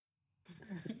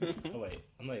Oh wait,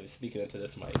 I'm not even speaking into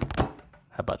this mic.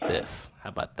 How about this? How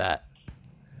about that?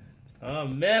 Oh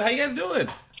man, how you guys doing?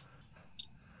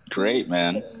 Great,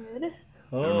 man. Good.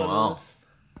 Oh,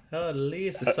 at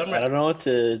least it's summer. I don't know what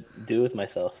to do with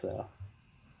myself now.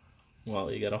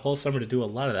 Well, you got a whole summer to do a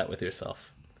lot of that with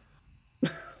yourself.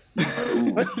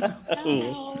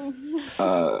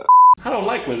 Oh. I don't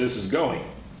like where this is going.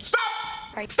 Stop!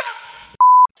 Right. Stop!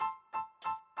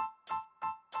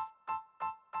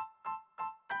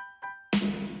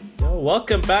 Yo,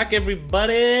 welcome back,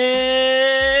 everybody.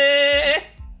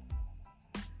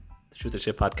 The Shoot the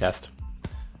Shit podcast,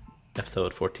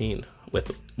 episode 14,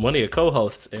 with one of your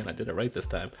co-hosts, and I did it right this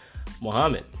time,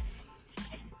 Mohammed.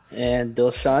 And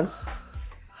Dilshan,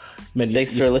 Man,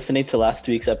 thanks for listening to last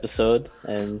week's episode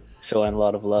and showing a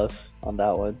lot of love on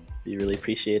that one. We really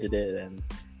appreciated it, and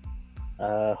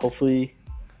hopefully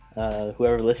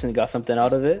whoever listened got something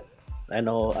out of it. I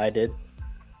know I did.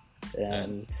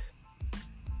 And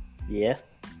we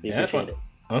appreciate it.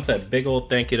 I want to say a big old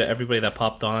thank you to everybody that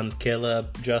popped on.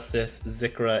 Caleb, Justice,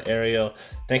 Zikra, Ariel.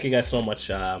 Thank you guys so much.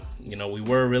 We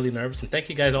were really nervous, and thank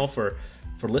you guys all for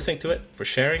listening to it, for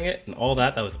sharing it, and all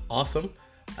that. That was awesome.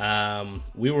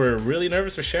 We were really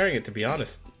nervous for sharing it, to be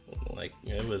honest. Like,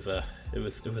 it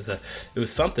was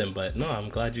something, but no, I'm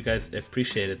glad you guys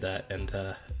appreciated that and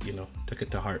took it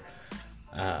to heart.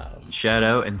 Shout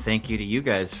out and thank you to you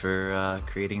guys for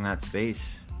creating that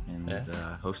space and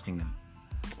hosting the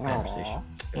conversation.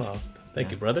 Well,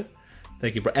 thank you, brother.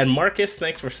 Thank you, bro. And Marcus,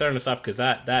 thanks for starting us off, because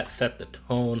that set the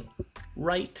tone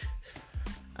right.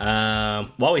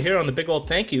 While we're here on the big old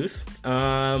thank yous,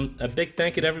 a big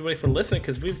thank you to everybody for listening,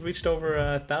 because we've reached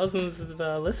over thousands of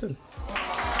listens.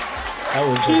 That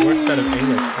was the worst set of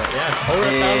English, but yeah, over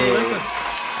 1,000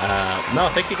 listens. No,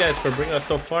 thank you guys for bringing us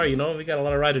so far. We got a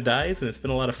lot of ride or dies, and it's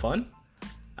been a lot of fun.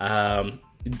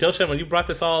 Dilshan, when you brought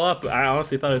this all up, I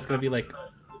honestly thought it was going to be like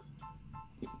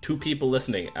 2 people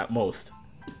listening at most.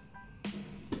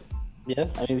 Yeah,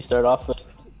 I mean, we started off with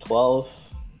 12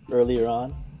 earlier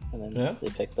on, and then they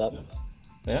picked up.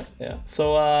 Yeah.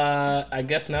 So I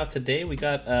guess now today we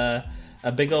got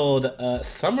a big old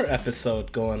summer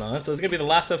episode going on. So it's gonna be the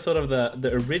last episode of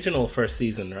the original first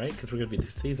season, right? Because we're gonna be 2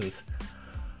 seasons.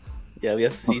 Yeah, we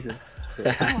have seasons. So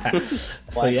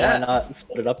why not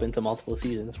split it up into multiple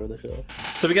seasons for the show?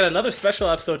 So we got another special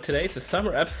episode today. It's a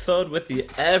summer episode with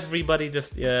everybody,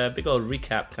 just big old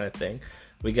recap kind of thing.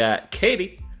 We got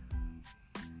Katie.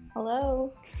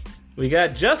 Hello. We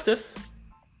got Justice.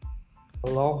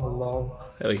 Hello.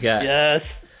 We got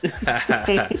Yes.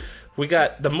 we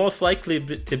got the most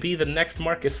likely to be the next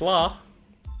Marcus Law,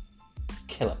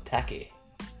 Caleb Taki.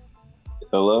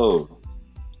 Hello.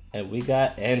 And we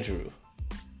got Andrew.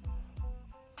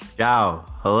 Ciao.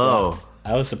 Hello.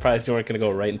 I was surprised you weren't gonna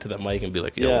go right into the mic and be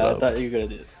like, "Yo, Yeah, what I up?" thought you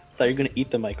were gonna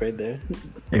eat the mic right there.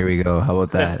 There we go. How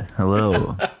about that?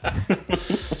 Hello.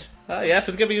 So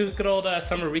it's gonna be a good old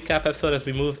summer recap episode as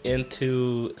we move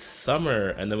into summer,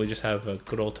 and then we just have a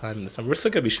good old time in the summer. We're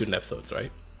still gonna be shooting episodes,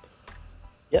 right?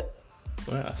 Yep.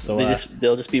 Yeah. So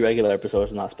They'll just be regular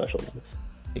episodes, not special ones.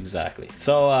 exactly.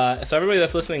 So everybody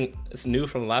that's listening is new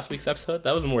from last week's episode.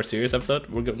 That was a more serious episode.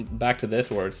 We're going back to this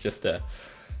where it's just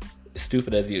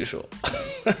stupid as usual.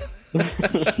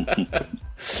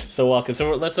 So welcome.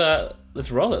 So let's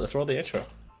roll it. Let's roll the intro.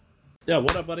 Yeah.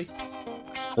 What up, buddy?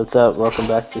 What's up? Welcome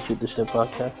back to Shoot the Shit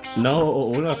podcast.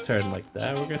 No, we're not starting like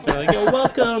that. We're gonna start like, "Yo,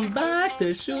 welcome back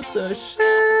to Shoot the Shit."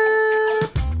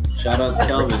 Shout out to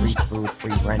Kelvin.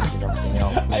 Free rent and everything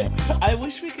else. I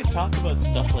wish we could talk about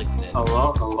stuff like this.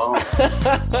 Hello. Hello.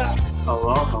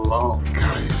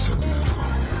 God, you're so beautiful.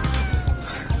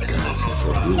 God, she's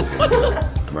so beautiful.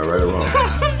 Am I right or wrong?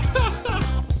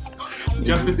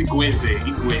 Justice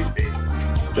Igueze.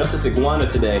 Justice Iguana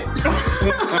today.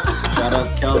 Shout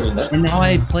out Kelvin. And now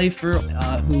I play for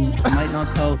who might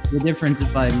not tell the difference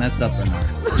if I mess up or not.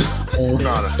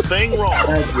 Not a thing wrong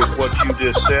with what you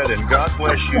just said, and God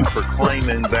bless you for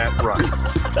claiming that right.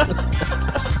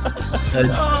 And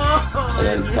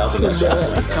then Calvin got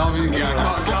shot. Calvin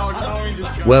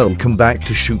just... Welcome back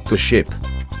to Shoot the Ship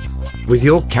with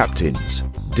your captains,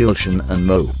 Dilshan and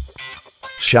Mo.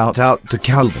 Shout out to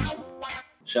Calvin.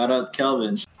 Shout out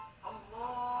Kelvin.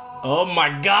 Oh my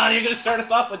God! You're gonna start us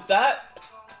off with that?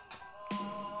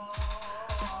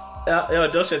 Yo,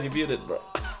 Dilshan, you muted, bro.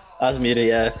 I was muted,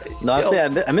 yeah. No, honestly,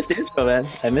 I missed the intro, man.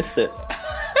 I missed it.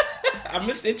 I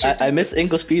missed the intro. I missed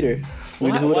English Peter. Who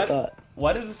would have thought?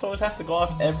 Why does this always have to go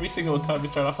off every single time we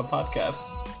start off a podcast?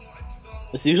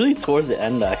 It's usually towards the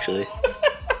end, actually.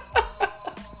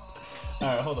 All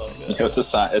right, hold on. Man. It's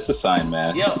a sign,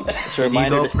 man. Yo, It's a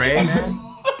reminder to pray, stay. man.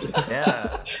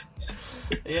 Yeah.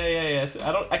 Yeah.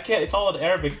 So I can't. It's all in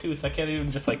Arabic too, so I can't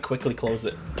even just like quickly close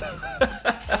it.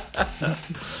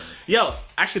 Yo,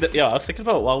 actually, I was thinking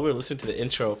about while we were listening to the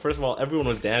intro. First of all, everyone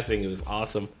was dancing. It was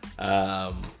awesome.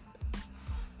 And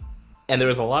there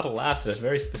was a lot of laughs at a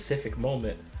very specific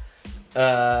moment.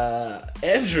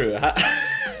 Andrew,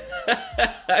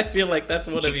 I feel like that's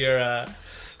one of your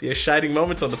shining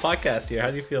moments on the podcast here.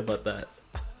 How do you feel about that?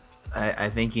 I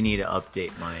think you need to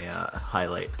update my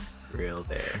highlight reel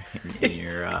there in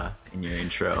your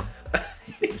intro.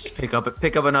 Just pick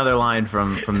up another line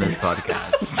from this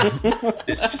podcast.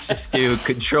 just do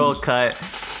Control cut,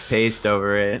 paste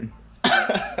over it.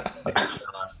 It's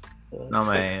not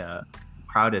my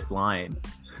proudest line.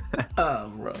 Oh,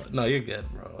 bro. No, you're good,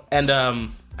 bro. And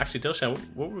actually, Dilshan,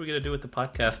 what were we gonna do with the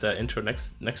podcast intro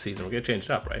next season? We're gonna change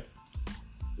it up, right?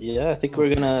 Yeah, I think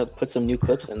we're gonna put some new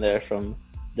clips in there from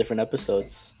different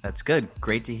episodes. That's good.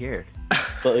 Great to hear.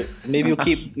 But maybe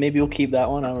we'll keep that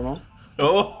one. I don't know.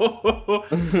 Oh,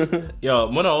 yo,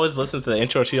 Mona always listens to the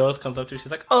intro. She always comes up to me.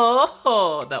 She's like,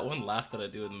 "Oh," that one laugh that I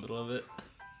do in the middle of it.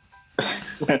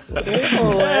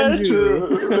 Oh,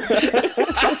 Andrew.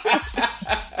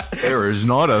 There is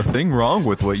not a thing wrong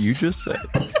with what you just said.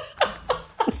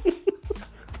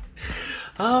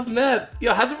 Oh man,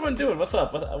 yo, how's everyone doing? What's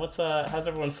up? How's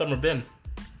everyone's summer been?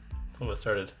 Some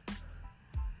started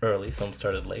early, some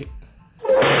started late.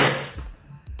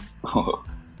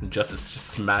 Justice just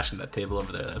smashing that table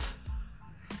over there.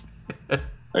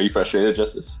 Are you frustrated,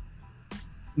 Justice?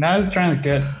 Now I was trying to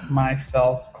get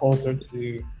myself closer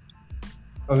to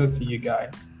you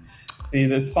guys. See,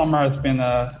 the summer has been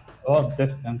a lot of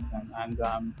distance, and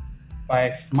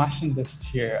by smashing this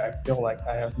chair, I feel like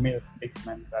I have made a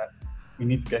statement that we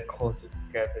need to get closer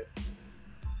together.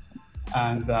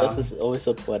 And This is always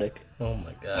so poetic. Oh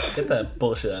my god, get that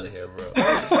bullshit out of here, bro.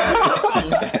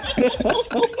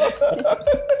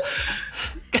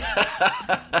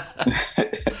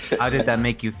 How did that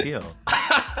make you feel?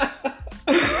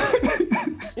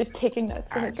 Just taking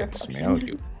notes for his reflection. Smell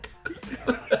you.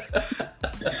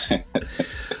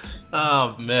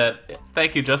 Oh man,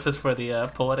 thank you, Justice, for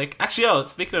the poetic. Actually,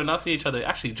 speaking of not seeing each other,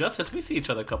 actually, Justice, we see each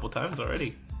other a couple times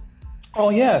already. Oh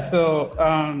yeah, so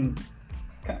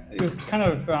it was kind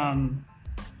of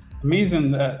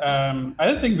amazing that I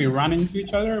didn't think we ran into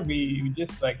each other. We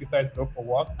just like decided to go for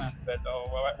walks and said, "Oh,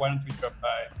 why don't we drop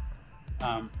by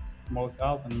Mo's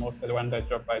house?" And Mo said, "Why don't I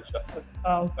drop by Justice's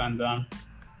house?" And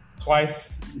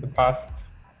twice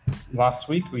last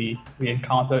week we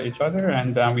encountered each other,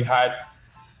 and we had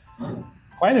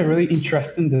quite a really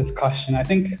interesting discussion. I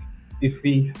think if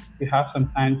we have some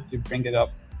time to bring it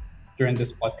up during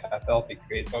this podcast, that'll be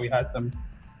great. But we had some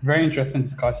very interesting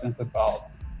discussions about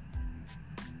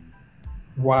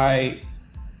why,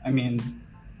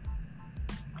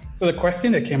 so the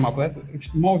question that came up,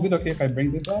 Mo, is it okay if I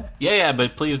bring this up? Yeah,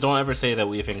 but please don't ever say that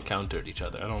we've encountered each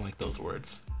other. I don't like those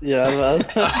words. Yeah, y'all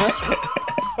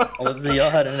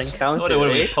had an encounter. What are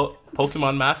we,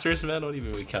 Pokemon Masters, man? What do you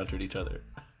mean we encountered each other?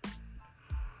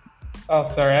 Oh,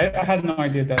 sorry, I had no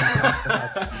idea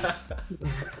that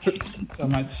so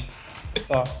much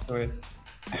sauce to it.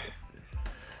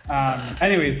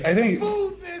 Anyways, I think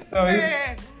so.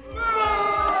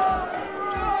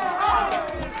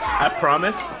 I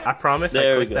promise.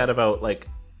 There I we clicked go. that about like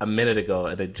a minute ago,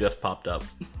 and it just popped up.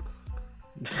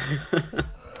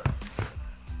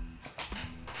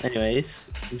 Anyways,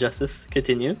 Justice,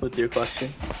 continue with your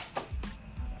question.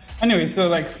 Anyway, so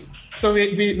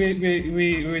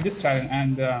we were just chatting,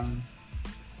 and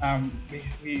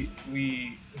we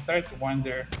started to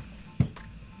wonder.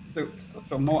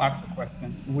 So Mo asked the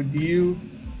question: would you,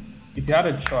 if you had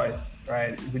a choice,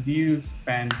 right? Would you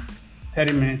spend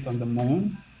 30 minutes on the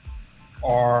moon,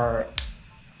 or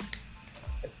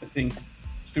I think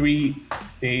 3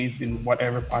 days in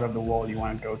whatever part of the world you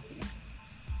want to go to?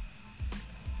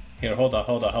 Here, hold on.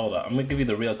 I'm gonna give you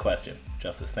the real question,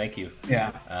 Justice. Thank you.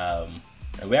 Yeah.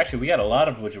 And we got a lot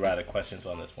of would you rather questions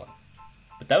on this one,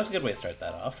 but that was a good way to start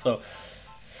that off. So,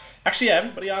 actually,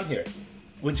 everybody on here,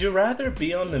 would you rather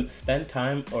be on the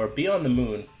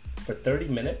moon for 30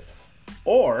 minutes,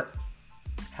 or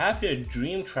have your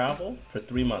dream travel for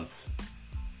 3 months?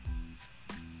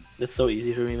 It's so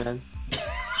easy for me, man.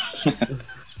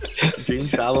 Dream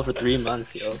travel for 3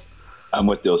 months, yo. I'm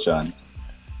with Dilshan.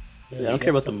 Yeah, I don't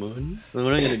care about the moon. What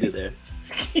am I gonna do there?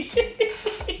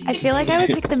 I feel like I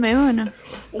would pick the moon.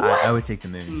 I would take the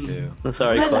moon too.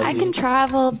 Sorry, Because I Quasi. can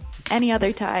travel any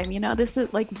other time. This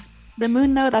is like the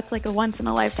moon, though. That's like a once in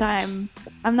a lifetime.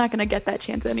 I'm not gonna get that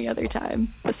chance any other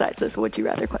time. Besides this, would you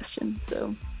rather question?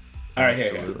 So. All right,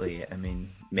 here. Absolutely.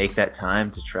 Make that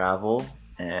time to travel.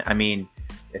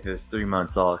 If it was 3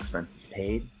 months, all expenses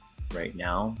paid, right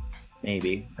now,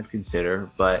 maybe I'd consider,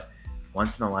 but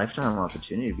once in a lifetime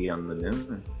opportunity to be on the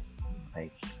moon,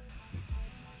 like.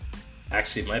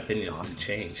 Actually, my opinion's been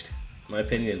changed. My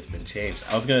opinion's been changed.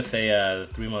 I was gonna say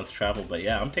 3 months travel, but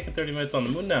yeah, I'm taking 30 minutes on the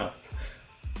moon now.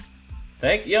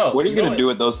 What are you gonna do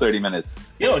with those 30 minutes?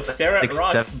 Yo, stare at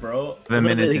rocks, bro. You're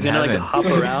gonna like hop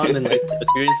around and like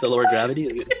experience the lower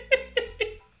gravity.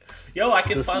 Yo, I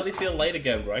can finally feel light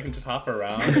again, bro. I can just hop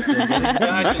around.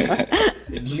 Exactly.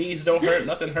 Knees don't hurt,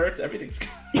 nothing hurts, everything's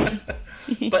good.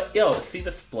 But yo, see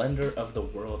the splendor of the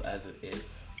world as it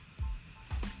is.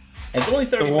 It's only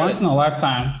 30 minutes. Once in a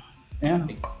lifetime. Yeah.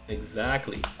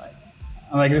 Exactly.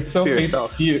 Like there's so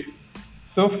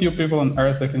few people on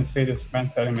Earth that can say they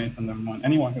spent 30 minutes on the moon.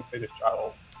 Anyone can say they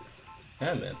traveled.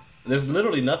 Yeah, man. There's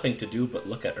literally nothing to do but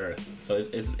look at Earth. So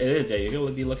it is. Yeah, you're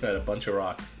gonna be looking at a bunch of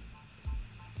rocks.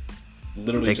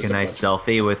 Literally, take a nice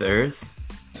selfie with Earth.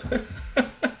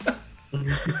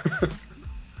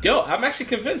 Yo, I'm actually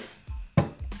convinced.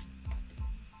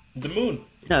 The moon.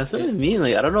 Yeah, that's what I mean.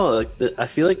 Like I don't know. Like I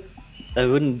feel like I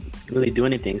wouldn't really do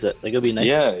anything. So like it'd be nice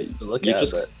to look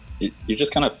at. You're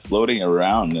just kind of floating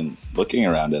around and looking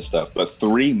around at stuff. But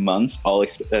 3 months, all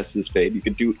expenses paid. You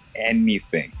could do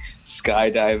anything: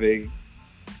 skydiving,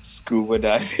 scuba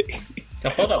diving. Now,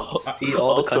 hold up.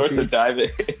 all sorts of diving.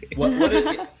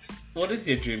 What is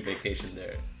your dream vacation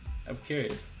there? I'm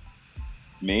curious.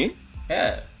 Me?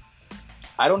 Yeah.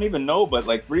 I don't even know, but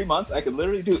like 3 months, I could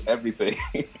literally do everything.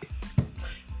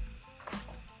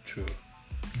 True.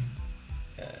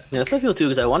 Yeah, that's what I feel too.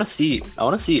 Because I want to see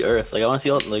Earth. Like I want to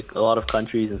see like a lot of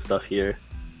countries and stuff here.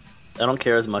 I don't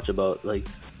care as much about like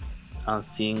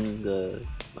seeing the.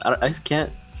 I just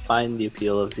can't find the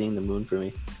appeal of seeing the moon for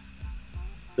me.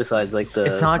 Besides, like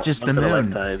it's not just the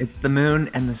moon. It's the moon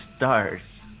and the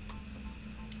stars.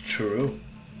 True.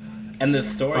 And the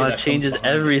story that changes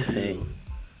everything.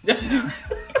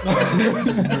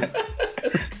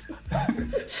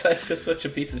 That's such a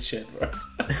piece of shit, bro.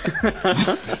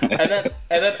 and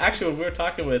then actually when we were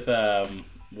talking with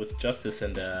Justice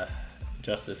and the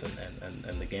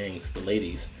gangs, the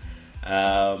ladies,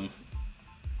 the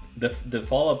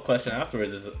follow-up question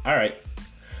afterwards is, all right,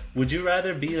 would you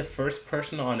rather be the first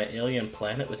person on an alien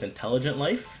planet with intelligent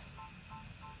life?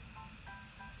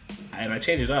 And I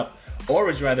changed it up. Or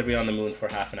would you rather be on the moon for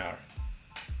half an hour?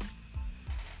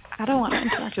 I don't want to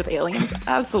interact with aliens.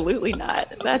 Absolutely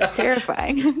not. That's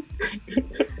terrifying.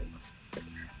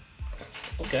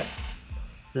 Okay.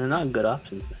 They're not good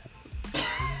options, man.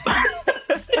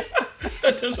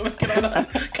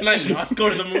 Can I not go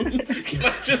to the moon? Can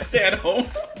I just stay at home?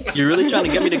 You're really trying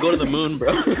to get me to go to the moon,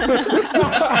 bro.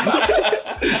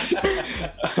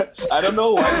 I don't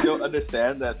know why you don't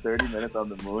understand that 30 minutes on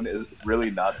the moon is really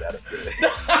not that appealing.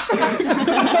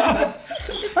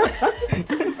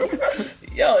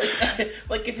 Yo,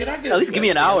 like if you're not gonna at least give me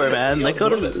an hour, man. Like go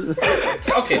to the.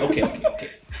 Okay.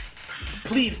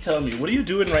 Please tell me, what are you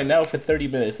doing right now for 30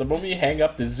 minutes? The moment you hang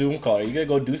up the Zoom call, are you gonna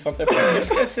go do something? You're just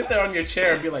gonna sit there on your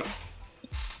chair and be like,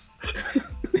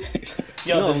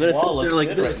 yo, no, this wall looks like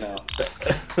good this.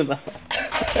 right now.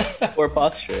 Poor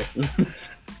posture.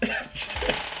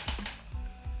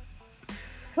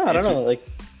 No, I don't know. Like,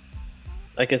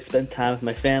 I could spend time with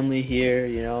my family here.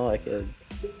 You know, I could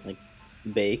like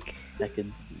bake. I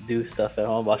could do stuff at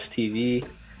home, watch TV.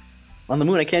 On the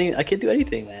moon, I can't do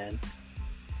anything, man.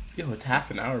 Yo, it's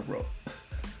half an hour, bro.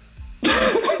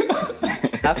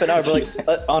 Half an hour, but like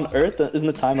on Earth, isn't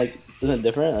the time like isn't it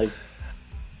different? Like,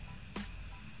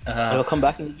 I'll come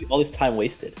back and all this time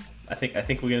wasted. I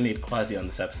think we're gonna need Quasi on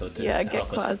this episode to get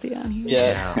help us. Quasi on here.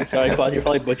 Yeah, sorry, Quasi, you're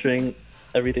probably butchering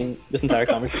everything. This entire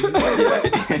conversation.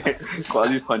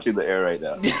 Quasi's punching the air right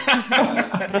now.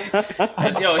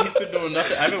 And yo, he's been doing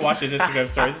nothing. I've been watching his Instagram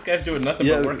stories. This guy's doing nothing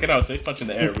but working out, so he's punching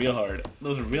the air real hard.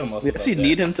 Those are real muscles. We actually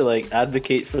need him to like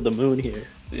advocate for the moon here.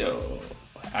 Yo,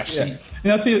 actually,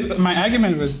 see, my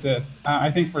argument was that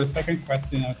I think for the second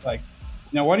question, I was like,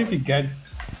 what if you get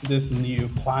to this new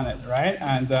planet, right?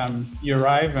 And you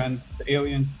arrive and the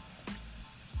aliens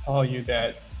tell you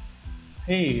that,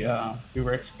 hey, we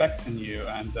were expecting you,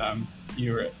 and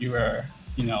you were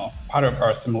part of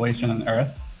our simulation on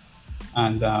Earth,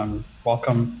 and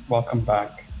welcome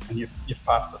back, and you've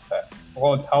passed the test.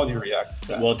 Well, how do you react to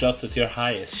that? Well, Justice, you're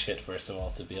high as shit, first of all,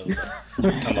 to be able to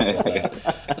come up with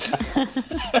that.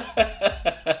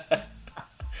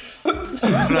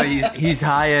 No, he's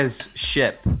high as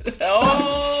ship.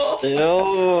 Oh!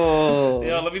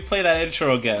 Yo, let me play that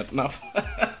intro again. No.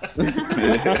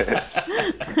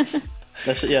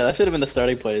 That should have been the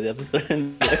starting point of the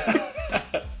episode.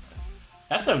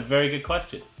 That's a very good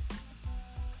question.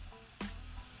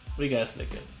 What do you guys think?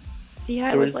 See,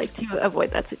 I So would is- like to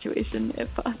avoid that situation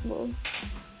if possible.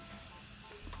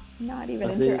 Not even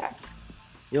Let's see. interact.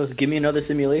 Yo, give me another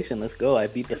simulation. Let's go. I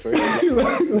beat the first.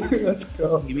 Let's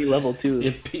go. Give me level 2.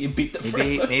 You beat the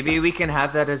Maybe first maybe we can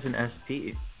have that as an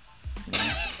SP.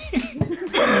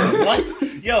 What?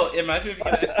 Yo, imagine if you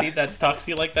get an SP that talks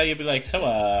to you like that. You'd be like, so,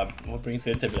 what brings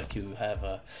you into? Be like,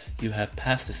 you have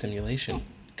passed the simulation.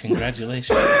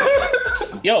 Congratulations.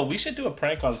 Yo, we should do a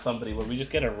prank on somebody where we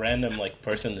just get a random like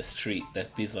person in the street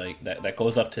that be like that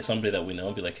goes up to somebody that we know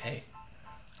and be like, hey,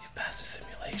 you've passed the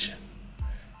simulation,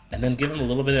 and then give them a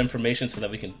little bit of information so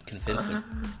that we can convince them.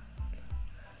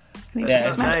 We Yeah,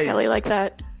 can nice. Skelly like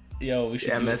that. Yo, we should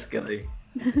Yeah, do Miss it. Skelly.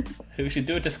 We should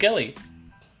do it to Skelly.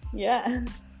 Yeah.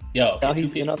 Yo, Now okay,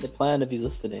 he's in on the plan if he's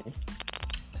listening.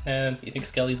 and you think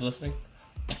Skelly's listening?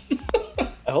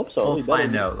 I hope so. We'll He better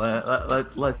find be. out.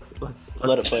 Let's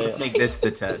Let it play let's out. make this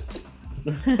the test.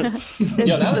 This Yo, is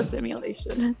that the was-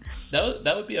 simulation.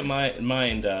 That would be a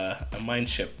mind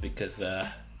ship because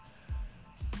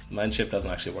mind ship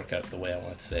doesn't actually work out the way I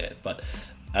want to say it. But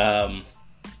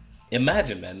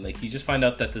imagine, man, like you just find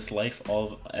out that this life,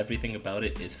 everything about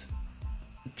it is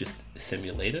just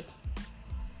simulated.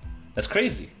 That's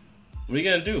crazy. What are you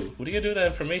gonna do? What are you gonna do with that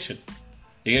information?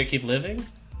 You're gonna keep living?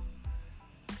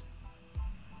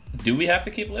 Do we have to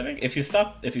keep living? If you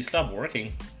stop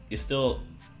working,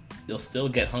 you'll still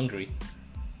get hungry.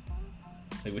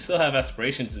 Like we still have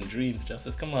aspirations and dreams.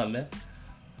 Justice, come on, man.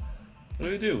 What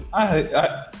do we do?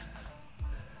 I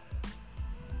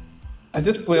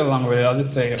just play along with it. I'll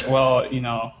just say, well,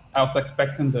 I was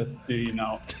expecting this to,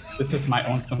 this is my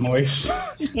own simulation.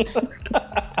 you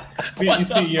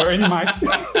see, you're in my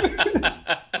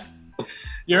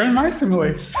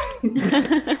simulation.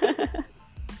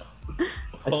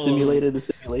 I simulated the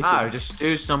simulation. Just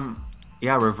do some.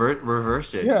 Yeah,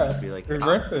 reverse it. Yeah, Just be like,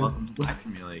 reverse it. welcome to my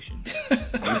simulation.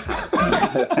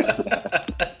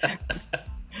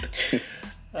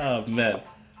 Oh man,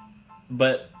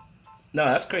 but no,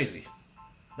 that's crazy.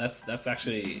 That's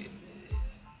actually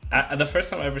the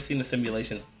first time I ever seen a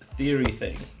simulation theory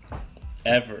thing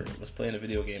ever was playing a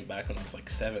video game back when I was like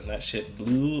 7. That shit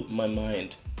blew my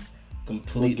mind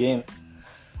completely. What game?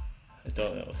 I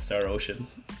don't know, Star Ocean.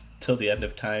 Till the end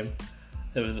of time.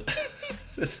 It was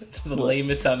this is the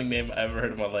lamest sounding name I ever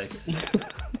heard in my life.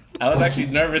 I was actually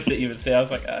nervous to even say. I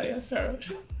was like, oh yeah, Star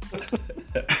Ocean.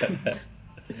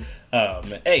 Oh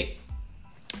man, hey,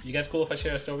 you guys cool if I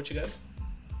share a story with you guys?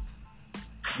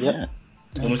 Yeah.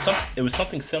 It was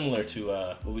something similar to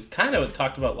what we kind of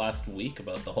talked about last week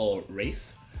about the whole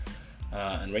race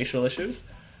and racial issues,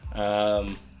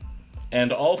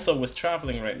 and also with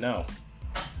traveling right now.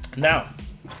 Now,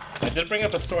 I did bring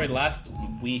up a story last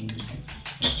week.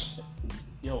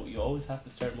 Yo, you always have to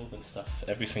start moving stuff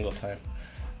every single time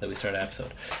that we start an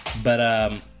episode. But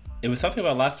it was something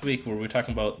about last week where we were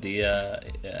talking about the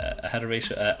I had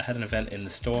an event in the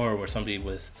store where somebody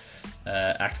was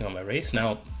acting on my race.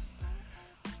 Now,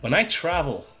 when I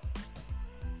travel,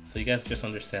 so you guys just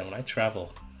understand, when I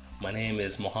travel, my name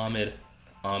is Mohammed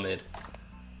Ahmed,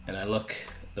 and I look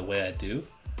the way I do.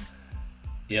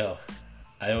 Yo,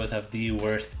 I always have the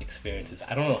worst experiences.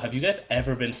 I don't know. Have you guys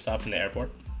ever been stopped in the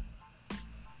airport?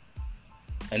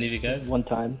 Any of you guys? One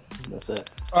time. That's it.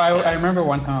 Oh, I remember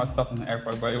one time I was stopped in the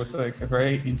airport, but it was like a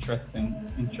very interesting.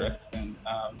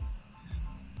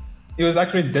 It was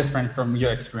actually different from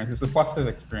your experience. It was a positive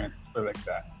experience, let's put it like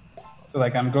that. So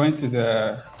like I'm going to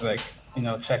the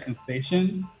check-in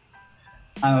station,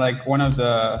 and like one of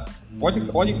the what do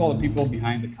you call the people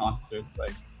behind the counter? It's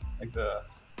like the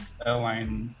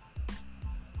airline.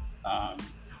 I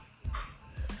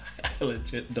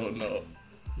legit don't know.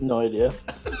 No idea.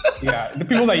 Yeah, the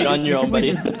people that you on your own,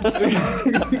 buddy.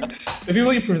 the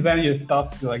people you present your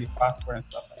stuff to, like your passport and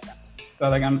stuff like that. So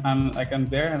like I'm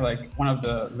there, and like one of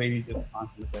the ladies just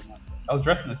constantly said, I was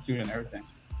dressed in a suit and everything.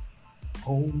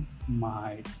 Oh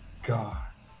my god,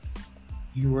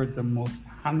 you are the most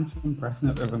handsome person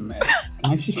I've ever met.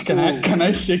 Can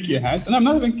I shake your hand? And I'm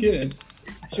not even kidding.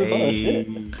 She was like,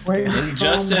 where are you from?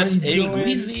 Justice What are you doing?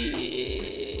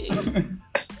 Inquisi.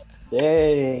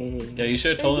 Dang. Yeah, you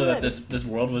should have told her that this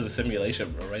world was a simulation,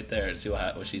 bro. Right there. See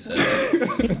what she said.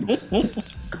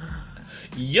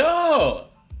 Yo.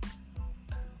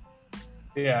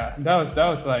 Yeah, that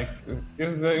was like it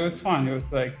was fun. It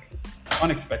was like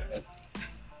unexpected.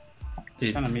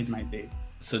 Kind of made my day.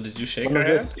 So did you shake When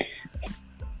her was hand?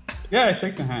 Yeah, I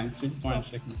shook the hand. She just wanted to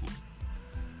shake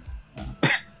my hand.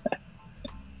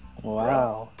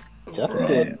 Wow.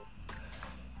 Justin.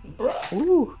 Bro.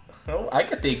 Ooh. Oh, I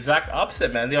got the exact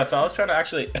opposite, man. So I was trying to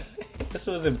actually. This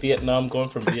was in Vietnam, going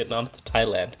from Vietnam to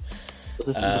Thailand. Was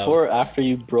this before or after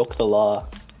you broke the law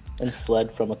And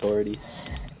fled from authorities.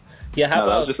 Yeah, how No, that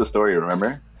about was just a story,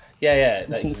 remember? Yeah,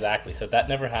 exactly. So that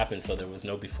never happened. So there was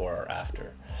no before or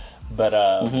after. But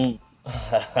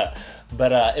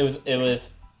but it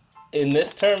was in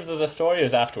this terms of the story. It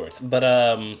was afterwards. But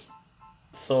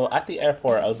so at the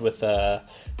airport, I was with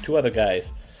two other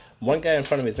guys. One guy in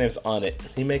front of me, his name's Onit.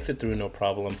 He makes it through no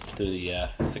problem through the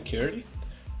security.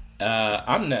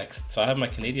 I'm next, so I have my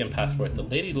Canadian passport. The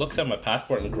lady looks at my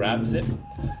passport and grabs it,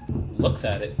 looks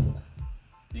at it.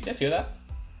 You guys hear that?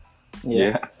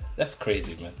 Yeah. That's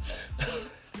crazy, man.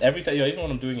 Every time, even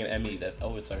when I'm doing an ME, that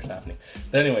always starts happening.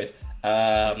 But anyways,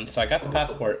 so I got the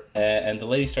passport, and the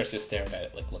lady starts just staring at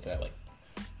it, like looking at it, like,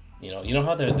 you know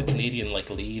how the Canadian like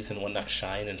leaves and whatnot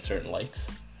shine in certain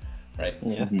lights, right?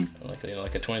 Yeah. Like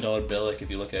like a $20 bill, like if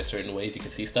you look at it certain ways, you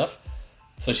can see stuff.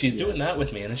 So she's doing that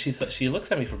with me, and then she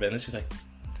looks at me for a bit, and then she's like,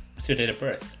 "What's your date of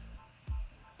birth?"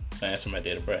 So I asked her my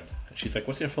date of birth. And she's like,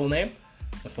 "What's your full name?"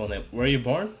 My full name. "Where are you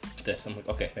born?" This. I'm like,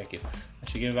 "Okay, thank you." And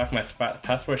she gave me back my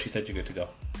passport. She said, "You're good to go."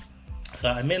 So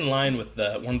I'm in line with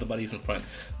one of the buddies in front.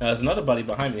 Now there's another buddy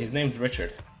behind me. His name's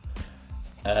Richard.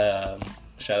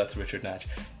 Shout out to Richard Natch.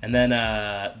 And then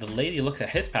the lady looks at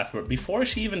his passport. Before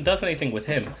she even does anything with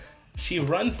him, she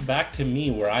runs back to me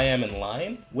where I am in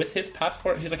line with his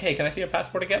passport. She's like, "Hey, can I see your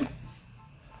passport again?"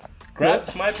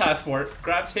 Grabs my passport,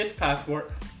 grabs his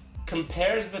passport,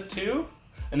 compares the two,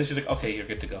 and then she's like, "Okay, you're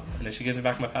good to go." And then she gives me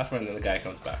back my passport, and then the guy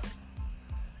comes back.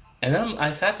 And then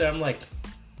I sat there, I'm like,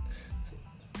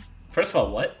 first of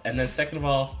all, what? And then second of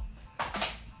all, I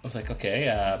was like,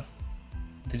 okay,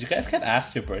 did you guys get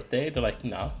asked your birthday? They're like,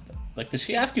 no. Like, did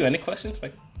she ask you any questions? I'm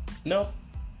like, no.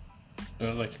 And I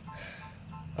was like,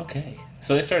 okay.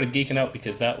 So they started geeking out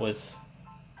because that was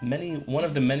one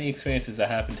of the many experiences that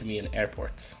happened to me in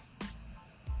airports.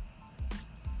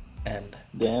 And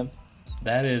damn,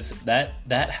 that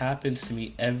happens to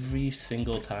me every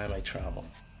single time I travel.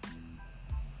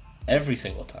 Every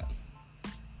single time.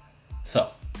 So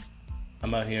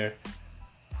I'm out here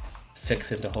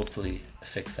fixing to hopefully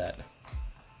fix that.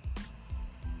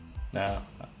 Now,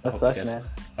 that sucks, man.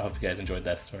 I hope you guys enjoyed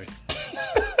that story.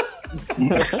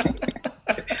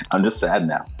 I'm just sad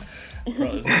now.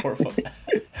 Bro,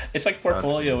 it's like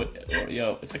portfolio.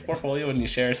 Yo, it's like portfolio when you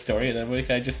share a story and then one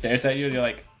guy just stares at you and you're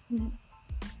like,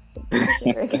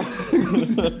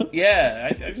 yeah,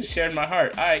 I just shared my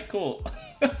heart. All right, cool.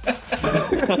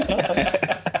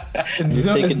 It's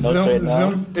Zoom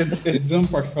portfolio. Zoom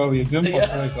portfolio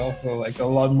is also like a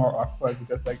lot more awkward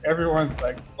because like everyone's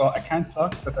like, well, I can't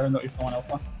talk because I don't know if someone else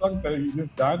wants to talk. But you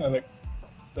just done, and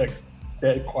like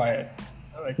dead quiet.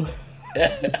 Like,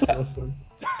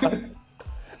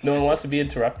 no one wants to be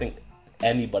interrupting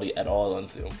anybody at all on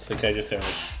Zoom. So can I just say,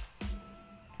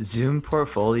 Zoom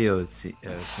portfolio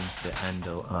seems to end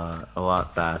a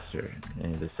lot faster.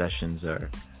 And the sessions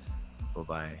go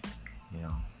by,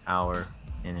 hour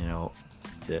in and out.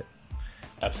 That's it.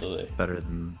 Absolutely. Better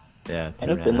than I've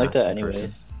been like that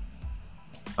anyways.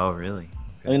 Oh really?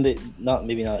 Okay. I mean,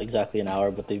 maybe not exactly an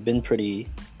hour, but they've been pretty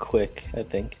quick, I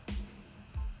think.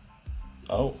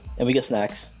 Oh. And we get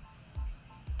snacks.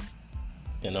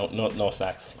 Yeah, no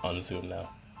snacks on Zoom now.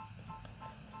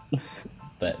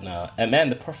 But no, and man,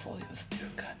 the portfolios too.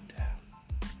 Goddamn.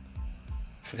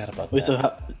 Forgot about that. Wait,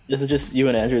 so is it just you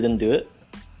and Andrew didn't do it?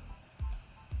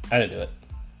 I didn't do it.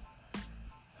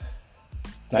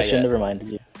 I shouldn't have reminded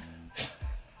you.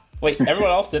 Wait,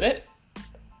 everyone else did it?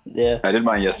 Yeah. I did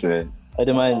mine yesterday. I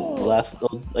did mine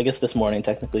I guess this morning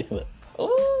technically. But...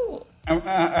 Oh.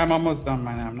 I'm almost done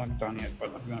mine. I'm not done yet, but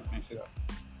I'm gonna finish it up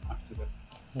after this.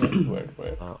 Word.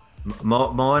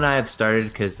 Mo and I have started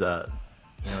because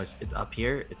it's up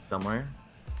here. It's somewhere.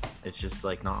 It's just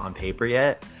like not on paper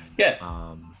yet. Yeah.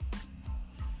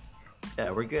 Yeah,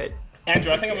 we're good.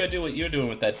 Andrew, I think I'm gonna do what you're doing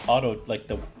with that auto, like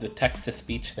the text to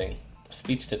speech thing,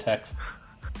 speech to text.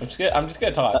 I'm just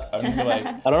gonna talk. I'm just gonna like.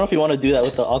 I don't know if you want to do that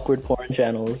with the awkward porn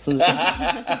channels.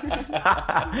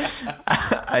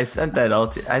 I sent that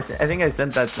I think I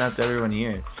sent that snap to everyone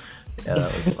here. Yeah,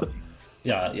 that was funny.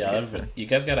 Yeah. You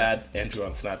guys gotta add Andrew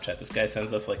on Snapchat. This guy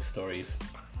sends us like stories.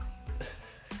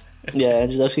 Yeah,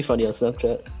 Andrew's actually funny on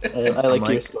Snapchat. I like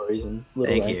your stories and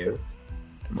little Thank you.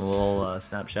 I'm a little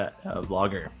Snapchat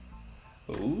vlogger.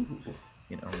 Ooh.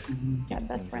 Yeah,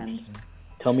 best friend.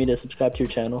 Tell me to subscribe to your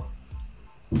channel.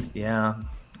 Yeah,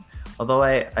 although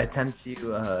I tend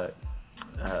to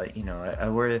I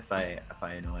worry if I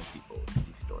annoy people with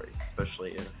these stories,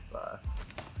 especially if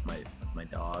my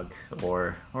dog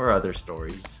or other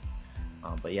stories.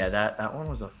 But yeah, that one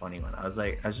was a funny one. I was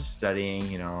just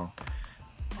studying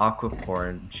aqua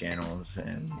porn channels,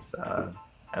 and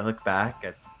I look back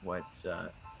at what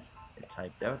it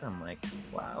typed out. I'm like,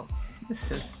 wow,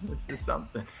 this is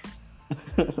something.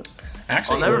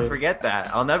 Actually, I'll never forget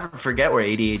that. I'll never forget where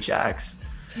ADH acts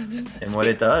and what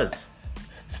it does.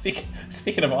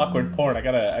 Speaking of awkward porn, I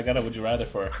got a would you rather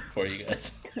for you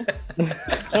guys.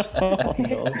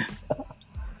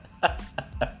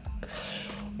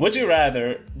 Would you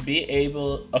rather be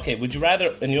able? Okay, would you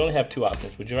rather? And you only have two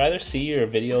options. Would you rather see your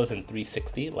videos in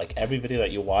 360, like every video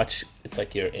that you watch, it's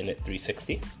like you're in it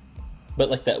 360, but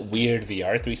like that weird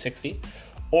VR 360,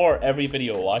 or every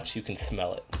video you watch you can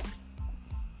smell it?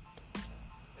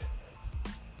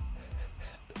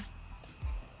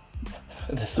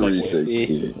 That's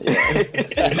 360.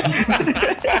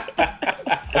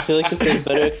 I feel like it's a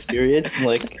better experience.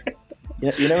 Like,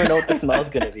 you never know what the smell's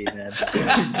gonna be, man.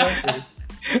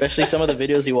 Especially some of the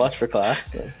videos you watch for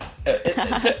class. So.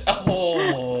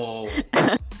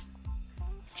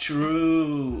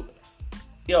 True.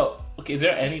 Yo, okay, is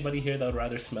there anybody here that would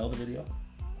rather smell the video?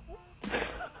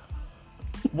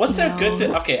 What's there good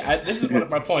to... Okay, this is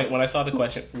my point when I saw the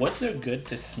question. What's there good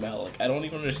to smell? Like, I don't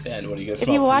even understand. What are you going to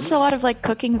smell? If you watch food? a lot of, like,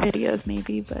 cooking videos,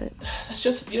 maybe, but... That's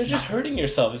just... You're just hurting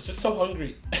yourself. It's just so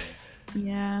hungry.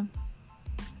 Yeah.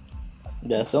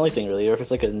 Yeah, that's the only thing, really. Or if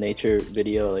it's, like, a nature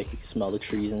video, like, you can smell the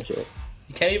trees and shit.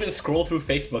 You can't even scroll through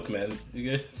Facebook, man.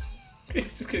 You just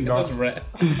gonna get this red.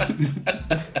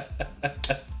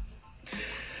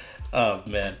 Oh,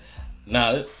 man.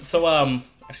 Nah, so,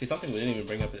 actually, something we didn't even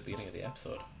bring up at the beginning of the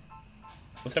episode.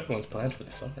 What's everyone's plans for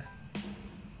the summer?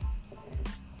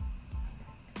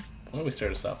 Why don't we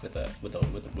start us off with our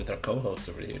co-host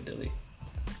over here, Dilly?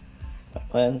 My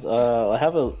plans? I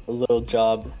have a little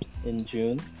job in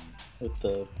June with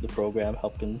the program,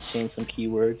 helping change some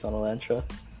keywords on Elantra.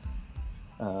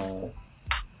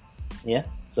 Yeah,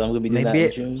 so I'm gonna be doing that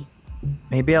in June.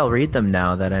 Maybe I'll read them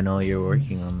now that I know you're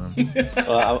working on them.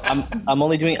 I'm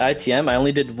only doing ITM. I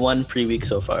only did one pre-week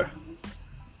so far.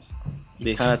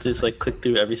 You kind of have to just like click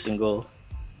through every single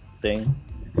thing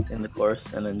in the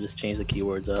course and then just change the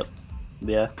keywords up.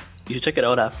 But yeah, you should check it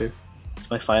out after.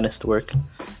 It's my finest work.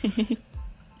 Besides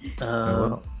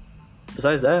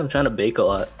that, I'm trying to bake a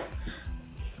lot.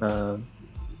 I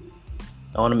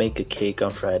want to make a cake on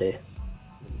Friday.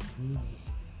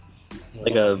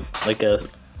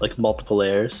 Like multiple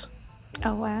layers.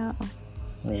 Oh wow.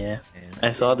 Yeah.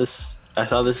 I saw this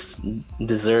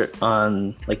dessert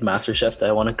on like MasterChef that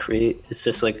I want to create. It's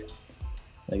just like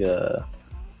a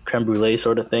creme brulee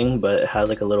sort of thing, but it has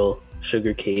like a little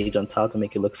sugar cage on top to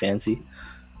make it look fancy.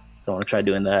 So I want to try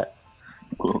doing that.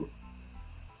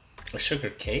 A sugar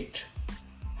cage?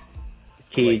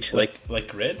 Cage, like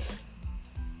grids?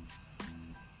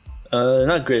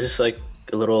 Not grids, just like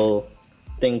a little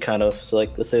thing kind of. So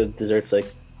like let's say the dessert's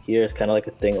like here, it's kind of like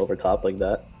a thing over top like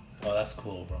that. Oh, that's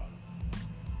cool, bro.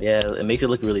 Yeah, it makes it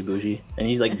look really bougie. And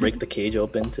you just like break the cage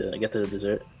open to get to the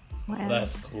dessert. Wow.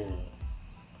 That's cool.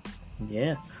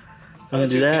 Yeah. So I'm gonna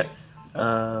do that.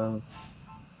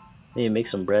 Maybe make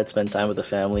some bread, spend time with the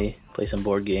family, play some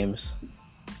board games.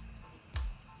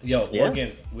 Yo, board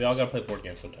games. We all gotta play board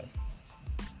games sometime.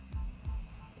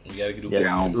 We gotta get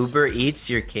down. Uber Eats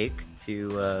your cake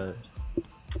to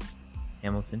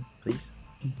Hamilton, please.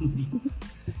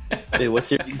 Wait,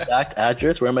 what's your exact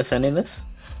address? Where am I sending this?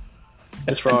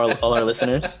 Just for all our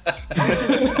listeners.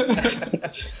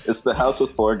 It's the house with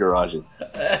 4 garages.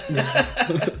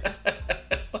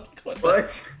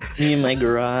 What? Me in my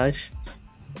garage.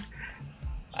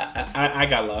 I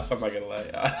got lost. I'm not gonna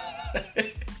lie.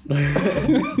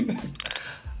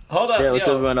 Hold up. Yeah, what's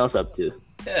everyone else up to?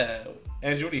 Yeah,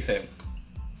 Andrew, what are you saying?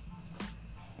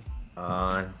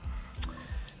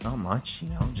 Not much,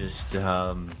 just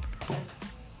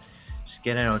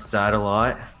getting outside a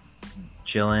lot,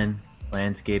 chilling,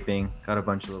 landscaping, got a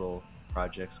bunch of little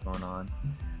projects going on,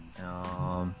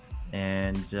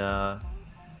 and I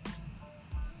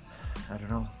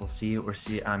don't know, we'll see.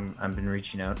 I've been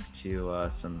reaching out to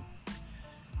some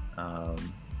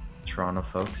Toronto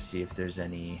folks, see if there's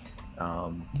any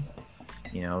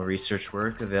research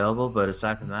work available, but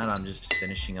aside from that, I'm just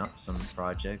finishing up some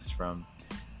projects from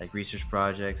like research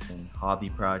projects and hobby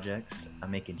projects.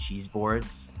 I'm making cheese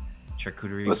boards,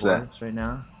 charcuterie boards right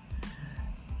now.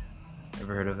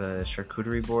 Ever heard of a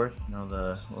charcuterie board?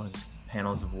 The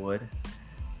panels of wood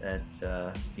that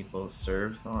people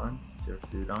serve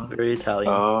food on. Very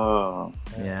Italian. Oh.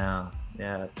 Yeah.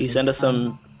 Can you send us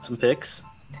some pics?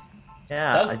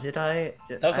 Yeah, that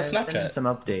was a Snapchat. Some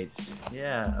updates.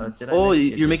 Yeah.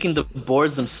 You're making the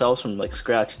boards themselves from like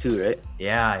scratch too, right?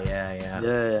 Yeah.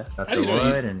 Got the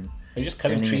wood and. Are you just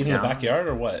cutting trees in the backyard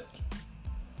or what?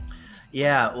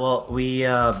 Yeah. Well, we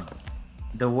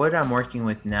the wood I'm working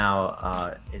with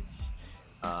now, it's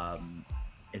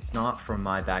it's not from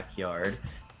my backyard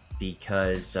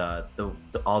because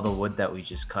all the wood that we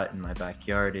just cut in my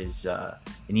backyard is it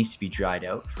needs to be dried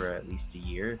out for at least a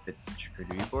year if it's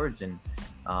charcuterie boards, and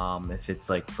if it's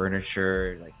like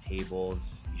furniture, like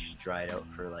tables, you should dry it out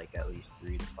for like at least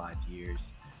 3 to 5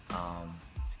 years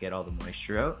to get all the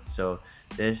moisture out. So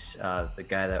this the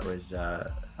guy that was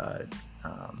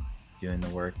doing the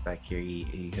work back here,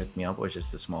 he hooked me up with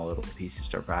just a small little piece to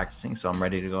start practicing. So I'm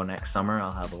ready to go next summer.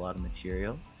 I'll have a lot of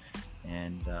material,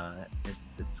 and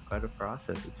it's quite a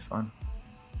process. It's fun.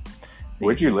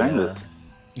 Where'd you learn this?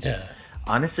 Yeah.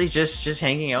 Honestly, just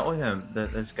hanging out with him.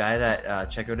 This guy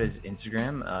that check out his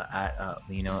Instagram at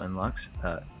Lino and Lux.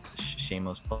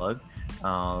 Shameless plug.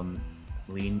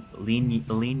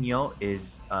 Leño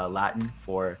is Latin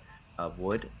for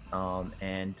wood.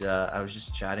 And I was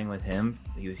just chatting with him.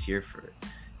 He was here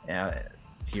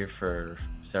for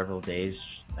several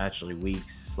days, actually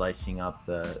weeks, slicing up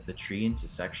the tree into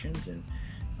sections, and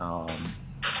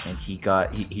he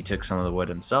took some of the wood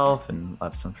himself and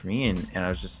left some for me, and I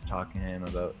was just talking to him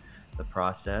about the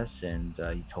process, and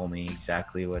he told me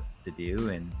exactly what to do,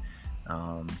 and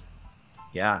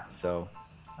so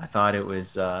I thought it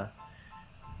was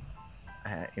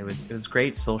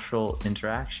great social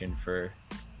interaction for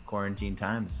quarantine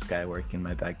times. This guy working in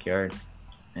my backyard,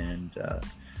 and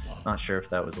not sure if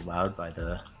that was allowed by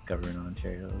the government of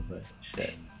Ontario, but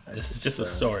shit. This is just a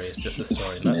story. It's just a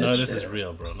story. None of this is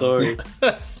real, bro. Story.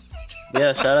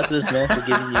 Yeah, shout out to this man for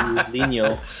giving you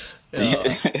Leño.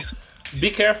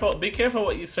 Be careful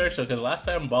what you search, though, because last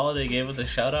time Baladay gave us a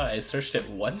shout out, I searched it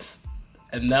once,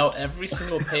 and now every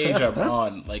single page I'm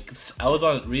on, like I was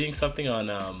on reading something on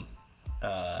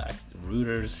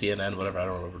Reuters, CNN, whatever, I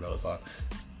don't remember what I was on.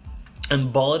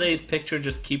 And Baladay's picture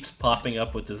just keeps popping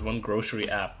up with this one grocery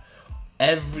app.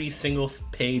 Every single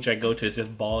page I go to is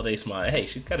just Baladay smile. Hey,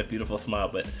 she's got a beautiful smile,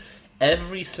 but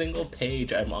every single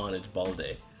page I'm on is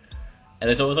Baladay. And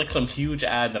it's always like some huge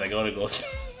ad that I gotta go through.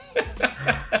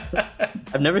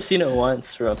 I've never seen it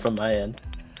once from my end.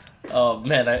 Oh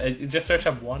man, I just searched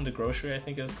up Wanda Grocery, I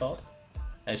think it was called.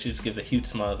 And she just gives a huge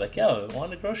smile. It's like, yo,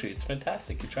 Wanda Grocery, it's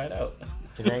fantastic. You try it out.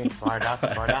 Today, smart up,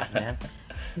 man.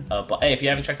 But hey, if you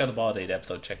haven't checked out the Baladay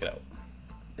episode, check it out.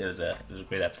 It was a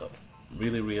great episode.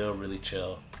 Really real, really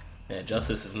chill. And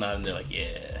Justice is not in there like,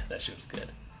 yeah, that shit was good.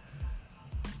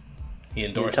 He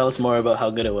endorsed. Tell us more about how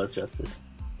good it was, Justice.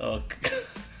 Oh.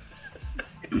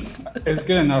 It's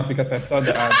good enough because I saw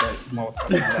the ad that most.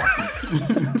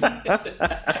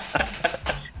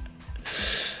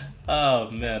 Oh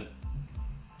man.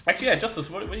 Actually, yeah, Justice,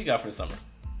 what do you got for the summer?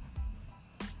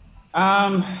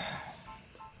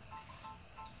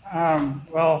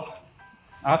 Well,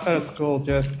 outside of school,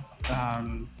 just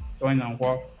going on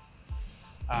walks,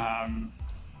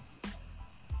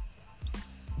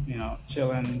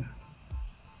 chilling.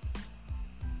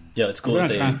 Yo, it's cool to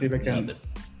say nothing.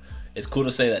 It's cool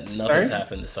to say that nothing's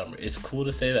happened this summer. It's cool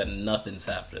to say that nothing's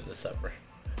happened this summer.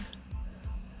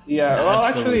 Yeah, well,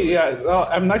 actually, yeah. Well,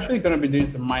 I'm actually going to be doing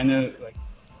some minor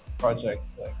projects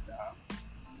like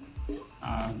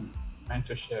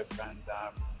mentorship and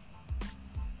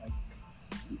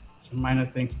some minor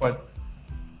things, but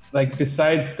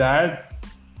besides that,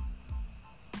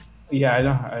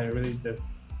 yeah, I really just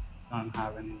don't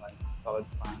have any solid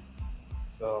plans.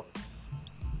 So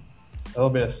a little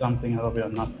bit of something, a little bit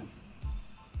of nothing.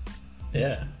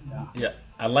 Yeah.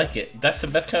 I like it. That's the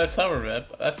best kind of summer, man.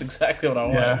 That's exactly what I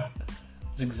want. Yeah.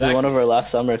 It's exactly one of our last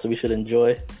summers, so we should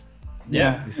enjoy.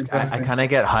 Yeah. I kind of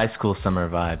get high school summer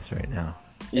vibes right now.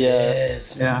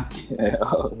 Yes. Yeah.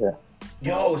 Oh, yeah.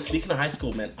 Yo, speaking of high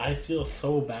school, man, I feel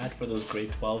so bad for those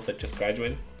grade 12s that just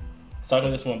graduated. I was talking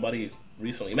to this one buddy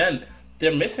recently. Man,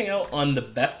 they're missing out on the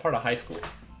best part of high school,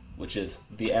 which is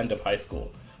the end of high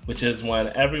school, which is when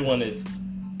everyone is,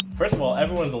 first of all,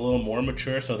 everyone's a little more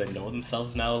mature, so they know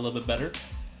themselves now a little bit better.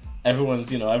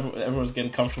 Everyone's, everyone's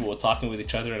getting comfortable with talking with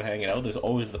each other and hanging out. There's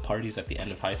always the parties at the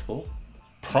end of high school,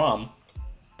 prom,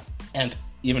 and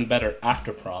even better,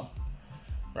 after prom,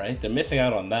 right? They're missing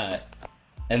out on that.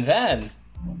 And then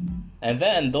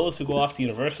those who go off to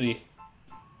university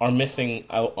are missing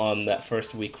out on that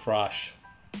first week frosh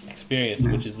experience,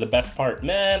 which is the best part.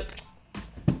 Man,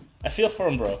 I feel for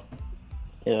them, bro.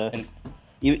 Yeah. And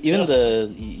even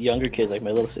the younger kids, like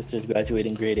my little sister's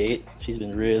graduating grade 8. She's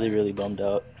been really, really bummed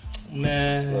out.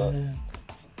 Man.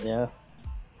 Yeah.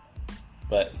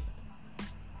 But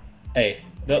hey,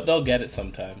 they'll get it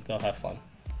sometime. They'll have fun,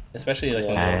 especially when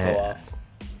they go off.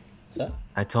 What's that?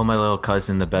 I told my little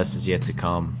cousin the best is yet to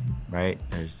come. Right?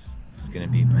 There's gonna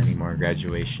be many more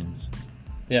graduations.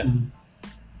 Yeah.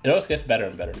 It always gets better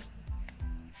and better.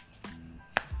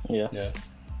 Yeah. Yeah.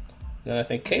 Then I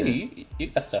think Katie, you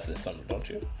got stuff this summer, don't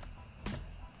you?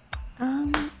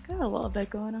 Got a little bit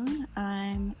going on.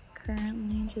 I'm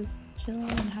currently just chilling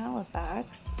in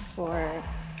Halifax for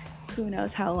who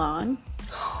knows how long.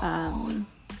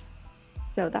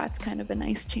 So that's kind of a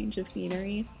nice change of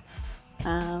scenery.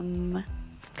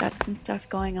 Got some stuff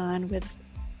going on with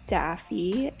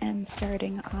Daffy and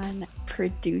starting on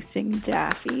producing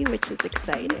Daffy, which is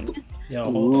exciting. Yo,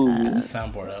 hold on. Get the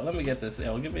soundboard out. Let me get this.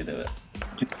 Yo, give me the.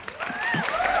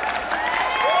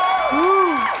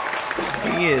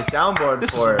 You need a soundboard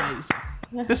for it.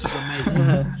 This is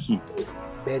amazing.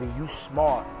 Betty, you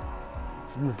smart.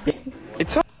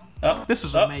 It's up. This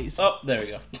is amazing. Oh, there we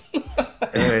go.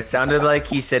 It sounded like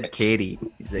he said Katie.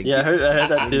 He's like, Yeah, I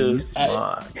heard that too. You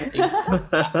smart.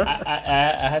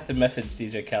 I had to message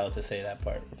DJ Khaled to say that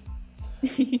part.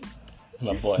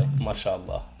 My boy,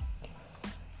 mashallah.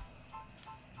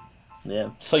 Yeah.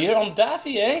 So you're on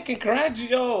Daffy, eh? Congrats,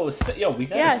 yo, we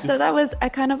got. Yeah, so that was, I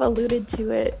kind of alluded to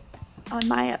it on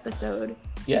my episode.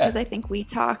 Yeah. Because I think we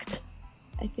talked,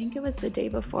 I think it was the day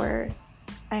before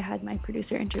I had my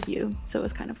producer interview. So it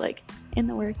was kind of like in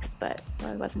the works, but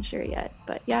I wasn't sure yet.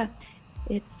 But yeah,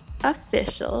 it's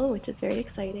official, which is very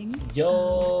exciting.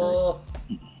 Yo.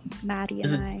 Maddie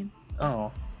and I.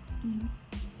 Oh.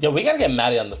 Yo, we gotta get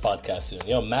Maddie on the podcast soon.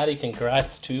 Yo, Maddie,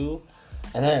 congrats too.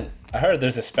 And then I heard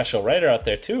there's a special writer out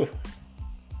there too.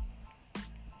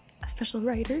 A special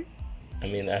writer? I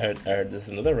mean, I heard there's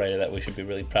another writer that we should be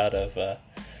really proud of.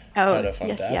 On Daffy.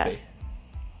 yes.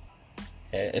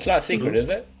 Yeah, it's not secret, is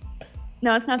it?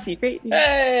 No, it's not secret.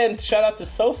 And shout out to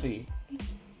Sophie.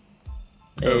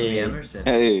 Hey, Emerson.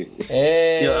 Hey.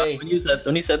 Hey. Yo, when you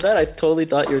said that, I totally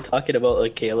thought you were talking about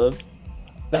like Caleb,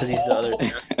 because he's the other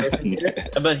person here.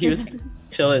 But he was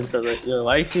chilling, so like, yo,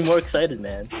 why are you more excited,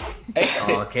 man?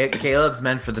 Oh, Caleb's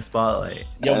meant for the spotlight.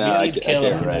 Yo, we I need can't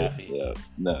Caleb for write. Daffy. Yeah,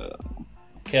 no.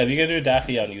 Caleb, you're gonna do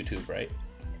Daffy on YouTube, right?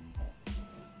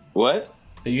 What?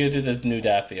 You're gonna do this new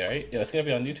Daffy, right? Yeah, it's gonna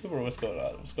be on YouTube, or what's going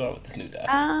on? What's going on with this new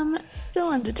Daffy? Still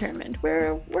undetermined.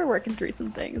 We're working through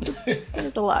some things.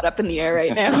 There's a lot up in the air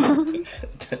right now.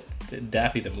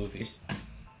 Daffy the movie.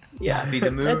 Yeah, Daffy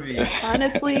the movie. That's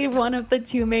honestly one of the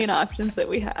two main options that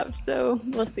we have. So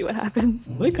we'll see what happens.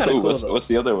 What's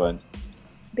the other one?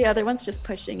 The other one's just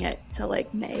pushing it to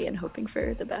like May and hoping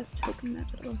for the best, hoping that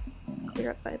it'll clear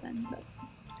up by then. But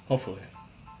Hopefully.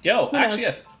 Yo, Who actually,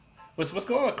 knows? yes. What's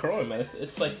going on with Corona, man?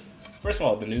 It's like, first of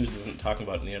all, the news isn't talking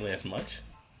about it nearly as much.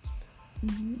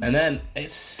 Mm-hmm. And then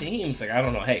it seems like, I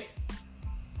don't know, hey,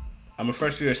 I'm a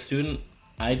first year student.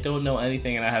 I don't know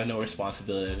anything and I have no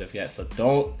responsibility as of yet. So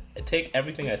don't take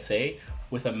everything I say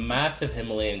with a massive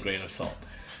Himalayan grain of salt,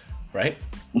 right?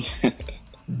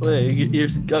 Wait, you're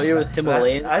going here with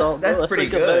Himalayan salt? That's bro? pretty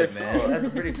like a better good, man. salt. That's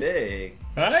pretty big.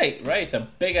 Right. It's a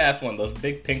big ass one, those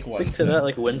big pink ones. Think to that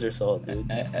like Windsor salt, dude.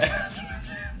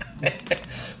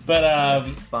 But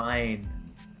fine.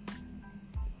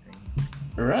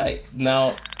 Right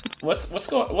now, what's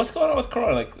going on with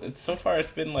Corona? Like, so far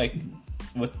it's been like,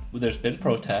 there's been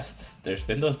protests, there's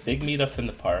been those big meetups in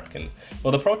the park, and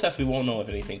well, the protests we won't know of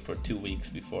anything for 2 weeks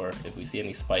before if we see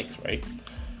any spikes, right?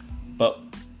 But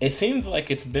it seems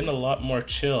like it's been a lot more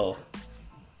chill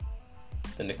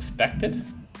than expected,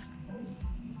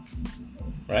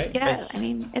 right? yeah, I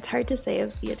mean, it's hard to say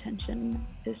if the attention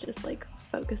is just like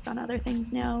focused on other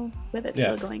things now, with it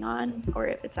Yeah. still going on, or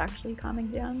if it's actually calming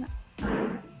down.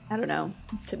 I don't know,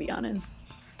 to be honest.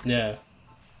 Yeah.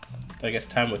 I guess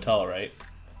time will tell, right?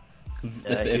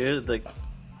 Yeah, I hear the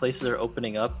places are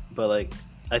opening up, but like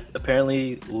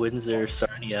apparently Windsor,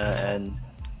 Sarnia, and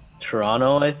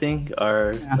Toronto, I think,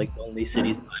 are like the only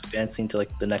cities advancing to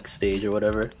like the next stage or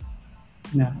whatever.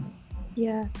 Yeah.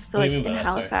 Yeah. So What like do you in mean by that?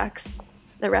 Sorry. Halifax,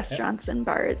 the restaurants and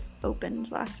bars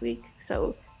opened last week.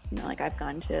 So, you know, like I've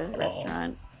gone to a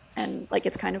restaurant and like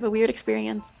it's kind of a weird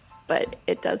experience, but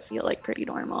it does feel like pretty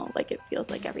normal. Like it feels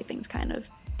like everything's kind of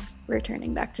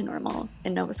returning back to normal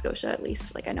in Nova Scotia, at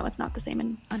least. Like I know it's not the same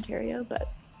in Ontario,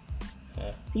 but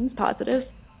seems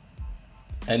positive.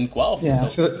 And Guelph. Yeah,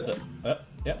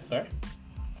 Sorry.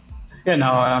 Yeah,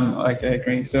 no, like I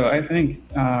agree. So I think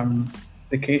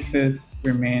the cases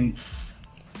remain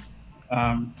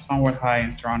somewhat high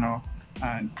in Toronto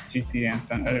and GTA and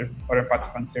some other parts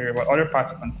of Ontario. But other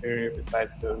parts of Ontario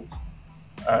besides those,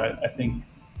 I think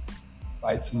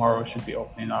by tomorrow should be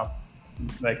opening up,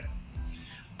 like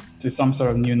to some sort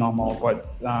of new normal. But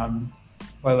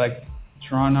like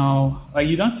Toronto, like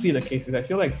you don't see the cases. I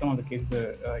feel like some of the cases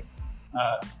are like.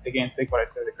 Again, take what I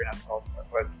said with a grain of salt,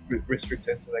 but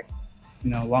restricted to like, you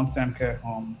know, long-term care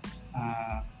homes.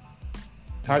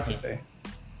 It's hard to say.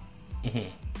 Mm-hmm.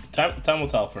 Time will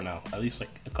tell for now. At least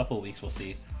like a couple of weeks, we'll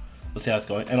see we'll see how it's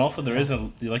going. And also, there is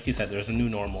like you said, there's a new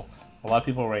normal. A lot of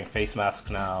people are wearing face masks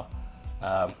now.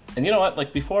 And you know what?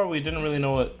 Like before, we didn't really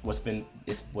know what's being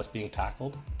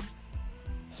tackled.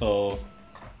 So,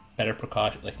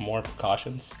 more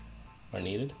precautions are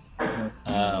needed.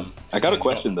 I got a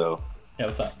question though. Yeah,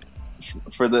 what's up?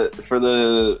 For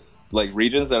the like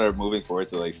regions that are moving forward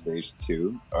to like stage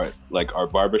 2, are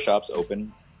barbershops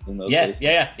open in those places?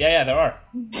 Yeah, there are.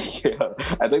 Yeah,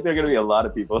 I think there are gonna be a lot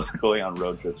of people going on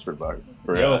road trips for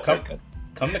haircuts.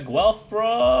 Come to Guelph,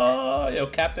 bro. Yo,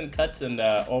 Captain Cuts and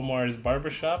Omar's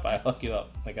barbershop. I hook you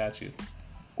up. I got you.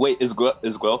 Wait, is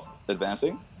Guelph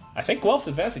advancing? I think Guelph's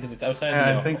advancing because it's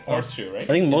outside the horseshoe, right? I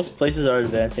think most places are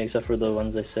advancing except for the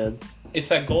ones I said. It's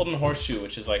that golden horseshoe,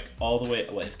 which is like all the way.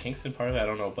 What is Kingston part of it? I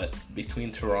don't know, but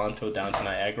between Toronto down to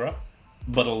Niagara,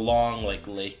 but along like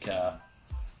Lake.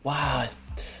 Wow,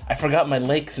 I forgot my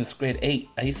lake since grade 8.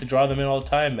 I used to draw them in all the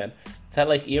time, man. Is that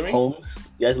Lake Erie? Holmes.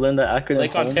 You guys learned that acronym?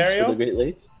 Lake Holmes Ontario. For the Great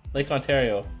Lakes. Lake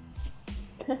Ontario.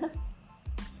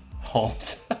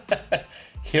 Holmes.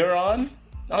 Huron.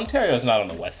 Ontario is not on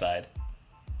the west side.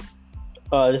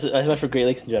 I meant for Great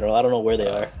Lakes in general. I don't know where they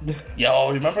are.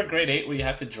 Yo, remember grade 8 where you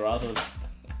have to draw those?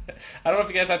 I don't know if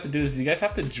you guys have to do this. You guys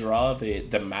have to draw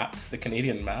the maps, the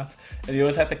Canadian maps, and you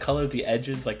always have to color the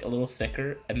edges like a little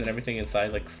thicker, and then everything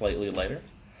inside like slightly lighter.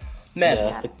 Man,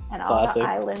 and all the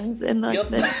islands in like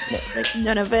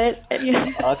none of it. And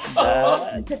it's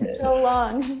so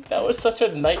long. That was such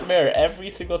a nightmare every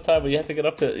single time when you had to get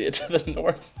up to the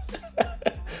north.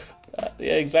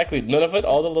 Yeah, exactly. None of it.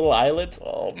 All the little islands.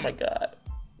 Oh my god.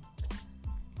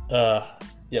 Yeah.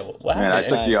 What happened? Man,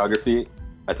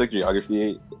 I took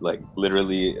geography like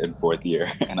literally in 4th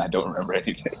year, and I don't remember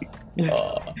anything.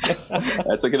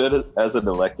 I took it as an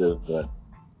elective, but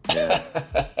yeah.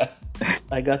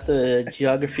 I got the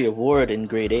geography award in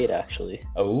grade 8, actually.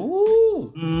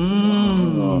 Ooh.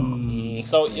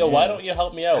 So, why don't you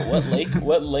help me out? What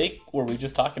lake were we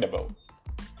just talking about?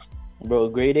 Bro,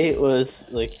 grade 8 was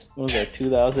like, what was that,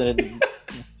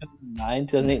 2009,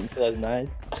 2009?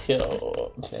 Yo,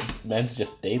 man's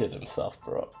just dated himself,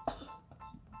 bro.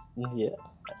 Yeah.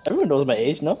 Everyone knows my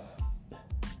age, no?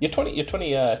 You're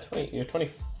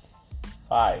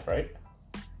 25, right?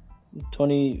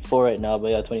 24 right now,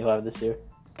 but yeah, 25 this year.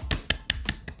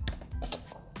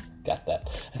 Got that.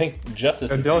 I think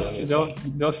Justice is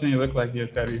Dilshan, you look like you're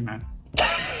 30, man.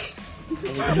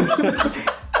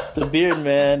 It's the beard,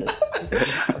 man. I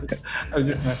was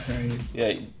just messing with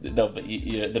you. Yeah, no, but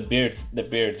the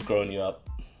beard's growing you up.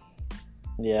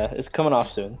 Yeah, it's coming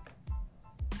off soon.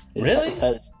 Really? It's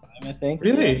had its time, I think.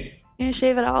 Really? You gonna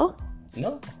shave it all?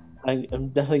 No. I'm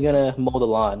definitely gonna mow the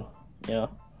lawn, you know?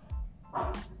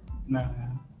 No.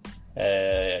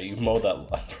 You mow that lawn,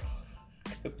 bro.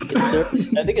 I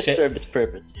think it served its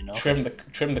purpose, you know? Trim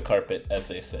the carpet, as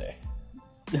they say.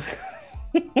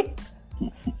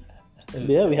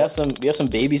 Yeah, we have some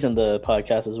babies in the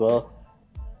podcast as well.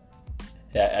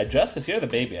 Yeah, Justice, you're the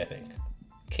baby, I think.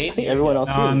 Katie, I think everyone else.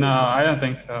 No, I don't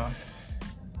think so.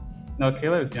 No,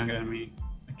 Caleb is younger than me.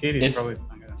 Katie's probably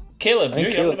younger than me. Caleb, you're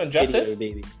younger than Justice?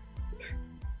 Baby.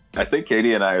 I think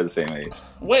Katie and I are the same age.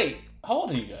 Wait, how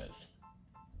old are you guys?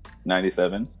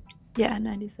 97. Yeah,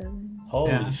 97.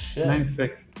 Holy shit.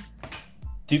 96.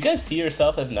 Do you guys see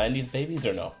yourself as 90s babies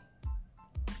or no?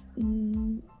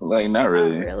 Like, not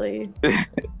really. Not really.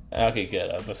 Okay,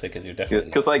 good. I was gonna say because you're definitely.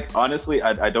 Because, like, honestly,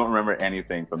 I don't remember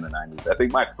anything from the 90s. I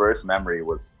think my first memory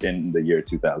was in the year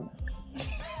 2000.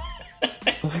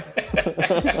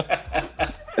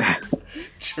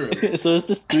 True. So it's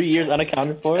just 3 years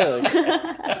unaccounted for? Like...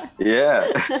 Yeah.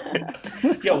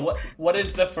 Yo, what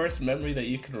is the first memory that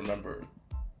you can remember?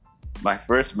 My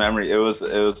first memory, it was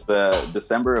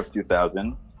December of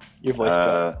 2000. Your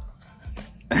voice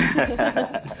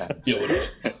Yo, what up?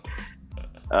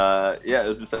 Yeah, it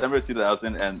was December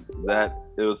 2000, and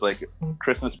it was like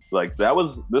Christmas. Like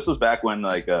this was back when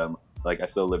like I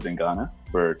still lived in Ghana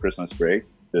for Christmas break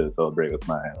to celebrate with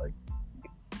my like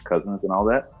cousins and all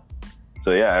that.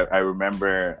 So yeah, I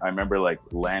remember like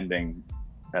landing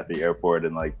at the airport,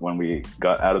 and like when we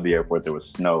got out of the airport, there was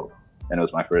snow, and it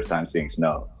was my first time seeing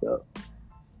snow. So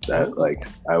that like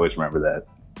I always remember that.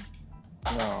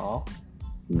 Aww.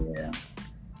 Yeah.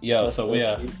 Yo, so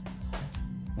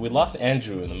we lost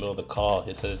Andrew in the middle of the call.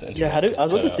 He said his internet. Yeah, I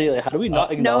was about to say, like, how do we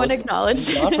not acknowledge? No one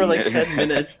acknowledged. Not for like 10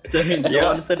 minutes. I mean, no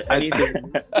one said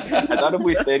anything. I thought if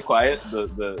we stayed quiet,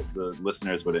 the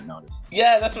listeners wouldn't notice.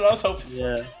 Yeah, that's what I was hoping.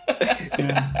 Yeah.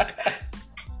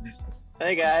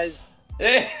 Hey guys.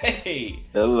 Hey.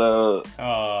 Hello.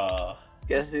 Oh.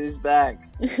 Guess who's back?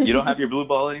 You don't have your blue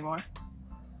ball anymore?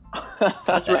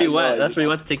 That's where he went. That's where he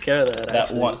went to take care of that.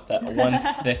 That one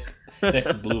thick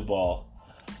Thick blue ball.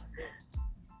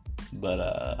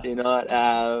 But Do not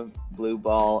have blue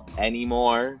ball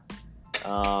anymore.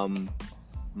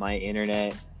 My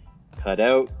internet cut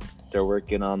out. They're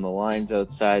working on the lines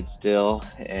outside still,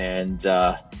 and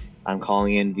I'm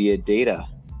calling in via data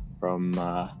from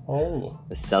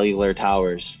the cellular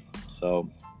towers. So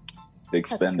big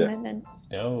spender.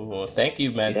 Oh, thank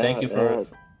you, man. Yeah, Thank you for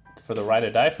the ride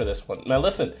or die for this one. Now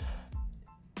listen,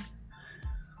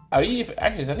 are you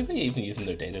is anybody even using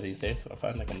their data these days? I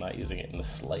find like I'm not using it in the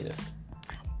slightest.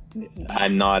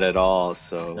 I'm not at all.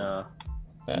 So No.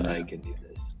 I can do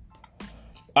this.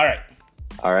 All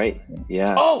right.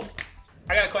 Yeah. Oh,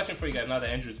 I got a question for you guys now that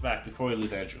Andrew's back. Before we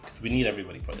lose Andrew, because we need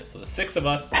everybody for this. So the 6 of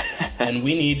us, and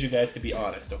we need you guys to be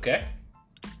honest, okay?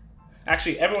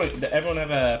 Actually, everyone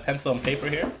have a pencil and paper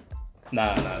here?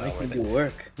 Nah, not worth it.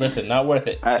 Work. Listen, not worth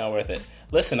it. Not worth it.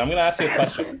 Listen, I'm gonna ask you a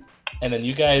question, and then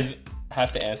you guys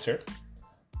have to answer.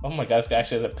 Oh my God, this guy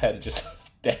actually has a pen. Just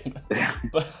dang.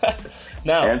 But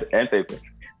now and paper.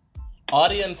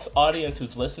 Audience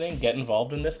who's listening, get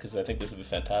involved in this because I think this would be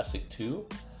fantastic too.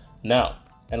 Now,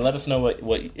 and let us know what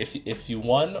if you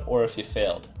won or if you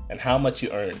failed and how much you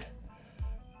earned.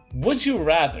 Would you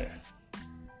rather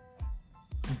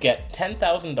get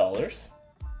 $10,000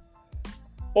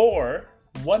 or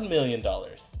 $1 million?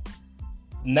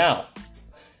 Now,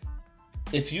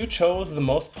 if you chose the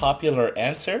most popular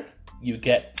answer, you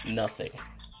get nothing.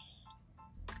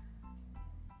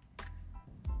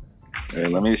 All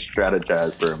right, let me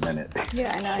strategize for a minute.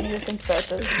 Yeah, I know. I need to think about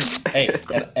this. Hey,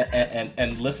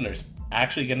 and listeners,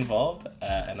 actually get involved,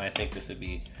 and I think this would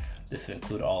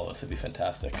include all of us. It'd be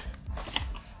fantastic.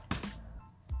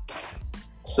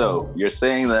 So you're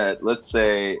saying that let's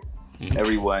say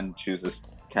everyone chooses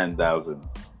 10,000,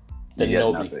 Then you get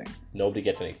nobody nothing. Nobody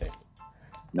gets anything.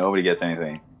 Nobody gets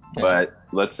anything. Yeah. But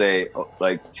let's say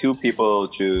like 2 people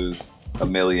choose $1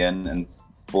 million and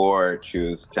 4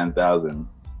 choose 10,000.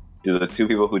 Do the 2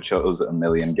 people who chose $1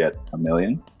 million get $1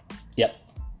 million? Yep.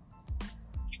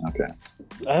 Okay.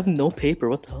 I have no paper.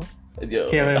 What the hell?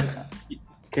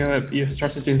 Caleb, your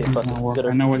strategy is not gonna work. I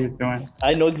know what you're doing.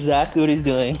 I know exactly what he's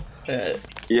doing.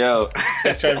 Yo, this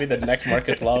guy's trying to be the next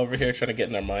Marcus Law over here, trying to get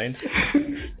in our mind.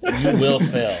 You will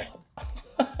fail.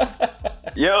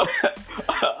 Yo,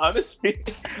 honestly,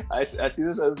 I see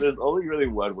this as there's only really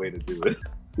one way to do it.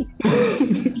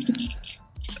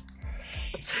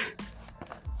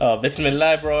 Oh,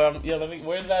 Bismillah, bro.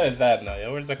 Where's that? Is that now?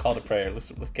 Where's that call to prayer? Let's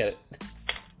get it.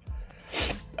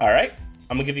 All right,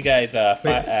 I'm gonna give you guys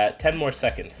 10 more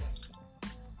seconds.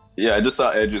 Yeah, I just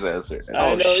saw Andrew's answer.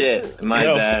 Oh shit, my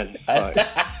bad. All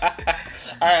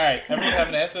right, everyone have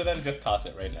an answer? Then just toss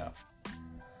it right now.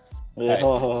 Yeah, Right.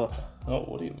 Oh,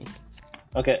 what do you mean?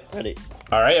 okay, ready.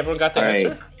 All right, everyone got their All right.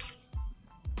 answer.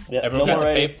 Yeah, Everyone no got more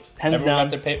their ready. paper. Hands Everyone down.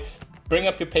 got their paper. Bring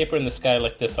up your paper in the sky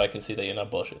like this so I can see that you're not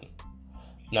bullshitting.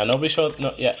 Now nobody showed.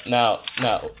 No, yeah. Now.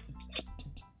 All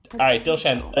right,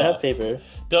 Dilshan. I have paper.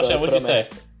 Dilshan, So I what'd put you on my- say?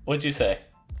 What'd you say?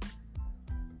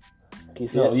 Can you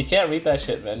see No, it? you can't read that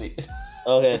shit, man.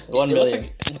 Okay, 1 It looks million.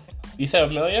 like- you said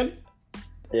 $1 million?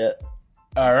 Yeah.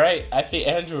 All right. I see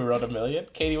Andrew wrote $1 million.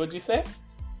 Katie, what'd you say?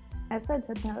 I said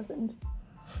 10,000.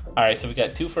 All right, so we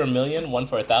got 2 for $1 million, 1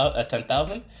 for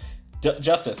 10,000.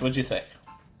 Justice, what'd you say?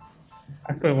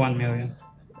 I put 1 million.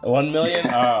 1 million?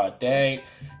 Oh, dang.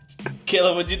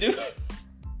 Kayla, what'd you do?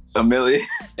 $1 million.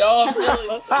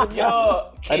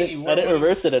 Yo, Katie, I didn't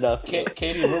reverse it enough.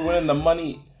 Katie, we're winning the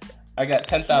money. I got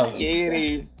 10,000.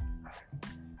 Katie.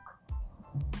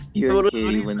 What You're is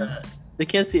Katie when that? They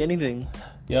can't see anything.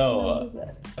 Yo,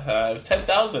 it was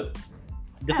 10,000.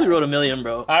 Definitely wrote $1 million,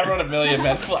 bro. I wrote $1 million,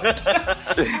 man. Fuck.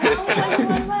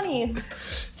 Oh, money.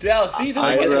 Dal, see, this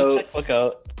I is wrote- Checkbook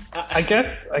out. I guess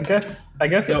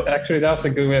Yo. actually that was a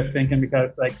good way of thinking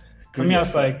because like for me I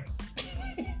was like,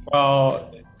 well,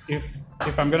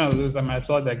 if I'm gonna lose, I might as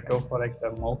well like go for like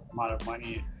the most amount of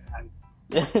money and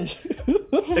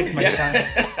take my time.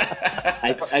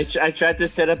 I tried to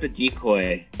set up a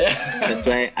decoy. That's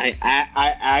why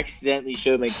I accidentally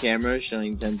showed my camera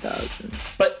showing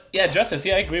 10,000. But yeah, Justice,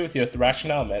 yeah, I agree with your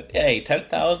rationale, man. Hey,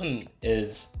 10,000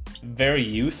 is very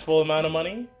useful amount of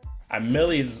money. $1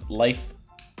 million is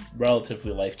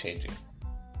relatively life changing.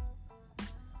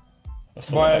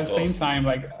 But at the same time,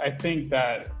 like I think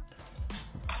that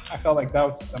I felt like that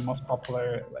was the most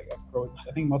popular like approach.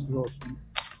 I think most people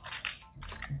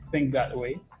think that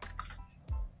way.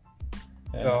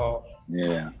 Yeah. So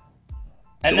Yeah.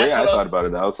 And the way that's I what thought about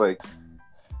it, I was like,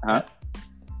 huh?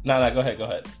 No, go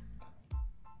ahead.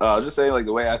 I was just saying, like,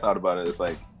 the way I thought about it is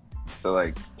like, so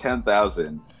like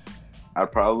 10,000,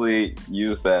 I'd probably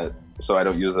use that so I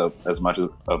don't use up as much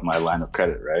of my line of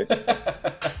credit, right?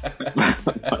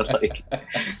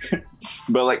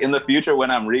 but like in the future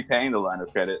when I'm repaying the line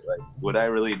of credit, like would I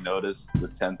really notice the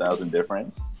 10,000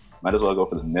 difference? Might as well go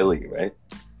for the milli, right?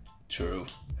 True.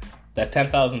 That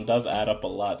 10,000 does add up a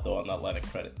lot though on that line of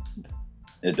credit.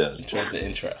 It does. In terms of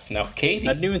interest. Now, Katie,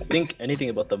 I didn't even think anything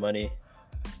about the money.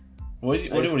 What are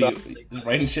you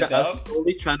writing shit down? I was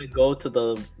only trying to go to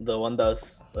the one that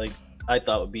was like I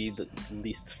thought would be the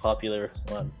least popular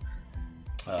one.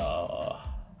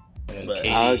 And Katie,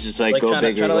 I was just like go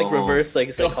big or trying to like go reverse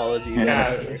like psychology.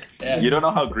 Yeah. You don't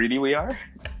know how greedy we are?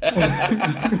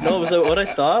 No, so what I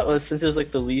thought was since it was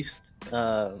like the least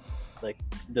like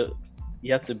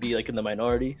you have to be like in the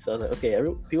minority. So I was like, okay,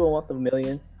 people want the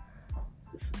million.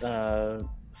 So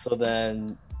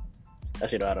then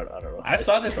actually no, I don't know. I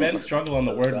saw this man struggle on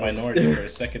the word minority for a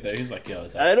second there. He was like, yo,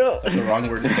 is that the wrong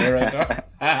word to say right now?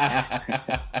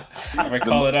 I'm gonna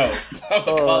call it out.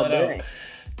 Out.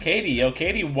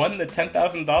 Katie won the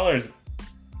 $10,000.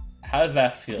 How does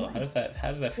that feel? How does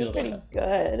that feel? Pretty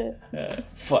good.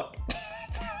 Fuck.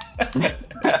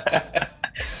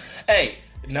 Hey,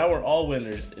 now we're all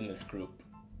winners in this group,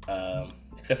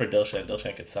 except for Dilshan.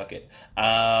 Dilshan could suck it.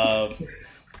 I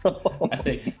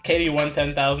think Katie won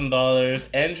 $10,000.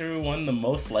 Andrew won the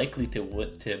most likely to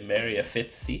marry a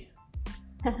Fitzy.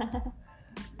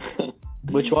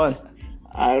 Which one?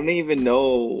 I don't even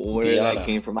know where Deanna. that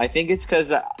came from. I think it's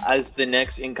because as the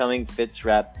next incoming Fitz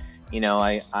rep,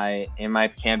 I in my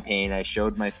campaign I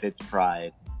showed my Fitz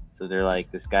pride. So they're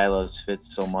like, this guy loves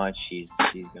Fitz so much, he's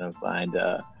gonna find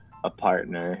a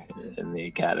partner in the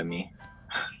academy.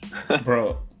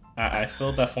 Bro, I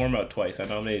filled that form out twice. I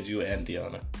nominated you and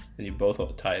Deanna, and you both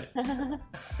tied.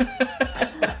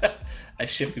 I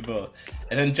ship you both.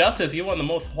 And then Justice, you won the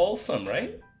most wholesome,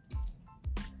 right?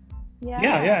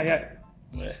 Yeah.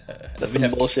 That's some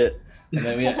bullshit. And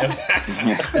then we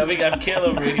have Kale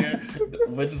over here.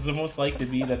 What is the most likely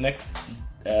to be the next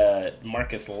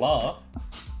Marcus Law?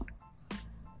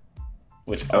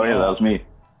 Which that was me.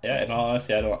 Yeah, in all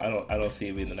honesty, I don't see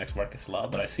you being the next Marcus Law,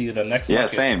 but I see you the next. Yeah,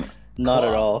 Marcus same. Not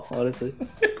at all, honestly.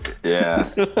 Yeah.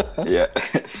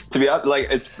 To be honest, like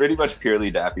it's pretty much purely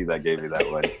Daffy that gave me that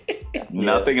one.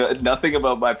 Nothing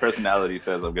about my personality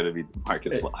says I'm gonna be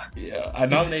Marcus Law. Yeah, I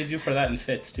nominated you for that in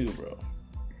Fitz too, bro.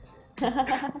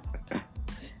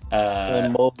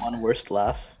 And Mo won worst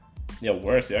laugh. Yeah,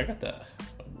 worst. Yeah, I got the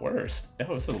worst.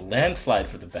 Oh, it's a landslide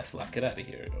for the best laugh. Get out of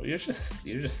here. You're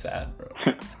just sad, bro.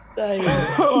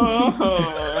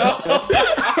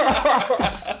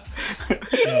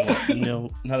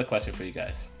 No. Another question for you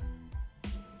guys.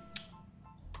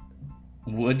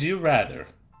 Would you rather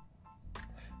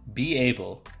be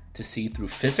able to see through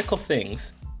physical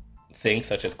things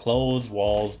such as clothes,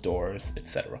 walls, doors,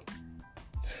 etc.,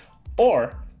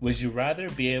 or would you rather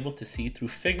be able to see through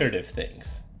figurative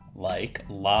things like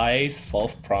lies,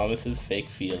 false promises, fake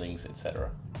feelings, etc.?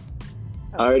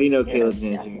 I already know Caleb's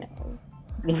answer.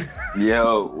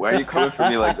 Yo, why are you coming for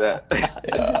me like that?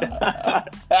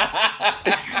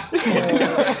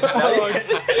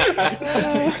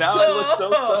 Now I look so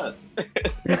sus.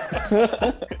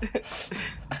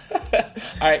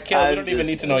 All right, Caleb, we don't even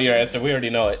need to know your answer. We already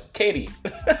know it. Katie.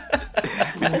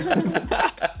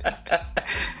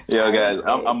 Yo, guys,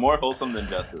 I'm more wholesome than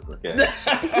Justice. Okay.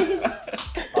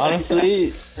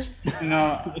 Honestly,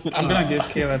 no, I'm gonna give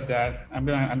Caleb that. I'm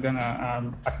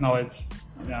gonna acknowledge.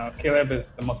 Caleb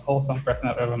is the most wholesome person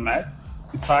I've ever met.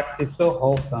 In fact, he's so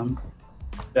wholesome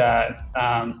that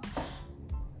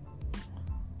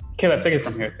Caleb, take it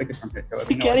from here. Caleb.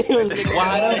 He can't even.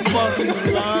 Why the fuck you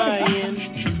lying?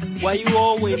 Why you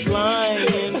always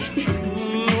lying?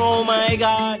 Oh my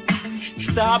God!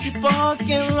 Stop your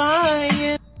fucking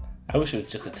lying. I wish it was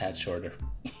just a tad shorter.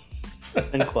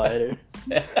 And quieter.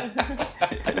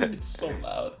 It's so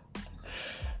loud.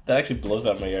 That actually blows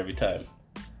out my ear every time.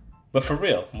 But for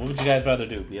real, what would you guys rather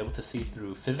do? Be able to see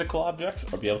through physical objects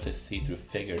or be able to see through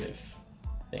figurative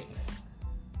things?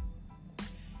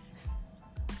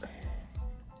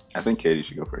 I think Katie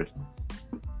should go first.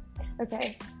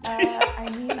 Okay. I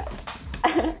mean,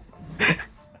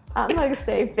 I'm going to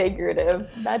say figurative.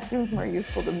 That seems more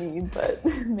useful to me, but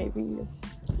maybe,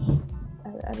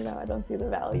 I don't know. I don't see the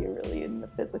value really in the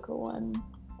physical one,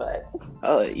 but.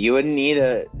 Oh, you wouldn't need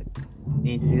to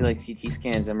do like CT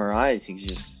scans, MRIs. You could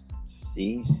just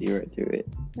see right through it.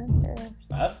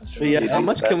 That's true. Yeah, how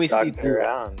much can we see through?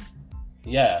 Around?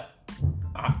 Yeah.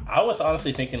 I was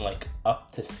honestly thinking like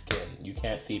up to skin. You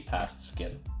can't see past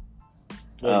skin.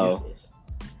 Oh.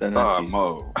 Then that's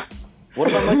Mo. What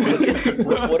if I'm like looking?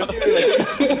 What if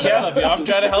you're like Caleb, I'm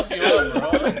trying to help you out,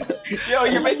 bro. Yo,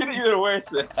 you're making it even worse.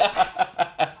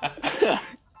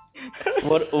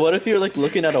 What if you're like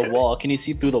looking at a wall? Can you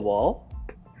see through the wall?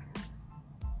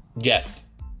 Yes.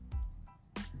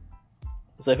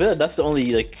 So I feel like that's the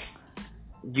only like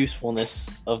usefulness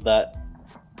of that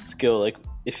skill. Like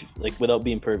if like without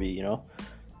being pervy, you know.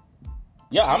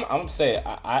 Yeah, I'm saying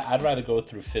I'd rather go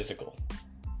through physical.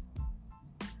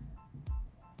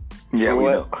 Yeah, we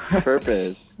know.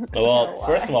 Purpose. Well,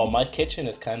 first of all, my kitchen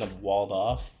is kind of walled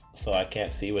off, so I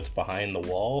can't see what's behind the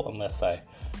wall unless I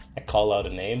call out a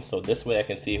name. So this way I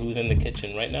can see who's in the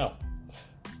kitchen right now.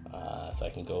 So I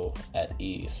can go at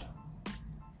ease.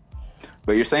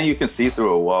 But you're saying you can see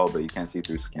through a wall, but you can't see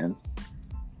through skin?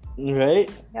 Right?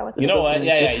 Yeah, what You know what?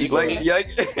 Yeah, you can Like, see. yeah,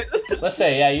 Let's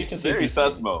say, yeah, you can see very through.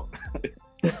 Susmo.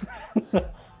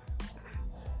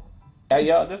 Yeah,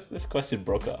 yo, this question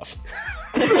broke off.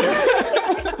 All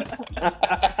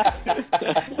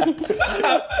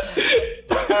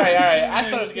right. I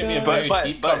thought it was gonna be a very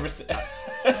deep conversation.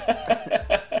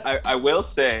 I will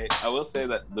say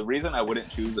that the reason I wouldn't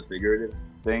choose the figurative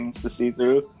things to see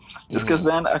through is because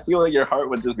then I feel like your heart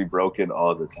would just be broken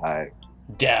all the time.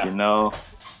 Yeah. You know,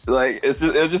 like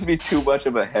it'll just be too much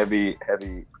of a heavy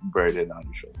burden on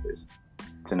your shoulders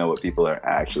to know what people are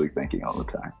actually thinking all the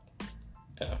time.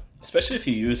 Yeah, especially if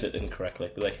you use it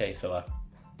incorrectly. Be like, hey, so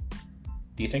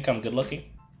do you think I'm good looking?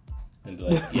 And be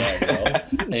like, yeah, no.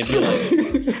 And they'd be like,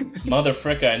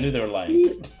 motherfricker, I knew they were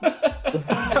lying.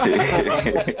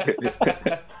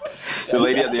 The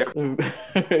lady at the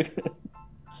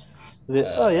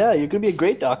oh yeah, you're gonna be a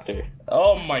great doctor.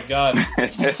 Oh my god.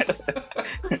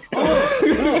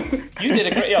 You did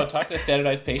a great. Yo, talking to a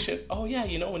standardized patient. Oh yeah,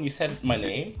 you know when you said my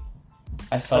name,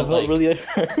 I felt really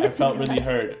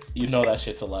hurt. You know that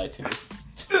shit's a lie to me.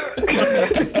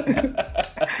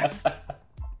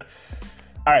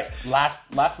 All right,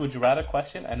 last would you rather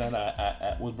question, and then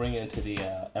we'll bring it into the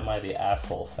am I the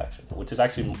asshole section, which is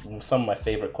actually some of my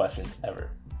favorite questions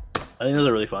ever. I think those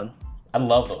are really fun. I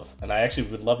love those, and I actually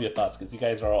would love your thoughts because you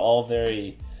guys are all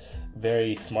very,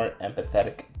 very smart,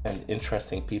 empathetic, and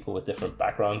interesting people with different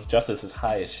backgrounds. Justice is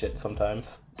high as shit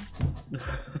sometimes.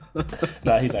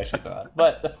 No, he's actually not.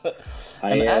 But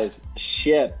high as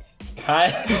shit.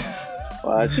 High.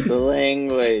 Watch the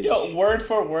language. Yo, word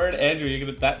for word, Andrew, you're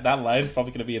gonna that line's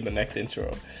probably gonna be in the next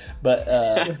intro. But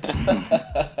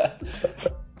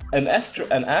an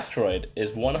asteroid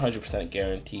is 100%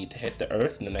 guaranteed to hit the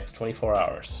Earth in the next 24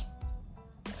 hours.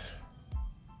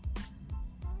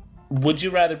 Would you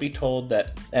rather be told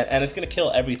that, and it's going to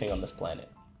kill everything on this planet,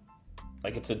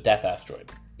 like it's a death asteroid,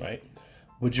 right?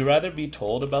 Would you rather be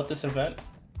told about this event,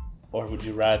 or would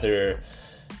you rather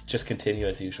just continue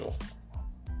as usual?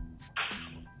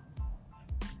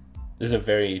 This is a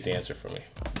very easy answer for me.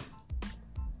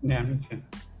 Yeah, me too.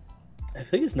 I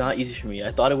think it's not easy for me.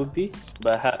 I thought it would be,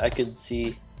 but I could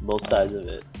see both sides of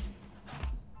it.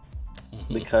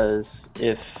 Mm-hmm. Because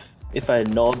if I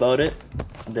know about it,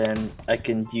 then I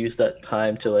can use that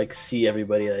time to like see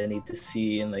everybody that I need to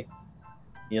see and like,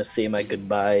 you know, say my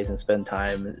goodbyes and spend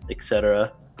time,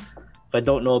 etc. If I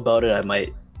don't know about it, I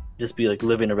might just be like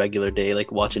living a regular day,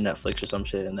 like watching Netflix or some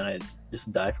shit, and then I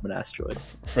just die from an asteroid.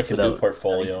 Freaking new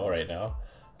portfolio right now.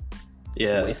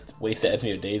 Yeah. Just waste the end of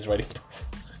your days writing.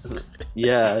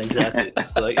 Yeah, exactly.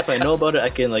 So, like if I know about it, I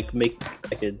could make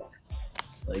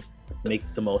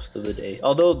the most of the day.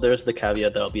 Although there's the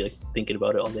caveat that I'll be like thinking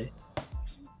about it all day.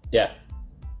 Yeah.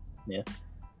 Yeah.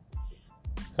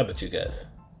 How about you guys?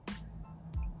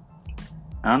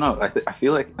 I don't know. I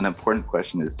feel like an important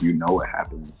question is, do you know what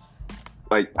happens?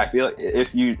 Like, I feel like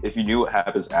if you knew what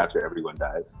happens after everyone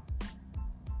dies,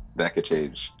 that could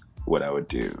change what I would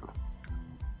do.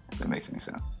 If that makes any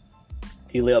sense. Can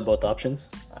you lay out both options?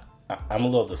 I'm a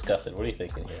little disgusted. What are you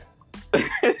thinking here?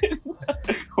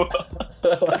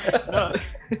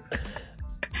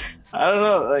 I don't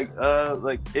know.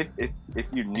 Like if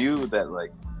you knew that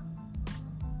like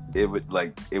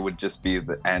it would just be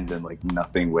the end and like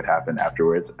nothing would happen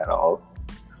afterwards at all,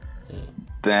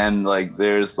 then like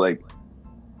there's like,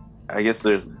 I guess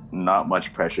there's not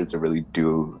much pressure to really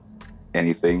do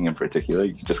anything in particular.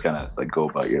 You can just kind of like go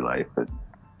about your life,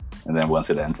 and then once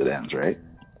it ends, right?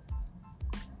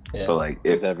 Yeah. But like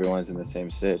if everyone's in the same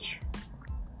sitch.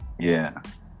 Yeah.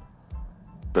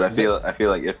 But I feel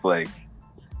like if like,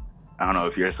 I don't know,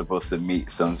 if you're supposed to meet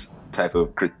some type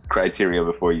of criteria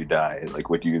before you die, like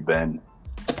would you then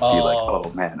be like,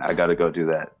 oh man, I gotta go do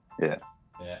that? Yeah.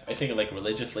 Yeah, I think like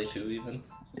religiously too, even.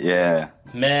 Yeah.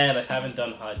 Man, I haven't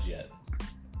done Hajj yet.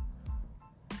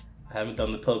 I haven't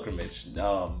done the pilgrimage.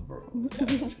 No, bro. Yeah, I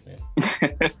know what you mean.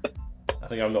 I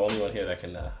think I'm the only one here that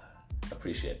can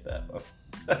appreciate that.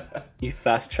 You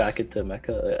fast track it to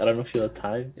Mecca. I don't know if you have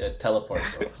time. Yeah, teleport,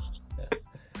 bro. Yeah.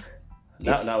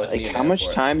 Not with me. Like, how much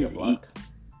time?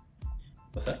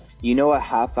 What's that? You know, a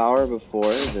half hour before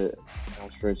the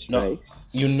asteroid strikes. No.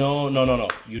 You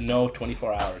know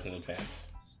 24 hours in advance.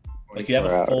 Like you have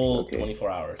a full 24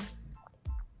 hours.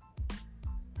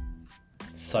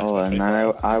 Sucks. Oh, and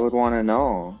then I would want to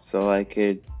know so I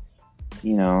could,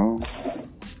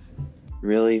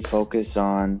 really focus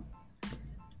on.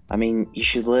 I mean, you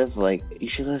should live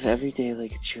every day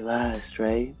like it's your last,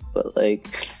 right? But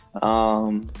like, I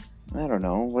don't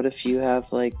know. What if you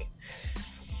have like,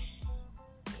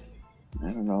 I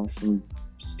don't know, some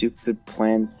stupid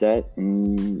plan set,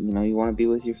 and you want to be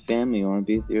with your family, you want to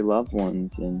be with your loved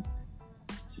ones, and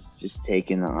just take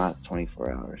in the last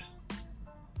 24 hours.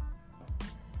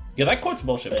 Yeah, that quote's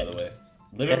bullshit, by the way.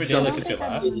 Live every day like it's your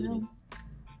last.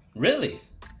 Really?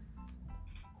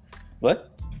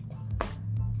 What?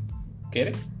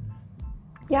 Katie?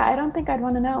 Yeah, I don't think I'd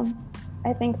want to know.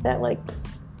 I think that like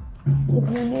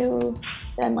if you knew,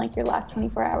 then like your last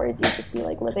 24 hours, you'd just be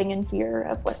like living in fear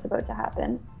of what's about to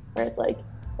happen. Whereas like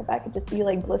if I could just be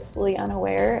like blissfully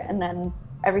unaware and then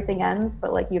everything ends,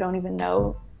 but like you don't even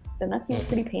know, then that seems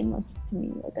pretty painless to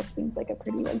me. Like that seems like a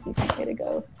pretty like decent way to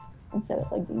go instead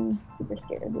of like being super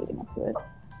scared leading up to it.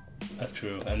 That's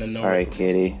true. And then all right,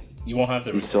 Katie. You won't have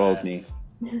the regrets. Sold me.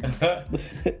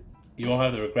 You won't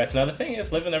have the regrets. Now the thing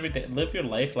is, live your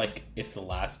life like it's the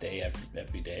last day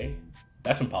every day.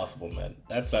 That's impossible, man.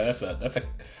 That's a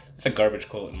garbage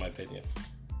quote in my opinion.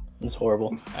 It's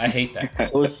horrible. I hate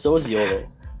that. So is YOLO.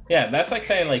 Yeah, that's like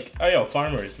saying like, oh yo,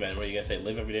 farmers, man, what are you gonna say?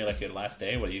 Live every day like your last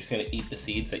day? What are you just gonna eat the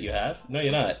seeds that you have? No,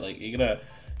 you're not. Like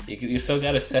you still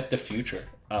gotta set the future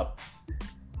up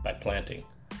by planting.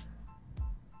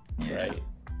 Yeah. Right?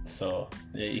 So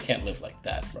yeah, you can't live like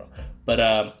that, bro. But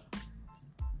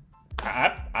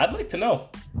I'd like to know.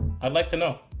 I'd like to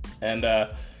know. And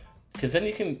because then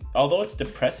you can, although it's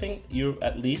depressing, you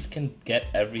at least can get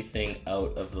everything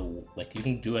out of the, like you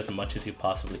can do as much as you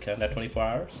possibly can that 24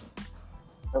 hours.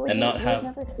 But and not have.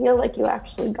 Never feel like you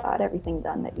actually got everything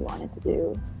done that you wanted to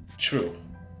do. True.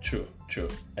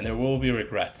 And there will be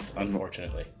regrets,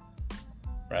 unfortunately.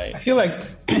 Right? I feel like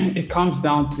it comes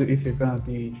down to if you're gonna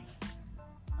be,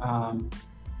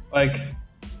 like,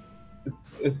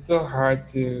 it's so hard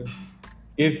to,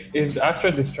 if the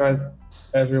asteroid destroys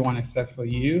everyone except for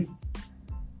you,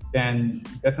 then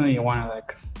definitely you want to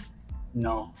like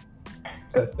know,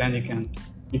 because then you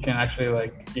can actually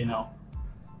like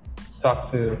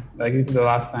talk to, like, this is the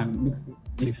last time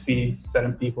you see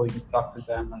certain people, you can talk to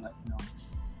them and like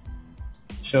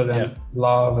show them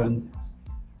love. And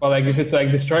but like if it's like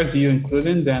destroys you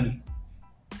including, then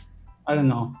I don't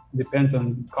know,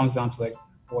 comes down to like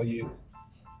what you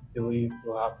believe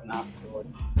will happen afterward.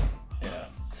 Yeah.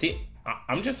 See,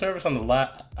 I'm just nervous on the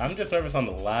last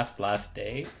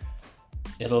day.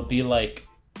 It'll be like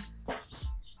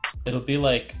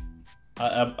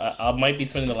I might be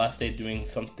spending the last day doing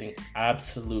something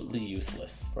absolutely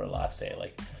useless for a last day,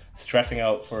 like stressing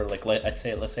out for like let's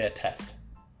say a test,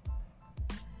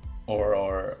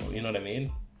 or you know what I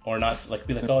mean, or not like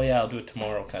be like, oh yeah, I'll do it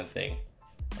tomorrow kind of thing.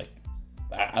 Like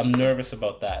I'm nervous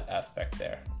about that aspect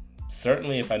there.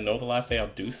 Certainly, if I know the last day, I'll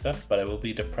do stuff, but I will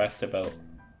be depressed about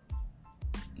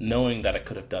knowing that I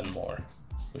could have done more,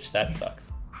 which that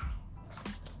sucks.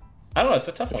 I don't know. It's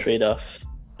a tough one. Trade-off.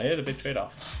 It is a big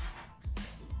trade-off.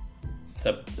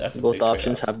 That's a both big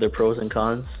options trade-off. have their pros and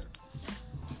cons.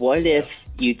 What if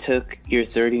you took your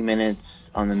 30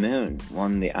 minutes on the moon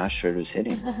when the asteroid was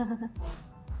hitting?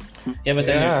 Yeah, but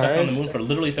then you're stuck on the moon for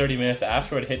literally 30 minutes. The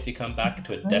asteroid hits, you come back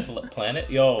to a desolate planet.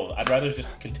 Yo, I'd rather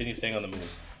just continue staying on the moon.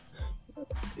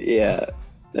 Yeah,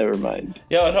 never mind.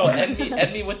 Yo, no, end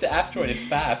me with the asteroid. It's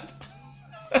fast.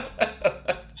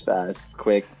 It's fast,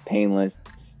 quick, painless.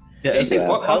 Yeah,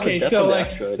 okay, so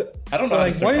like, I don't know how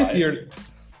to survive.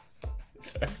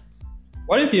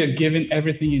 What if you're given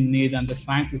everything you need and the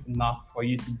science is enough for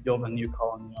you to build a new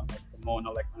colony on like the moon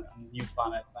or like a new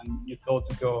planet, and you're told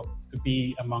to go to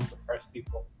be among the first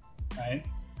people, right?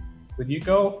 Would you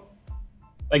go?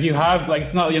 Like you have, like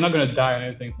it's not, you're not gonna die or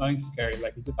anything. It's nothing scary.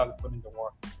 Like you just have to put in the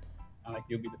work, and like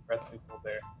you'll be the first people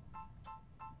there.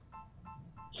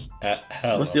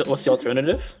 Hell What's the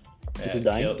alternative? Yeah, Just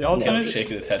dying? The alternative-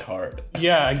 shaking his head hard.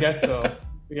 Yeah, I guess so.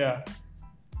 Yeah.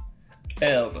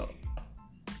 Hell no.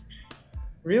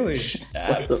 Really?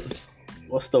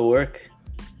 What's the work?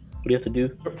 What do you have to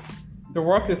do? The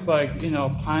work is like,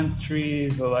 plant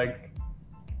trees or like,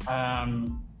 I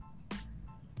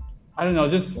don't know,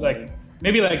 just like,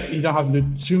 maybe like you don't have to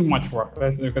do too much work.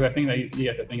 That's because I think that you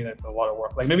guys are thinking that's a lot of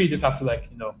work. Like maybe you just have to like,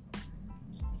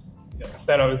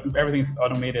 set up, everything's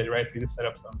automated, right? So you just set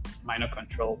up some minor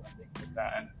controls and things like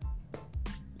that.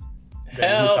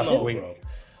 Hell no, bro.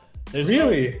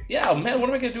 Really? Yeah, man. What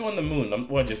am I gonna do on the moon?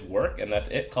 What, just work and that's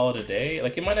it? Call it a day?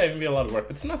 Like, it might not even be a lot of work,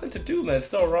 but it's nothing to do, man. It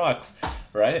still rocks,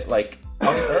 right? Like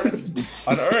on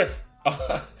Earth.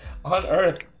 I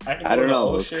don't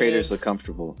know. Those craters look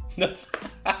comfortable. There's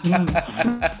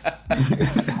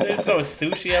no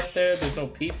sushi up there. There's no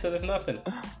pizza. There's nothing.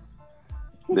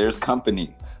 There's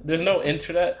company. There's no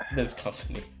internet. There's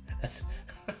company. That's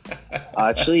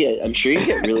Actually, I'm sure you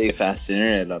get really fast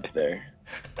internet up there.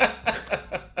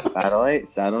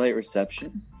 Satellite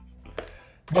reception.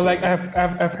 But like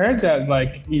I've heard that,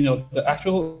 like, you know, the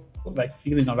actual like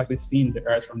feeling of like seeing the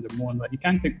Earth from the moon, like you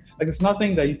can't think, like it's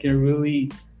nothing that you can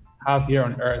really have here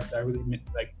on Earth that really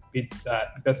like beats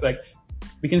that, because like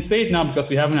we can say it now because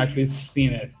we haven't actually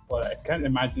seen it, but I can't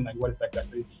imagine like what it's like to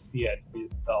actually see it for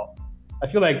yourself. I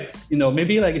feel like, you know,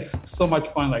 maybe like it's so much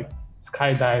fun, like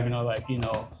skydiving or like, you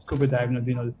know, scuba diving or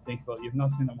doing all these things, but you've not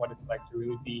seen what it's like to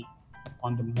really be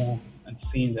on the moon and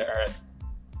seeing the Earth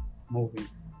moving.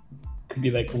 Could be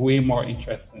like way more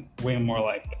interesting, way more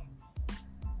like.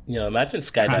 You know, imagine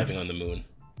skydiving on the moon.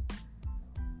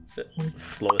 The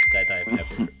slowest skydive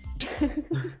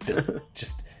ever.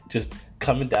 just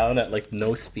coming down at like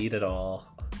no speed at all.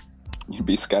 You'd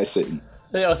be sky sitting.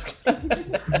 Yeah,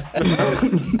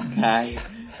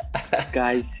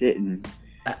 Sky sitting.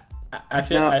 I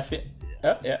feel.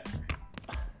 Oh, yeah.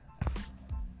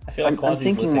 I feel like I'm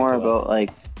thinking more about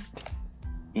like,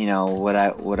 you know, what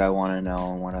I want to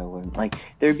know and what I wouldn't like.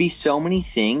 There'd be so many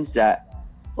things that,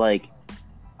 like,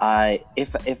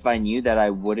 if I knew that I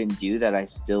wouldn't do that I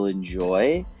still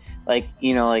enjoy, like,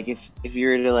 you know, like if you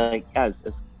were to like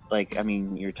as like, I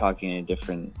mean, you're talking in a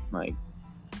different like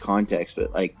context,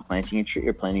 but like planting a tree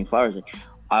or planting flowers, like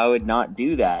I would not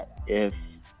do that if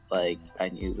like I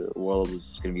knew the world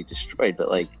was going to be destroyed. But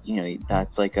like, you know,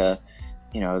 that's like a,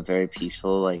 you know, a very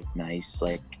peaceful, like nice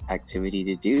like activity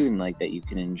to do, and like that you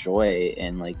can enjoy,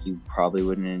 and like you probably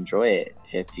wouldn't enjoy it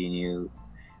if you knew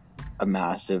a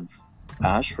massive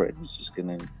asteroid was just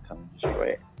gonna come and destroy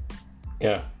it.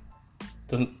 Yeah,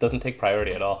 doesn't take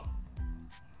priority at all.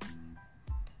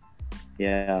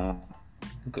 Yeah.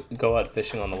 Go out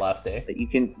fishing on the last day. But you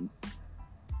can,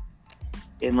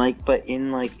 in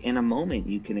a moment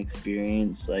you can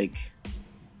experience like,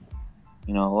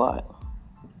 you know, a lot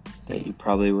that you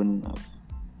probably wouldn't have.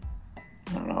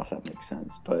 I don't know if that makes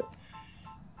sense, but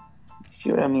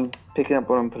see what I mean? Picking up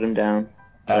what I'm putting down.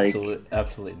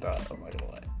 Absolutely not. I'm not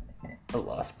gonna lie. I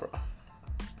lost, bro.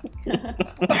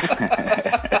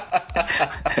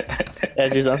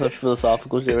 Andrew's on some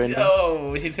philosophical shit right now.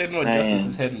 No, he's hidden what justice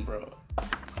is hidden, bro.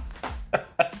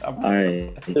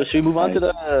 Alright. So should we move on to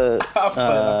the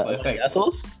Thanks.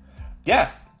 assholes?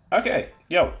 Yeah. Okay.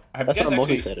 Yo, that's what I'm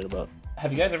most excited about.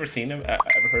 Have you guys ever seen him?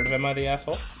 Ever heard of Am I the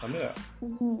Asshole?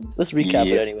 Let's recap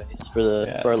it anyways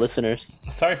for our listeners.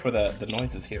 Sorry for the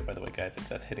noises here, by the way, guys. If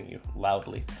that's hitting you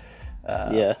loudly.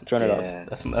 Turn it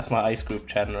off. That's my ice group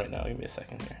chatting right now. Give me a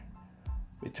second here.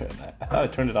 We turn that. I thought I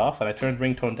turned it off, and I turned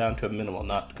ringtone down to a minimal,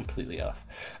 not completely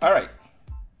off. All right.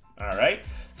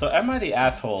 So, Am I the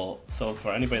Asshole? So,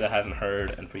 for anybody that hasn't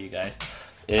heard, and for you guys,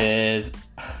 is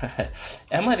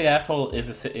Am I the Asshole?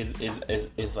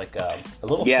 Is like a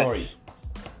little story.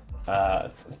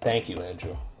 Thank you,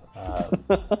 Andrew.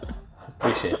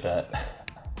 Appreciate that.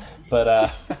 But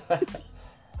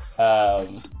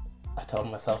I tell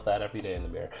myself that every day in the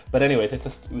mirror. But anyways, it's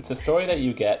a story that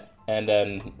you get, and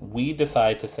then we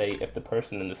decide to say if the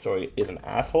person in the story is an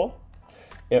asshole,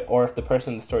 or if the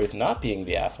person in the story is not being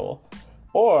the asshole,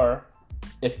 or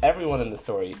if everyone in the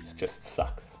story just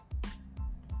sucks.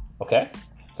 Okay?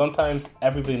 Sometimes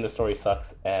everybody in the story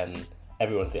sucks and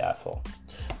everyone's the asshole.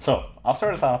 So I'll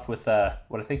start us off with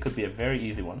what I think could be a very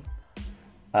easy one,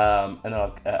 and then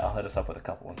I'll hit us up with a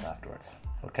couple ones afterwards.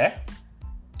 Okay?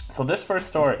 So this first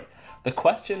story, the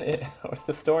question is, or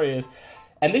the story is,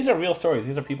 and these are real stories.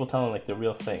 These are people telling like the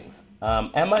real things.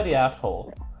 Am I the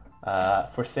asshole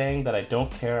for saying that I don't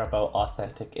care about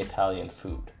authentic Italian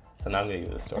food? So now I'm going to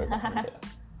give you the story.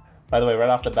 By the way, right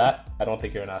off the bat, I don't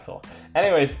think you're an asshole.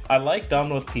 Anyways, I like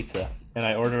Domino's pizza, and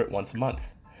I order it once a month.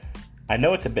 I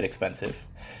know it's a bit expensive.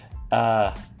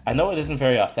 I know it isn't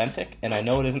very authentic, and I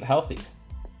know it isn't healthy.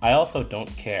 I also don't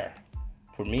care.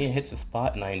 For me, it hits a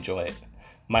spot, and I enjoy it.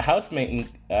 My housemate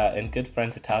and good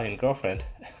friend's Italian girlfriend,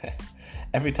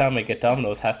 every time I get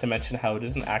Domino's, has to mention how it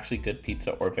isn't actually good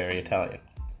pizza or very Italian.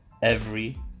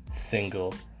 Every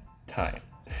single time.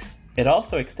 It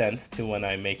also extends to when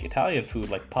I make Italian food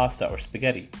like pasta or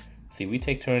spaghetti. See, we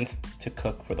take turns to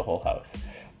cook for the whole house.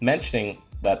 Mentioning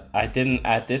that I didn't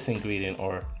add this ingredient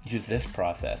or use this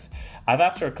process. I've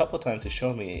asked her a couple of times to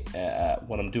show me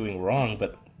what I'm doing wrong,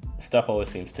 but stuff always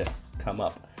seems to come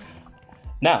up.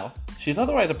 Now, she's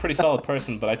otherwise a pretty solid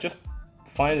person, but I just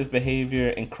find this behavior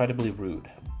incredibly rude.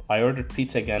 I ordered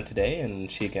pizza again today, and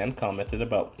she again commented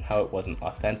about how it wasn't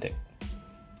authentic.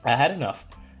 I had enough,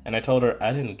 and I told her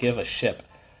I didn't give a shit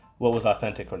what was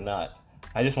authentic or not.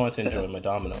 I just wanted to enjoy my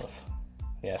Domino's.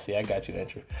 Yeah, see, I got you,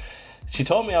 Andrew. She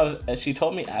told me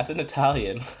as an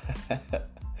Italian,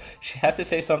 she had to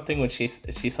say something when she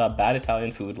saw bad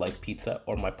Italian food like pizza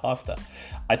or my pasta.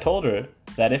 I told her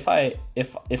that if I,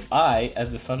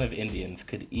 as the son of Indians,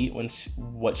 could eat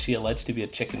what she alleged to be a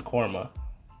chicken korma,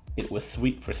 it was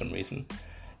sweet for some reason,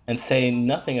 and saying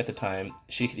nothing at the time,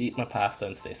 she could eat my pasta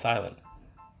and stay silent.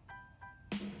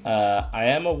 I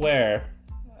am aware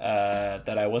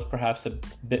that I was perhaps a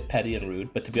bit petty and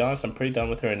rude, but to be honest, I'm pretty done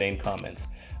with her inane comments.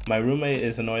 My roommate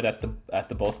is annoyed at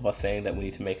the both of us saying that we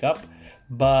need to make up,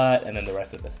 and then the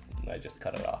rest of this, I just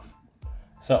cut it off.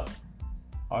 So,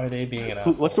 are they being an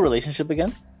asshole? What's the relationship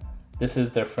again? This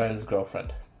is their friend's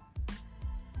girlfriend.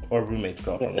 Or roommate's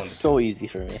girlfriend. It's so easy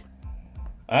for me.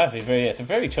 It's a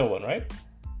very chill one, right?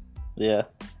 Yeah.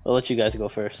 I'll let you guys go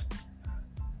first.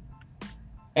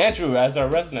 Andrew, as our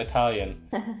resident Italian,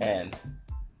 and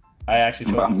I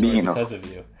actually chose the story because of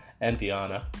you, and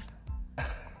Diana.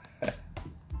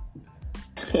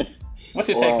 What's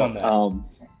your take on that?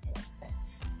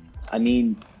 I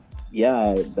mean,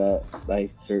 yeah, that I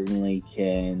certainly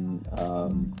can.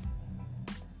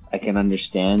 I can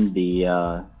understand the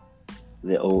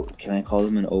can I call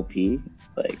them an OP?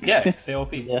 Like, yeah, say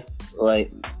OP. Yeah.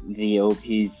 Like the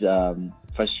OP's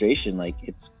frustration. Like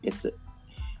it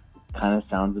kind of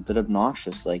sounds a bit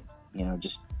obnoxious. Like, you know,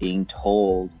 just being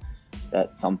told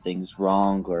that something's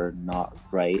wrong or not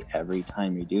right every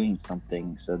time you're doing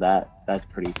something. So that's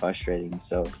pretty frustrating.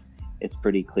 So it's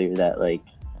pretty clear that like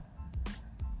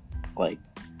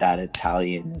that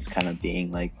Italian is kind of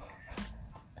being like,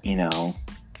 you know,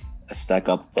 stuck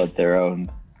up about their own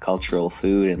cultural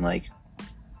food, and like,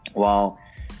 while,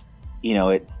 you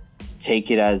know,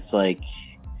 take it as like,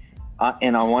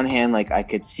 and on one hand, like I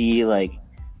could see like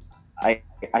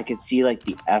I could see like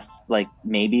the like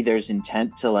maybe there's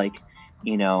intent to like,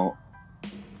 you know,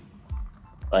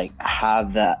 like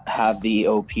have the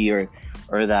OP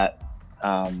or that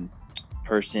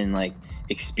person like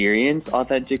experience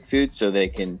authentic food, so they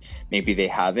can maybe they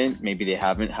haven't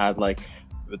had like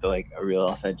a real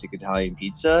authentic Italian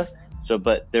pizza. So,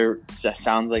 but there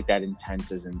sounds like that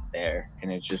intent isn't there,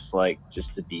 and it's just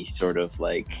to be sort of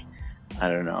like, I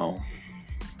don't know,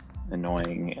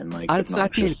 annoying and like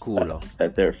Alzati il culo.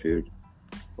 At their food.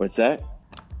 What's that?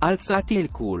 Alzati il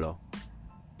culo.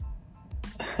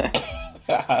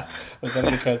 Was that a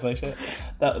good translation?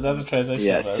 That's a translation.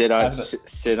 Yeah,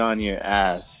 sit on your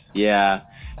ass. Yeah.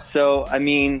 So I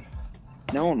mean,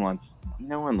 no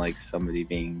one likes somebody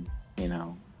being, you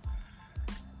know,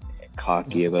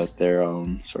 cocky about their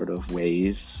own sort of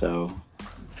ways. So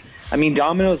I mean,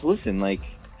 Domino's, listen, like,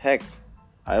 heck,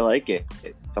 I like it.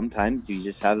 Sometimes you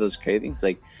just have those cravings,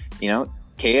 like, you know,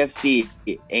 KFC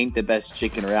ain't the best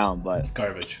chicken around, but it's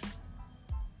garbage.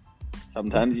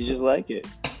 Sometimes you just like it.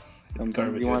 Sometimes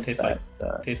garbage. You want tastes that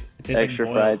like tastes extra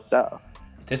like fried stuff.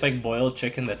 It tastes like boiled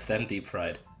chicken that's then deep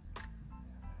fried.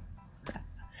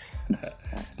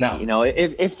 Now, you know,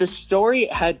 if the story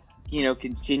had, you know,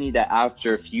 continued that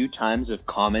after a few times of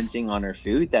commenting on her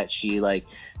food, that she like,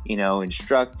 you know,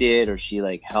 instructed or she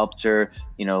like helped her,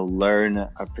 you know, learn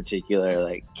a particular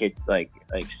like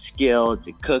skill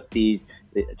to cook these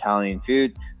Italian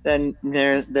foods, then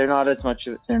they're not as much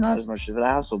of an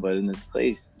asshole. But in this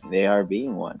place, they are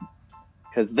being one,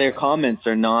 because their comments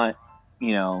are not,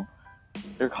 you know,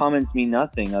 their comments mean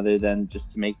nothing other than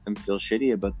just to make them feel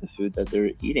shitty about the food that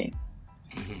they're eating.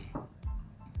 Mm-hmm.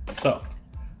 So,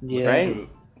 yeah, right.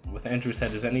 With Andrew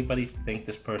said, does anybody think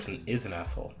this person is an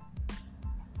asshole,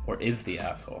 or is the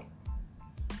asshole?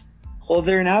 Well,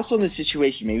 they're an asshole in this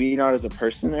situation. Maybe not as a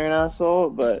person, they're an asshole,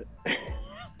 but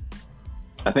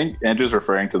I think Andrew's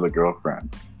referring to the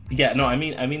girlfriend. Yeah, no, I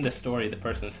mean the story. The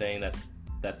person saying that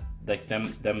like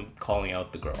them calling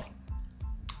out the girl.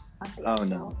 Oh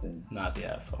no, not the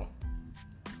asshole.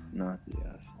 Not the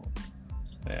asshole.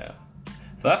 Yeah.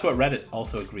 So that's what Reddit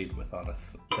also agreed with on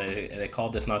us. They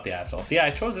called this not the asshole. So yeah,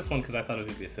 I chose this one because I thought it was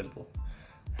gonna be a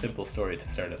simple story to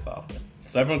start us off with.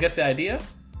 So everyone gets the idea?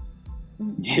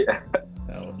 Yeah.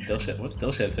 Oh, Dilshet, what's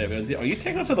Dilshet saying? Are you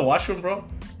taking us to the washroom, bro?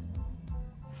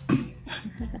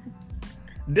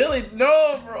 Dilly,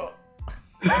 no, bro.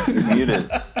 He's muted.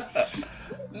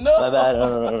 No. My bad.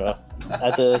 No. I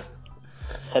had to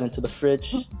head into the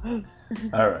fridge.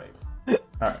 All right.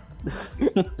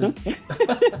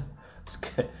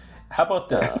 How about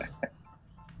this?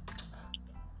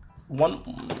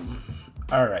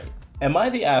 All right. Am I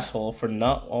the asshole for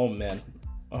not? Oh man.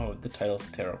 Oh, the title's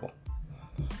terrible.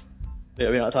 Wait,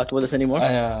 are we not talking about this anymore?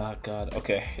 God.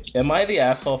 Okay. Am I the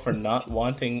asshole for not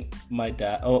wanting my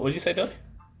dad? Oh, what did you say, Doug?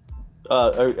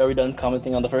 Are we done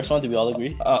commenting on the first one? Do we all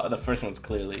agree? The first one's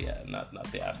clearly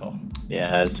not the asshole.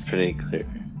 Yeah, it's pretty clear.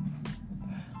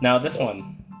 Now this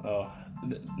one.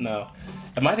 No.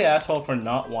 Am I the asshole for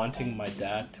not wanting my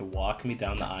dad to walk me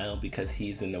down the aisle because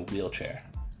he's in a wheelchair?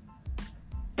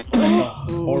 That's a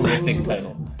horrific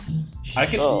title.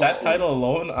 That title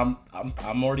alone,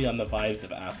 I'm already on the vibes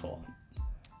of asshole.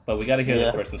 But we got to hear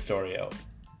this person's story out.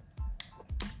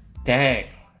 Dang.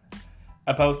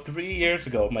 About 3 years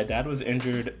ago, my dad was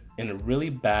injured in a really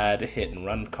bad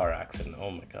hit-and-run car accident.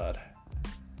 Oh my god.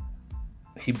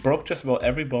 He broke just about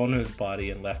every bone in his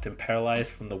body and left him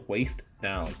paralyzed from the waist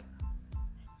down.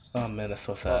 Oh man, that's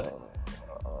so sad.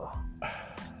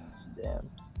 Damn.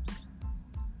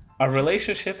 Our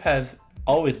relationship has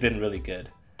always been really good,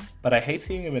 but I hate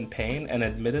seeing him in pain and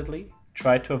admittedly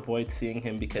try to avoid seeing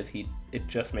him because it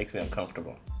just makes me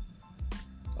uncomfortable.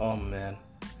 Oh man.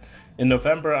 In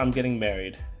November, I'm getting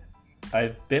married.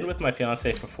 I've been with my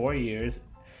fiance for 4 years,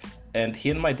 and he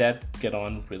and my dad get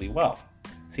on really well.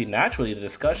 See, naturally, the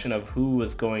discussion of who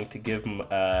was going to give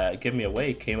me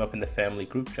away came up in the family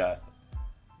group chat.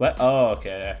 What? Oh,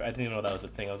 okay. I didn't even know that was a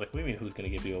thing. I was like, what do you mean, who's going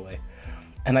to give you away?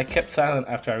 And I kept silent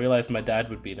after I realized my dad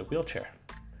would be in a wheelchair.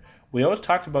 We always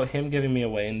talked about him giving me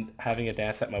away and having a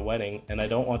dance at my wedding, and I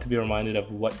don't want to be reminded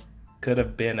of what could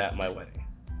have been at my wedding.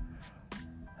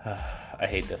 I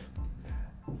hate this.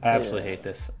 I absolutely hate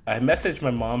this. I messaged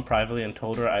my mom privately and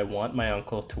told her I want my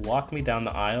uncle to walk me down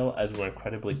the aisle as we're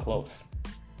incredibly close.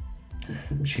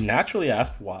 She naturally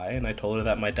asked why, and I told her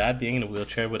that my dad being in a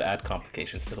wheelchair would add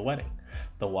complications to the wedding.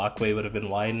 The walkway would have been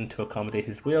widened to accommodate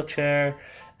his wheelchair,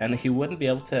 and he wouldn't be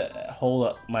able to hold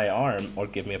up my arm or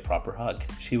give me a proper hug.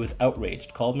 She was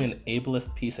outraged, called me an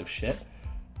ableist piece of shit.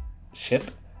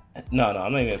 No,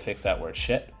 I'm not even gonna fix that word,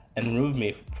 shit, and removed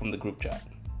me from the group chat.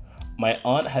 My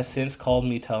aunt has since called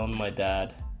me telling my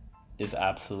dad is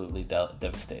absolutely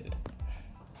devastated.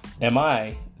 Am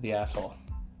I the asshole?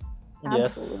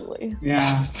 Absolutely.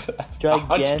 Yes. Yeah.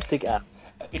 Gigantic app.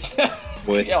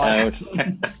 Without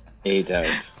a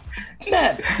doubt.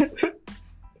 Man,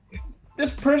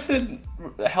 this person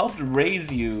helped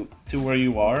raise you to where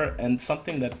you are, and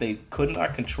something that they could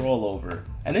not control over.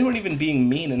 And they weren't even being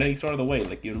mean in any sort of the way.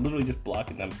 Like, you're literally just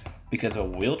blocking them because of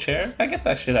a wheelchair? I get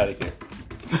that shit out of here.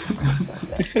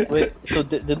 Wait, so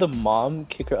did the mom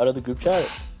kick her out of the group chat?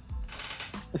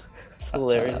 It's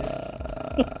hilarious.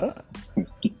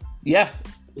 Yeah,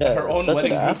 her it's own such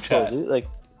wedding an group asshole, chat. dude. Like,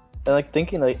 and like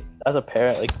thinking like as a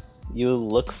parent, like you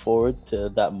look forward to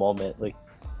that moment. Like,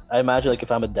 I imagine like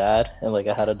if I'm a dad and like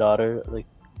I had a daughter, like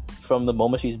from the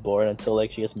moment she's born until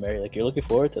like she gets married, like you're looking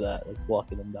forward to that, like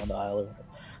walking them down the aisle. Or,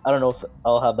 I don't know if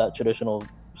I'll have that traditional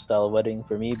style of wedding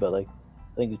for me, but like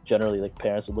I think generally like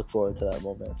parents would look forward to that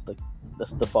moment. So, like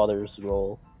that's the father's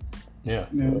role. Yeah.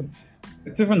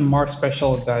 It's even more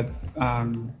special that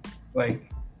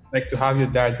like to have your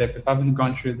dad there, because having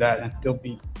gone through that and still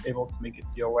be able to make it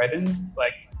to your wedding,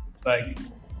 like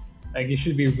you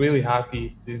should be really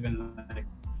happy to even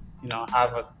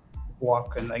have a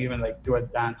walk and like even like do a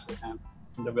dance with him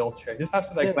in the wheelchair. You just have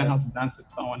to learn how to dance with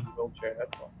someone in a wheelchair.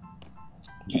 That's all.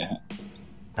 Yeah.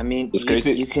 I mean, It's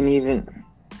crazy. You can even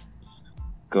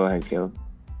go ahead, Caleb.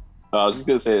 I was just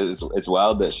gonna say it's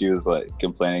wild that she was like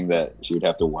complaining that she would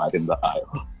have to widen the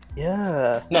aisle.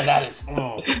 Yeah. No, that is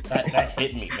that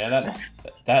hit me, man.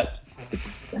 That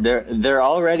They're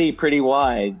already pretty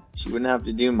wide. She wouldn't have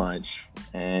to do much.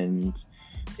 And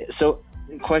so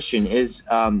the question is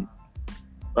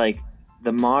like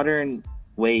the modern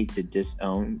way to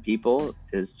disown people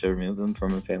is to remove them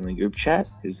from a family group chat.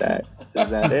 Is that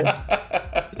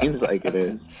it? Seems like it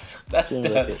is.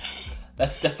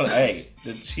 That's definitely. Hey,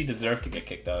 she deserved to get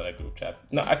kicked out of that group chat.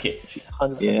 No, okay.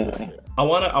 Yeah. I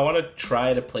wanna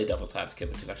try to play devil's advocate,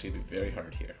 which is actually very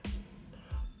hard here.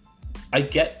 I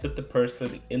get that the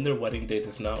person in their wedding day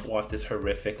does not want this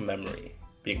horrific memory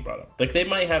being brought up. Like, they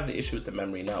might have the issue with the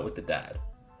memory, not with the dad,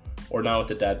 or not with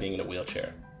the dad being in a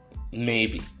wheelchair.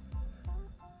 Maybe.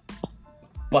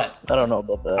 But I don't know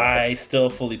about that. I still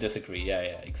fully disagree. Yeah,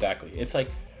 exactly. It's like,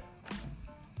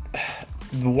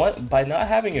 by not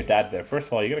having your dad there, first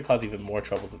of all, you're going to cause even more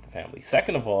trouble with the family.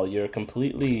 Second of all, you're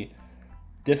completely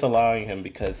disallowing him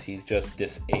because he's just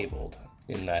disabled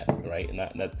in that, right? And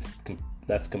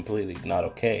that's completely not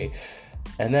okay.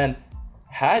 And then,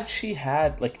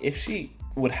 if she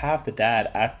would have the dad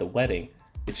at the wedding,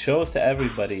 it shows to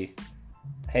everybody,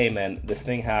 hey man, this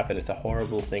thing happened. It's a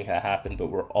horrible thing that happened, but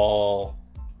we're all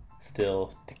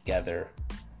still together.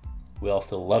 We all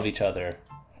still love each other.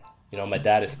 You know, my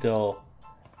dad is still,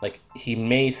 like, he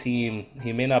may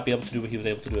not be able to do what he was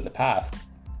able to do in the past,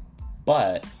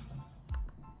 but,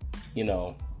 you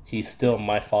know, he's still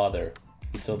my father.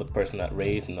 He's still the person that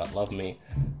raised and that loved me,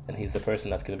 and he's the person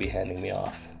that's going to be handing me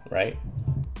off, right?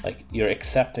 Like, you're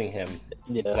accepting him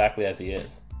exactly as he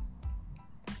is.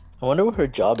 I wonder what her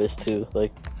job is too.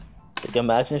 Like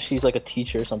imagine if she's like a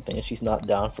teacher or something and she's not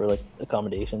down for like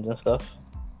accommodations and stuff.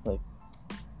 Like,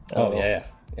 yeah,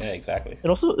 exactly. And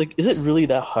also, like, is it really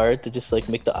that hard to just like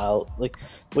make the aisle? Like,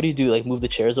 what do you do? Like, move the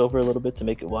chairs over a little bit to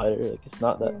make it wider? Like, it's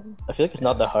not that. I feel like it's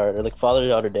not that hard. Or like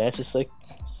father-daughter dance, just like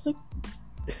I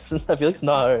feel like it's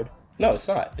not hard. No, it's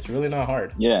not. It's really not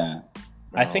hard. Yeah.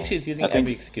 I think she's using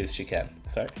every excuse she can.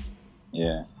 Sorry.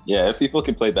 Yeah. If people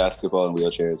can play basketball in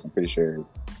wheelchairs, I'm pretty sure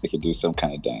they could do some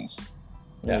kind of dance.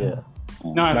 Yeah.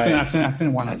 No, I've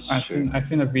seen one. I've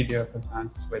seen a video of a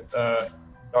dance with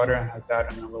daughter and her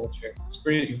dad in a wheelchair. It's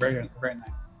very, very, very nice.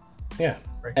 Yeah.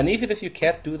 And even if you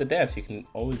can't do the dance, you can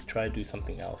always try to do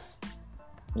something else.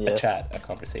 A chat, a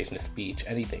conversation, a speech,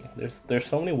 anything. There's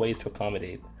so many ways to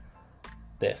accommodate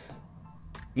this.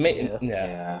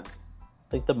 Yeah.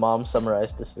 Like the mom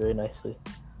summarized this very nicely.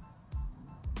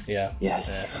 Yeah.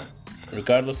 Yes.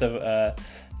 Regardless of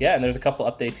and there's a couple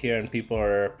updates here and people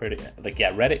are pretty like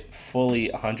Reddit fully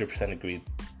 100% agreed.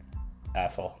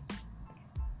 Asshole.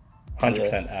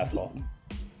 100% asshole.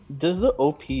 Does the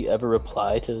OP ever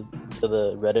reply to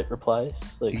the Reddit replies?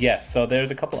 Like, yes, so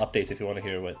there's a couple updates if you want to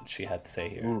hear what she had to say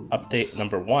here. Update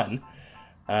number 1.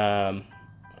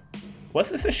 Was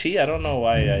this a she? I don't know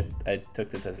why I took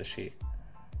this as a she.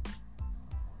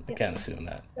 I can't assume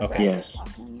that. Okay. Yes.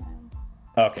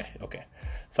 Okay.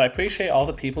 So I appreciate all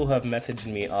the people who have messaged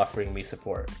me offering me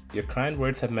support. Your kind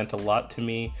words have meant a lot to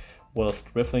me whilst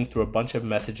riffling through a bunch of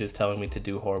messages telling me to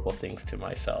do horrible things to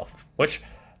myself. Which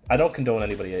I don't condone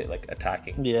anybody like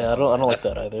attacking. Yeah, I don't like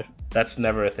that either. That's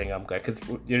never a thing I'm going to, because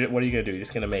what are you going to do? You're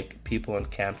just going to make people in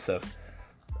camps of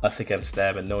us against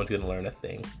them and no one's going to learn a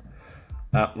thing.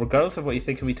 Regardless of what you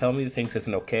think of me, telling me the things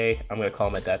isn't okay, I'm going to call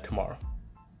my dad tomorrow.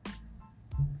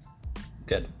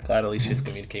 Good. Glad at least she's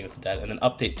communicating with the dad. And then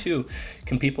update 2,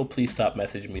 can people please stop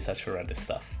messaging me such horrendous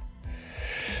stuff?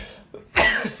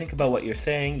 Think about what you're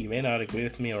saying. You may not agree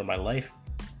with me or my life,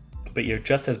 but you're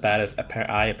just as bad as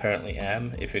I apparently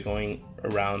am if you're going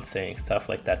around saying stuff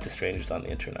like that to strangers on the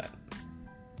internet.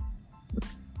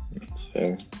 It's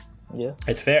fair. Yeah.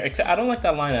 It's fair, except I don't like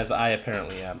that line as I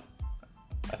apparently am.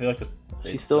 I feel like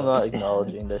she's still not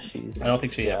acknowledging that she's... I don't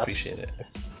think she appreciated it.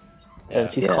 And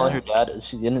she's calling her dad.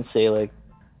 She didn't say like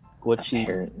what she's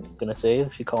gonna say.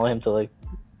 Is she calling him to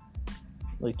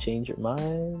like change your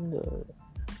mind or?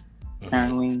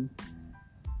 Apparently.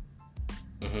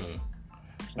 I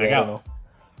don't know.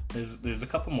 There's a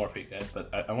couple more for you guys,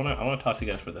 but I wanna toss you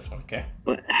guys for this one, okay?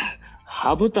 But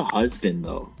how about the husband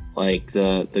though? Like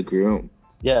the groom.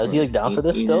 Yeah, is he like down for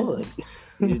this still? Like...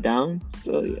 He's down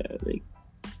still. Yeah, like.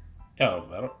 Yo,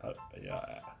 I don't.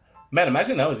 Yeah. Man,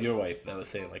 imagine that was your wife that was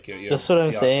saying like your That's what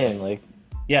I'm fiance. saying. Like,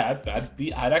 yeah,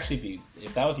 I'd actually be,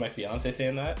 if that was my fiance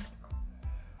saying that.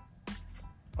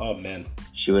 Oh man,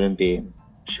 she wouldn't be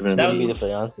the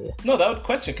fiance. No, that would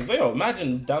question, because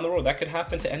imagine down the road that could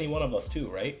happen to any one of us too,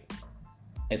 right?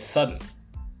 It's sudden,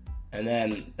 and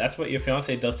then that's what your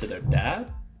fiance does to their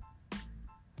dad.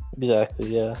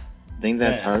 Exactly. Yeah. I think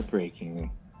that's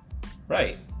heartbreaking.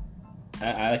 Right.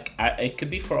 I it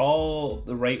could be for all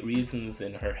the right reasons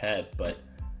in her head, but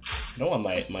I don't want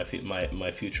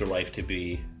my future wife to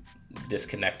be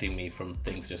disconnecting me from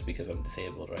things just because I'm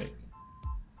disabled, right?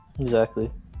 Exactly.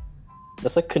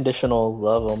 That's like conditional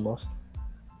love almost.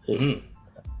 Mm-hmm.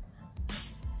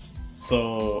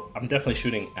 So I'm definitely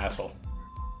shooting asshole.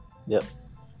 Yep.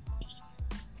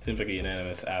 Seems like a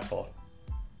unanimous asshole.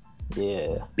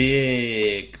 Yeah.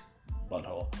 Big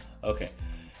butthole. Okay.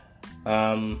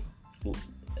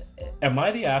 Am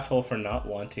I the asshole for not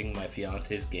wanting my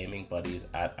fiance's gaming buddies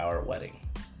at our wedding?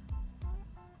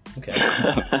 Okay.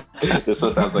 This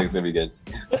one sounds like it's gonna be good.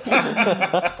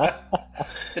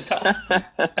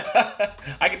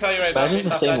 I can tell you right now. Imagine the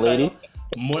same lady.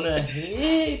 Mona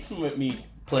hates me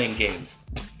playing games.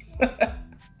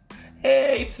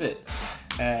 Hates it.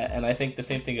 And I think the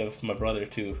same thing of my brother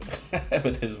too,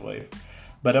 with his wife.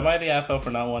 But am I the asshole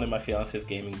for not wanting my fiance's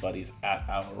gaming buddies at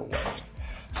our wedding?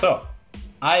 So,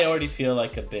 I already feel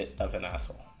like a bit of an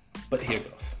asshole. But here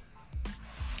goes.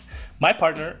 My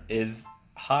partner is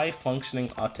high-functioning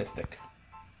autistic.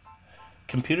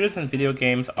 Computers and video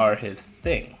games are his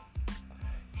thing.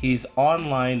 He's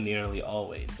online nearly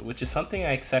always, which is something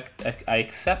I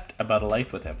accept about a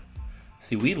life with him.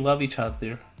 See, we love each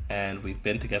other and we've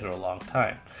been together a long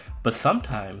time. But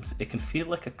sometimes it can feel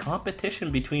like a competition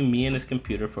between me and his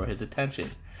computer for his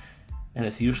attention, and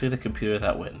it's usually the computer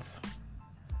that wins.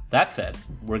 That said,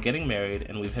 we're getting married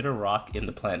and we've hit a rock in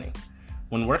the planning.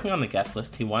 When working on the guest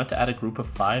list, he wanted to add a group of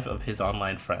 5 of his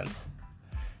online friends.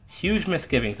 Huge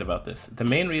misgivings about this. The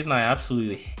main reason I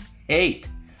absolutely hate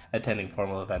attending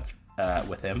formal events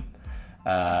with him,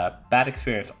 bad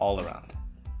experience all around.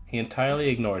 He entirely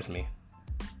ignores me.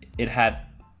 It had,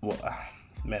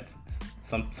 man,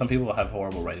 some people have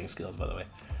horrible writing skills, by the way.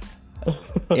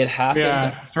 It happened.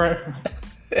 Yeah, that's right.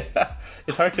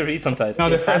 It's hard to read sometimes. No,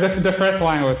 the first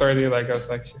line was already like, I was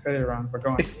like, she said it wrong, but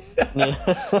go on.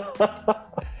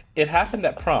 It happened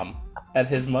at prom, at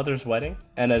his mother's wedding,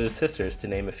 and at his sister's, to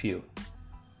name a few.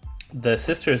 The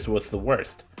sister's was the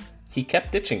worst. He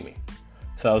kept ditching me.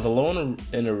 So I was alone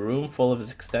in a room full of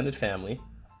his extended family,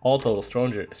 all total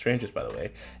strangers, by the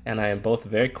way, and I am both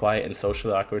very quiet and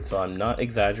socially awkward, so I'm not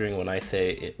exaggerating when I say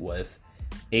it was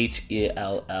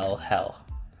HELL hell.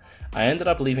 I ended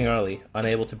up leaving early,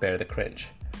 unable to bear the cringe.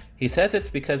 He says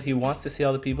it's because he wants to see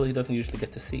all the people he doesn't usually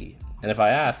get to see, and if I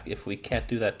ask if we can't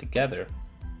do that together,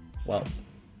 well,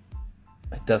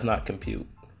 it does not compute.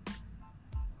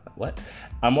 What?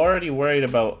 I'm already worried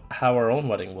about how our own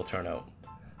wedding will turn out.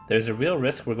 There's a real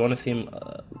risk we're going to seem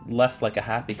less like a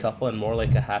happy couple and more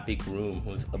like a happy groom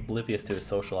who's oblivious to his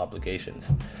social obligations,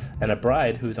 and a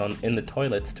bride who's in the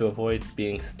toilets to avoid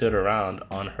being stood around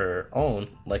on her own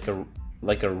like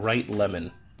a right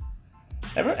lemon.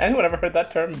 Anyone ever heard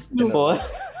that term? No, boy.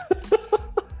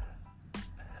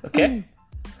 Okay.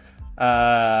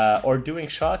 Or doing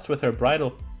shots with her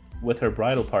bridal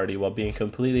party while being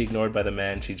completely ignored by the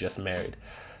man she just married.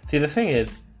 See, the thing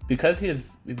is, because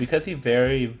he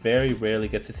very, very rarely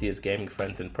gets to see his gaming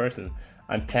friends in person,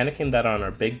 I'm panicking that on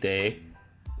our big day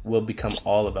will become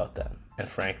all about them. And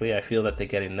frankly, I feel that they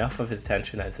get enough of his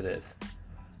attention as it is.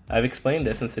 I've explained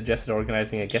this and suggested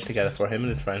organizing a get-together for him and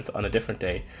his friends on a different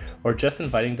day, or just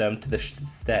inviting them to the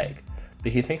stag.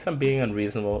 But he thinks I'm being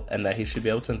unreasonable and that he should be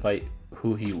able to invite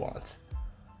who he wants.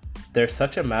 They're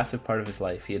such a massive part of his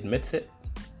life. He admits it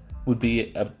would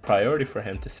be a priority for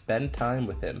him to spend time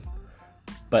with him,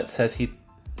 but says he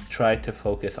tried to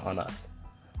focus on us.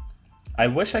 I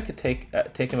wish I could take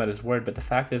him at his word, but the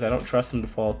fact is I don't trust him to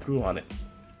follow through on it,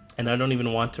 and I don't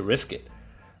even want to risk it.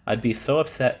 I'd be so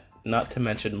upset, not to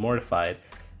mention mortified,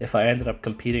 if I ended up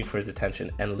competing for his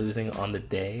attention and losing on the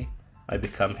day I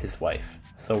become his wife.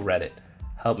 So Reddit,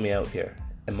 help me out here.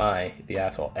 Am I the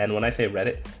asshole? And when I say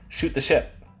Reddit, shoot the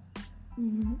ship.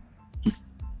 Mm-hmm.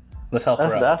 Let's help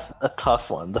her out. That's a tough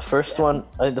one. The first one,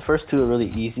 the first two are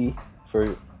really easy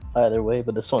for either way,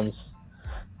 but this one's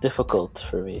difficult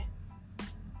for me.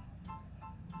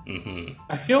 Mm-hmm.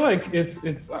 I feel like it's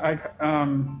like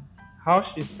how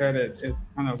she said it is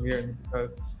kind of weird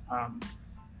because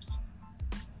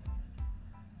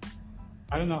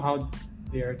I don't know how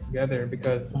they are together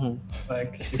because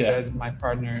like she said, my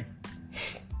partner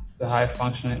is a high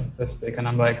functioning autistic, and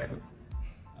I'm like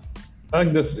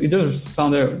this. It just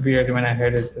sounded weird when I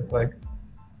heard it. It's like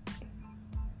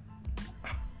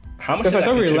how much? Because I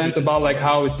thought we learned about like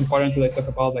how it's important to like talk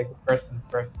about like the person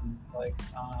first, and like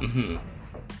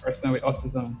person with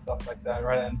autism and stuff like that,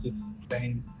 rather than just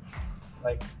saying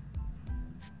like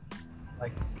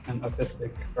an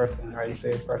autistic person, right? You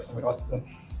say a person with autism,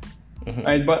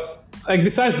 right? But like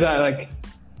besides that, like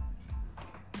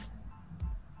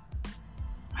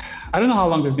I don't know how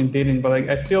long they've been dating, but like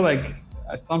I feel like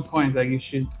at some point like you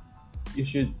should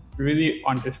really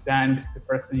understand the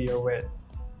person you're with,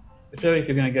 especially if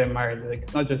you're gonna get married. Like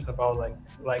it's not just about like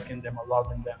liking them or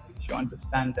loving them. You should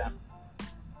understand them,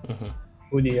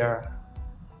 who they are,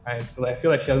 right? So like, I feel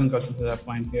like she hasn't gotten to that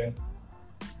point yet.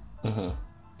 I'm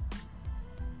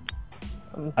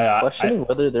questioning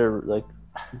whether they're like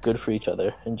good for each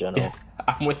other in general. Yeah,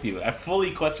 I'm with you. I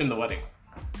fully question the wedding.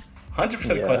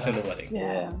 100% question the wedding.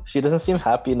 Yeah. She doesn't seem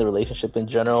happy in the relationship in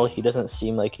general. He doesn't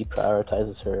seem like he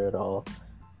prioritizes her at all.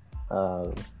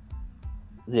 I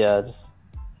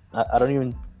don't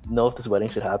even know if this wedding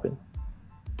should happen.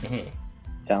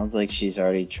 Sounds like she's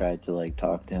already tried to like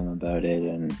talk to him about it,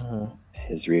 and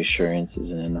his reassurance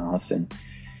isn't enough. And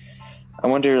I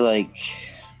wonder, like,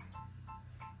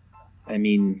 I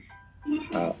mean,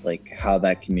 like how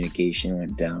that communication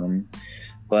went down.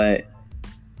 But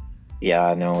yeah,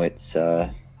 I know it's.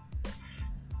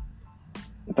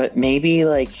 But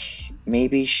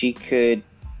maybe she could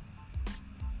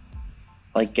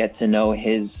like get to know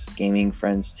his gaming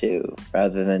friends too,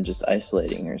 rather than just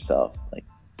isolating herself. Like,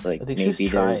 it's like I think maybe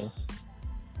she's trying. Is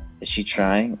she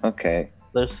trying? Okay.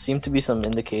 There seemed to be some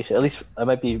indication, at least I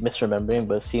might be misremembering,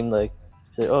 but it seemed like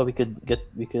say, "Oh, we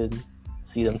could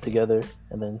see them together,"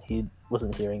 and then he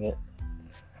wasn't hearing it.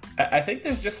 I think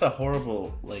there's just a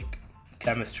horrible like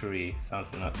chemistry.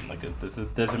 Sounds nothing like there's a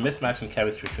mismatch in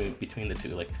chemistry between the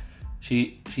two. Like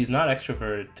she's not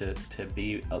extroverted to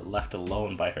be left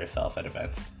alone by herself at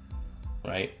events,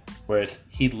 right? Whereas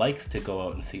he likes to go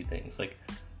out and see things. Like,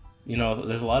 you know,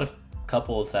 there's a lot of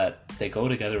couples that they go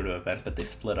together to an event, but they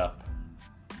split up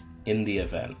in the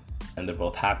event, and they're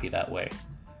both happy that way,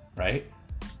 right?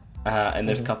 And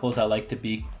there's couples that like to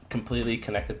be completely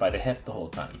connected by the hip the whole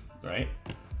time, right?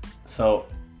 So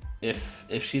if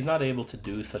she's not able to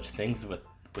do such things with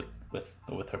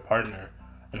her partner,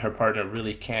 and her partner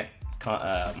really can't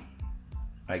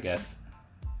I guess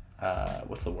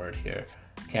what's the word here,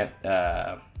 can't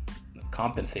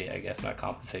compensate, I guess, not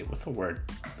compensate, what's the word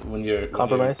when you're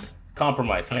compromise?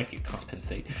 Compromise, thank you,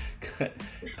 compensate.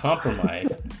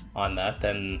 Compromise on that,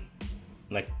 then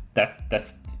like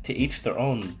that's to each their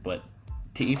own, but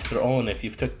to each their own. If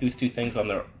you took these two things on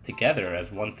their together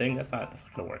as one thing, that's not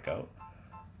gonna work out,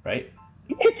 right?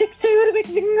 It takes two to make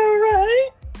things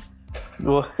alright.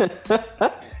 What?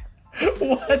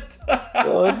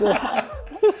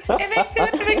 It makes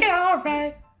it to make it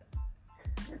alright.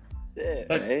 Yeah,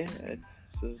 right? It's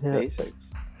just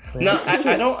basics. No,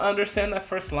 I don't understand that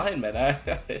first line, man.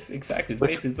 It's exactly, it's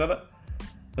basic.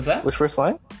 What's that? Which first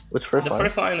line? The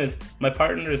first line is, my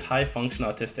partner is high function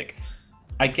autistic.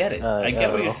 I get it. I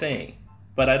get what you're saying,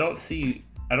 but I don't see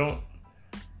how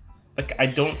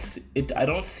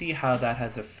that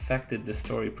has affected the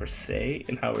story per se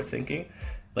in how we're thinking.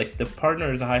 Like, the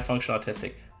partner is a high function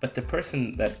autistic, but the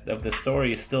person that of the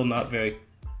story is still not very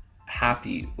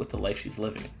happy with the life she's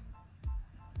living.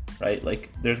 Right? Like,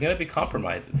 there's gonna be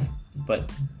compromises, but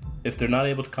if they're not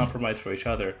able to compromise for each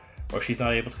other, or she's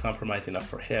not able to compromise enough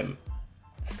for him,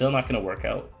 it's still not gonna work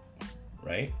out,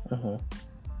 right?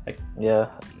 Like,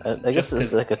 yeah, I guess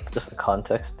it's like just a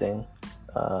context thing.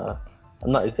 I'm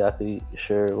not exactly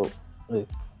sure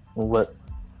what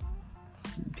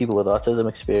people with autism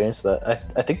experience, but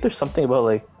I think there's something about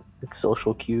like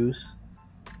social cues,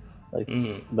 like,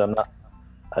 but I'm not.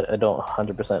 I don't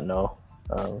 100% know.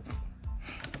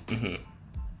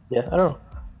 Yeah, I don't know.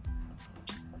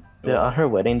 Yeah, on her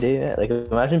wedding day, like,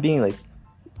 imagine being like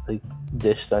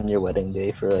dished on your wedding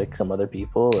day for like some other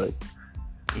people, like.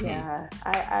 Yeah,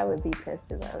 I would be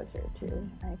pissed if I was her too.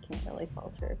 I can't really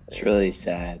fault her. It's really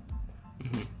sad.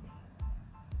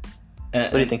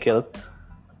 What do you think, Caleb?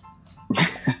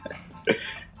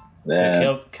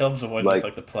 Caleb's avoiding this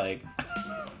like the plague.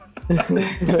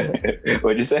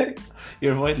 What'd you say?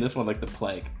 You're avoiding this one like the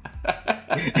plague. I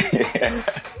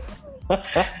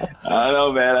don't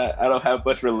know, man. I don't have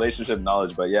much relationship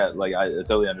knowledge, but yeah, like I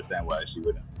totally understand why she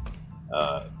wouldn't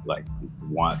like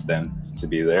want them to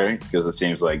be there, because it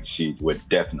seems like she would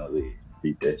definitely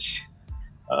be ditched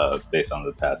based on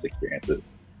the past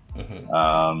experiences.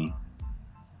 But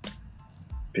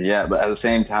yeah, but at the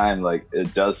same time, like,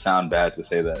 it does sound bad to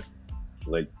say that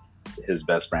like his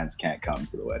best friends can't come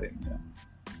to the wedding.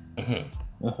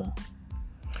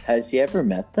 Has he ever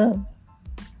met them?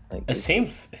 Like, it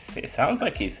sounds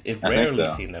like he's rarely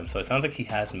seen them, so it sounds like he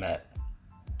has met.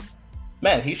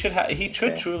 Man, he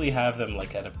should truly have them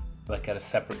like at a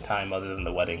separate time other than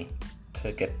the wedding,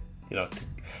 to get, you know,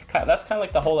 that's kind of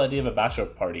like the whole idea of a bachelor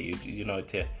party, you know,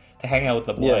 to hang out with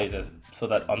the boys, so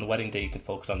that on the wedding day you can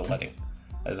focus on the wedding,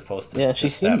 as opposed to she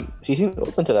seemed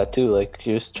open to that too. Like,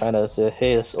 she was trying to say,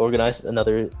 hey, let's organize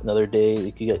another day,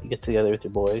 you can get together with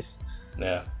your boys.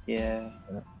 Yeah. And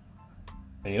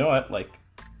you know what, like,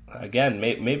 again,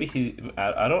 maybe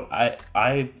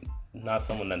I'm not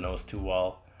someone that knows too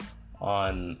well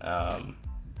on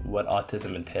what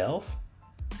autism entails.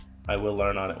 I will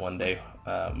learn on it one day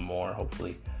more,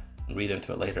 hopefully, and read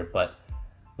into it later. But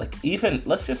like,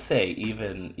 let's just say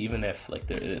even if like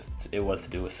it was to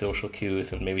do with social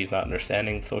cues, and maybe he's not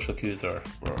understanding social cues or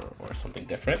something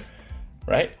different,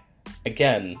 right?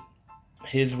 Again,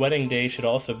 his wedding day should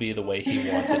also be the way he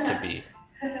wants it to be,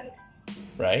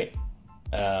 right?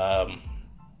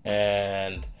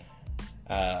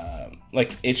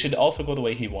 Like, it should also go the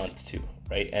way he wants to,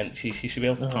 right? And he should be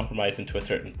able to compromise into a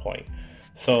certain point.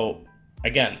 So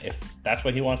again, if that's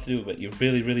what he wants to do, but you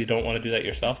really, really don't want to do that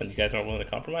yourself, and you guys aren't willing to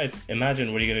compromise,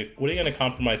 imagine what are you gonna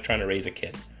compromise trying to raise a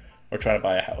kid, or try to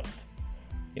buy a house?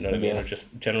 You know what I mean? Or just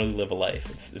generally live a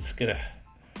life. It's gonna.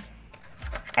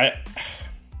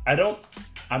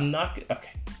 I'm not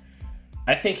okay.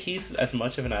 I think he's as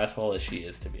much of an asshole as she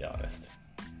is, to be honest.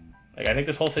 Like, I think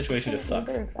this whole situation just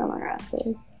sucks.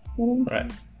 Right.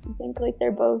 I think like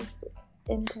they're both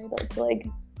entitled to like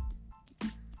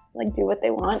do what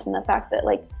they want, and the fact that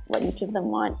like what each of them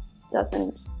want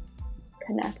doesn't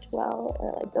connect well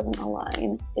or like doesn't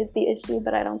align is the issue,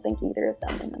 but I don't think either of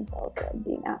them in themselves are like,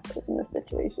 being assholes in this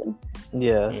situation.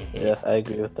 Yeah, yeah, I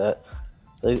agree with that.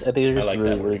 I think they're just like really,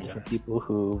 that really word, different people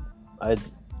who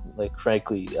like,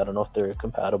 frankly, I don't know if they're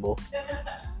compatible.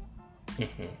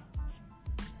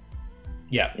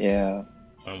 Yeah. Yeah.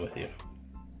 I'm with you.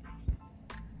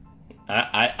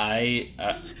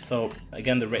 So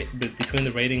again, the rate between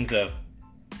the ratings of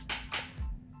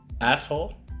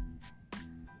asshole,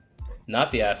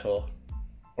 not the asshole,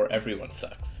 or everyone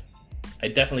sucks. I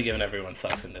definitely give an everyone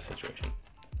sucks in this situation,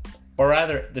 or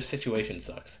rather, the situation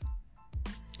sucks.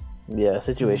 Yeah,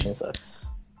 situation sucks.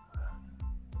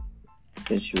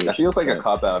 That feels like a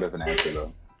cop out of an answer,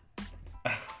 though.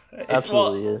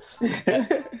 Absolutely is.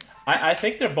 I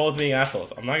think they're both being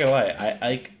assholes. I'm not gonna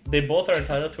lie. They both are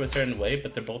entitled to a certain way,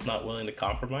 but they're both not willing to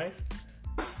compromise,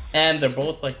 and they're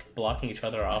both like blocking each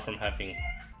other off from having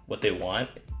what they want.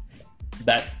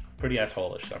 That's pretty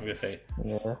asshole-ish. So I'm gonna say.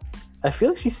 Yeah, I feel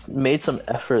like she's made some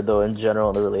effort though in general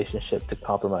in the relationship to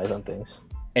compromise on things.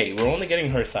 Hey, we're only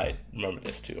getting her side. Remember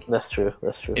this too. That's true.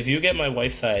 That's true. If you get my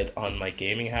wife's side on my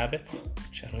gaming habits,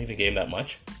 which I don't even game that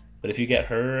much, but if you get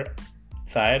her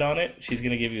side on it, she's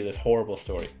gonna give you this horrible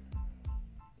story.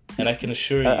 And I can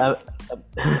assure you,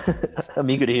 I'm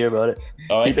eager to hear about it.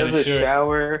 Oh, He doesn't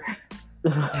shower.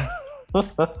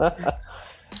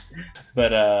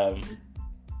 But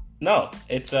no,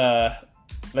 it's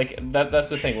like that's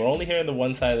the thing. We're only hearing the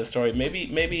one side of the story. Maybe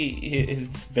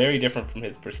it's very different from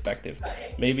his perspective.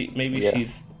 Maybe Yeah.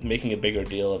 she's making a bigger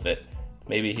deal of it.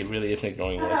 Maybe he really isn't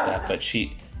ignoring her like that. But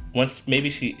she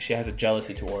has a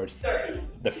jealousy towards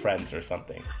the friends or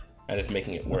something, and is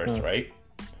making it worse, Mhm. right?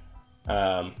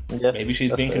 Yeah, Maybe she's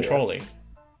that's being fair, yeah. controlling,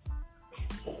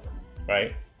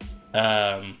 right?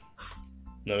 No,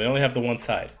 we only have the one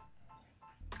side.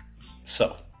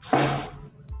 So,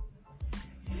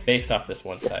 based off this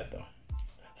one side, though.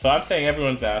 So I'm saying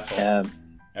everyone's asshole. Yeah.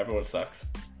 Everyone sucks.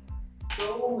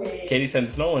 Katie said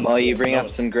it's no one. Well, you bring up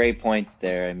some great points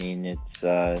there. I mean, it's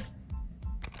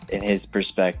in his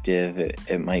perspective,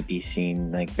 it might be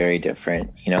seen like very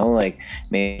different. You know, like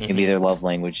maybe their love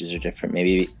languages are different.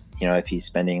 Maybe, you know, if he's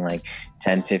spending like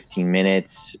 10, 15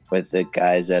 minutes with the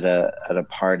guys at a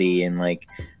party, and like,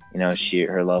 you know,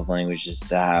 her love language is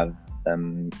to have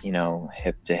them, you know,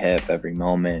 hip to hip every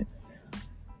moment.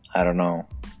 I don't know.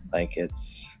 Like,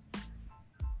 it's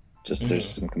just there's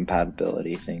some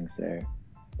compatibility things there.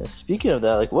 Yeah, speaking of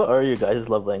that, like, what are your guys'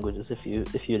 love languages, if you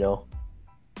know?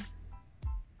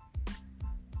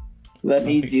 Let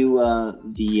me do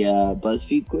the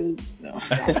BuzzFeed quiz. No.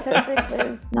 I took the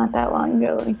quiz not that long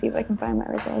ago. Let me see if I can find my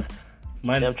results.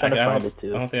 Mine's, I'm trying to find it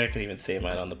too. I don't think I can even say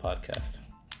mine on the podcast.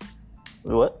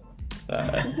 What?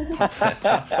 I'm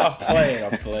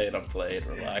playing.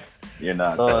 Relax. You're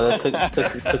not. Oh, that took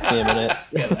me a minute.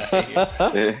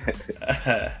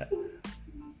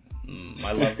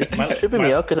 Tripping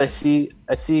me out because I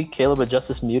see Caleb and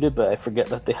Justice muted, but I forget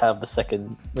that they have the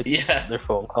second, like, their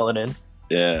phone calling in.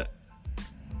 Yeah.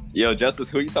 Yo, Justice,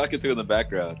 who are you talking to in the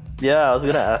background? Yeah, I was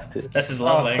gonna ask too. That's his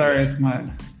love language. Sorry, it's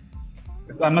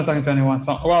I'm not talking to anyone.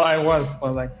 So, well, I was,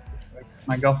 but like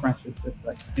my girlfriend, she's just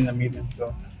like in the meeting,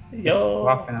 so Yo.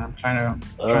 laughing. And I'm trying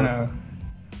to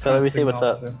tell everything what's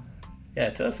up. Yeah,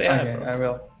 tell us say hi. Okay, I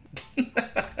will.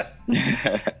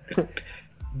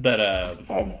 But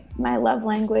Okay, my love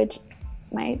language,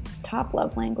 my top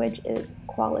love language is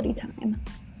quality time.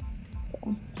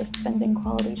 So just spending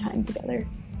quality time together.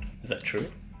 Is that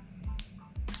true?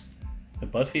 The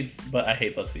BuzzFeed's, but I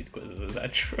hate BuzzFeed quizzes. Is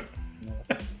that true?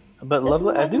 But love,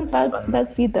 I do.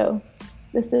 BuzzFeed though.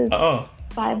 This is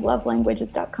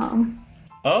 5lovelanguages.com.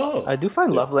 Oh. I do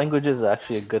find love languages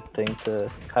actually a good thing to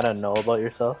kind of know about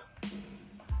yourself.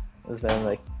 Because then,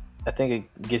 like, I think it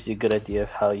gives you a good idea of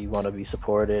how you want to be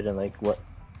supported and like what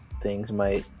things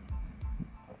might,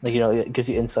 like, you know, it gives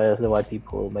you insight as to why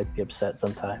people might be upset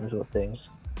sometimes with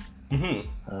things.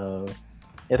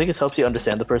 I think it helps you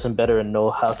understand the person better and know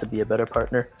how to be a better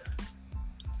partner.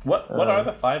 What are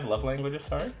the 5 love languages?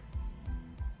 Sorry.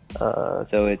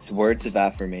 So it's words of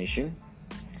affirmation,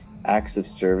 acts of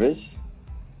service,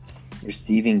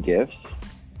 receiving gifts,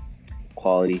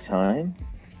 quality time,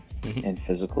 and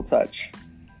physical touch.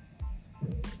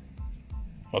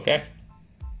 Okay.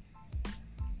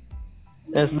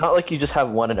 And it's not like you just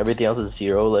have one and everything else is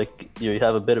 0. Like, you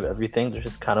have a bit of everything. There's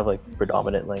just kind of like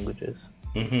predominant languages.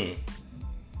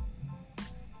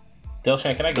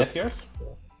 Dilshan, can I guess yours?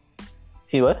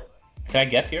 What? Can I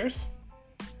guess yours?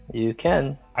 You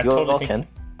can. I You totally all think, can.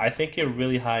 I think you're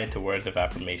really high into words of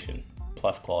affirmation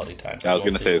plus quality time. I was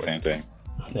going to say the same thing.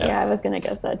 Yeah, I was gonna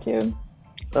guess that too.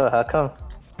 Oh, how come?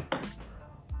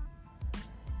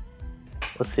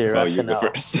 What's your Oh, you go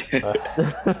rationale?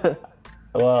 first.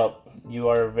 Well, you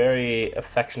are very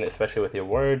affectionate, especially with your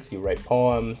words. You write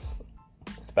poems,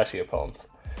 especially your poems.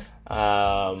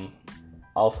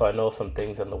 Also, I know some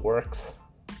things in the works.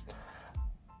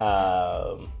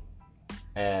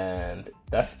 And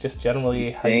that's just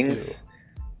generally how you do. Things?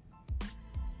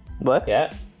 What?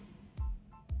 Yeah.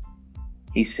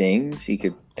 He sings. He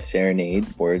could serenade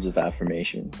words of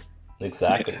affirmation.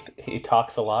 Exactly. He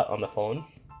talks a lot on the phone.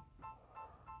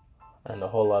 And a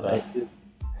whole lot of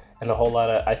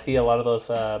I see a lot of those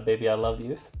baby I love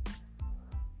yous.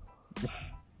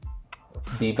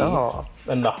 BBs Stop.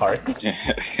 and the hearts. Yeah,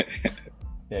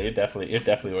 you're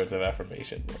definitely words of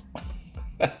affirmation, bro.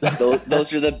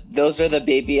 those are the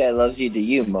baby I loves you to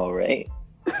you, Mo, right?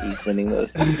 He's sending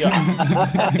those to you.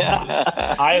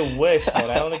 I wish, man.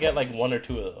 I only get like 1 or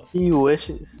 2 of those. He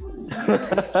wishes.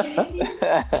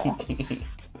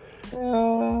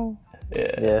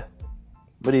 Yeah.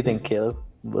 What do you think, Caleb?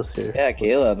 What's your... Yeah,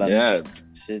 Caleb. Yeah.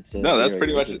 Shit's No, that's hero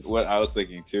pretty much uses. what I was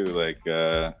thinking too. Like,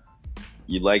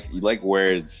 you like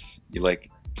words, you like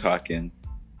talking,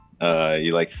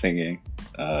 you like singing,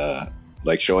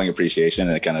 like showing appreciation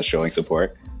and kind of showing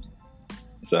support.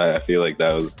 So I feel like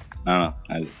that was, I don't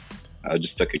know, I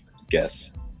just took a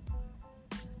guess.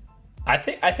 I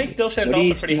think Dilshan's What do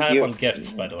you also pretty think high you- up on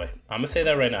gifts, by the way. I'm gonna say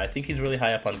that right now. I think he's really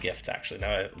high up on gifts, actually.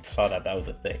 Now I saw that was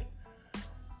a thing.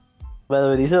 By the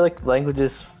way, these are like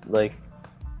languages, like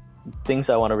things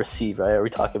I want to receive, right? Are we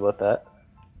talking about that?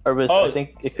 Or was I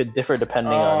think it could differ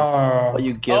depending on what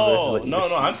you give versus what you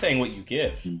receive. No, I'm saying what you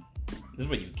give. This is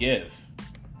what you give.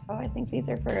 Oh, I think these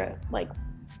are for like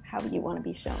how you want to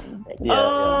be shown that you Yeah,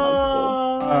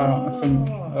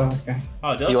 Okay.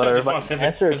 Oh, Do you want Dilshan to just wants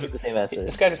answer or keep the same answer?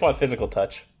 This guy just wants physical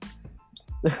touch.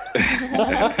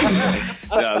 No,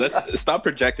 that's stop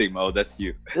projecting, Mo. That's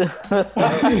you.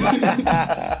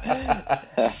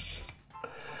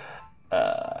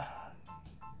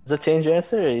 Does it change your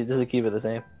answer or does it keep it the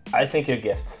same? I think your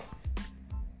gifts.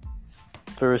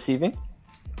 For receiving?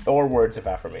 Or words of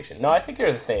affirmation. No, I think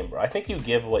you're the same, bro. I think you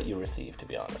give what you receive, to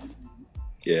be honest.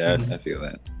 Yeah, I feel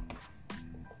that.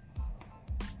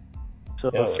 So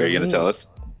Yeah, Are you gonna tell us?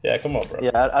 Yeah, come on, bro.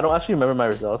 Yeah, I don't actually remember my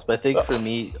results, but I think for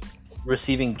me,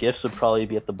 receiving gifts would probably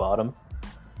be at the bottom.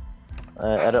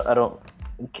 I don't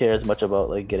care as much about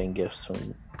like getting gifts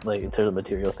from like in terms of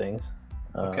material things.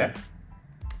 Okay.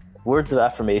 Words of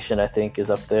affirmation, I think, is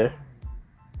up there.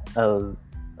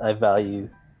 I value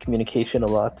communication a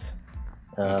lot.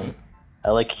 I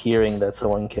like hearing that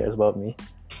someone cares about me.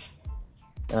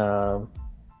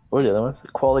 What are the other ones?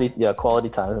 Quality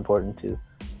time is important too.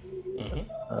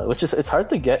 Which is, it's hard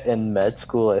to get in med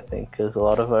school, I think, because a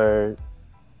lot of our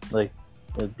like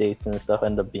dates and stuff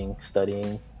end up being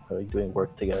studying or like, doing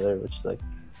work together, which is like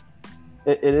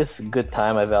it is good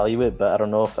time. I value it, but I don't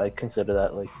know if I consider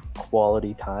that like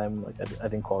quality time. Like I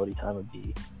think quality time would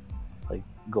be like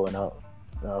going out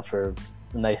for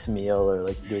a nice meal or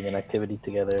like doing an activity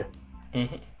together.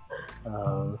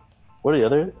 What are the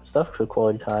other stuff for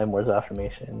quality time? Words of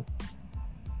affirmation,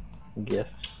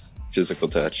 gifts, Physical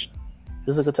touch.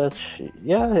 physical touch.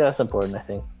 Yeah, that's important. I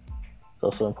think it's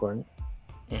also important.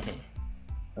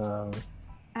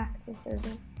 acts of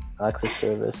service. Acts of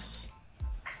service.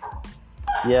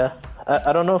 Yeah,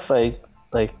 I don't know if I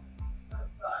like.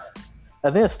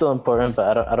 I think it's still important,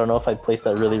 but I don't know if I'd place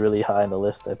that really, really high on the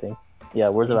list. I think, yeah,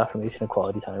 words of affirmation and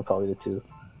quality time are probably the two.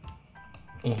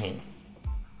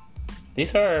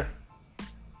 These are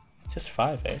just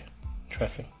 5, eh?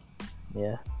 Interesting.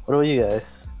 Yeah. What about you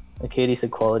guys? Katie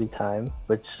said quality time,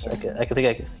 which I think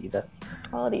I can see that.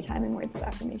 Quality time and words of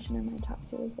affirmation are my top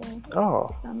 2 as well. Oh.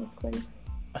 Based on this quiz.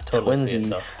 I totally see it,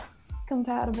 though. Twinsies.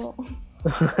 Compatible.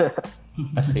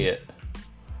 I see it.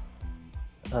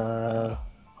 What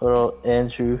about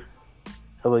Andrew?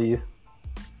 How about you?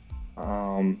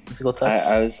 Physical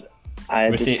touch. I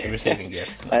had this- Receiving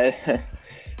gifts. I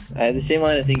had the same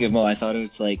line of thinking of Mo. I thought it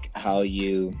was like how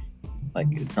you, like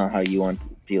not how you want to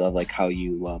be loved, like how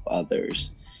you love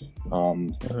others.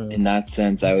 In that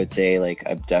sense, I would say like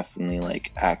I'm definitely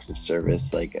like acts of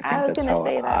service. Like I I think was that's gonna how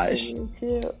say that I. for you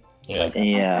too. Yeah. Like,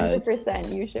 Yeah.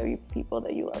 100% you show people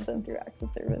that you love them through acts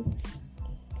of service.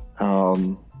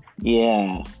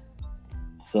 Yeah.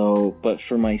 So, but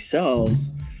for myself,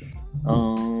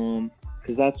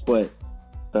 because that's what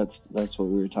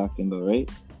we were talking about, right?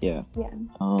 Yeah. Yeah.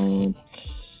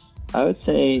 I would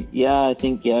say, yeah, I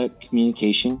think, yeah,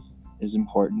 communication is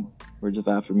important. Words of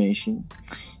affirmation.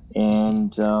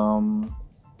 And,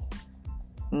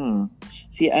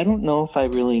 see, I don't know if I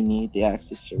really need the acts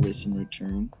of service in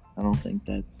return. I don't think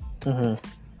that's, you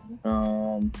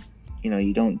know,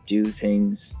 you don't do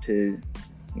things to,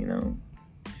 you know,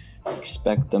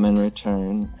 expect them in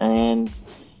return. And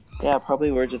yeah,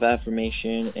 probably words of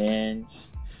affirmation and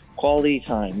quality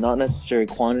time. Not necessarily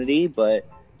quantity, but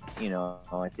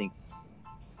I think,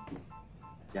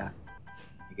 yeah,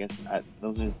 I guess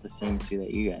those are the same two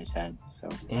that you guys had. So,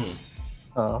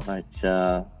 but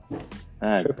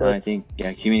I think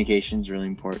communication is really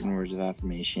important. Words of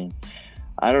affirmation.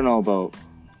 I don't know about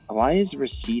why is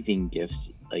receiving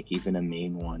gifts like even a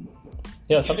main one.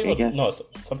 Yeah, some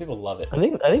people love it. I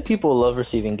think people love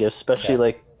receiving gifts, especially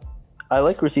like I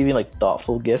like receiving like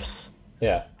thoughtful gifts.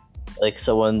 Yeah. Like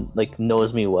someone like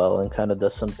knows me well and kind of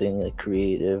does something like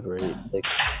creative or like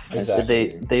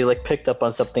they like picked up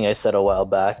on something I said a while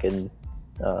back and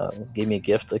gave me a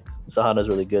gift. Like Sahana's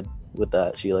really good with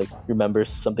that. She like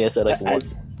remembers something I said like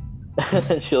once.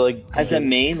 She like as a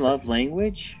main love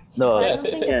language. No, I don't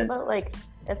think it's about like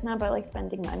it's not about like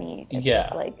spending money. It's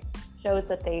just like shows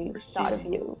that they thought of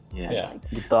you. Yeah.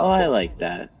 I like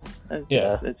that.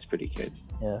 That's pretty good.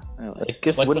 Yeah, like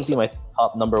gifts wouldn't be my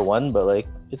top number one, but like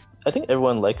I think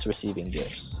everyone likes receiving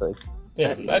gifts. Like,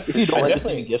 if you don't like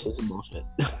receiving gifts, it's bullshit.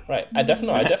 Right. I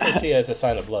definitely see it as a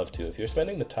sign of love too. If you're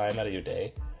spending the time out of your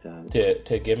day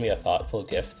to give me a thoughtful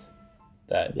gift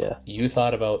that you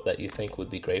thought about that you think would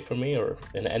be great for me, or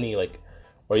in any or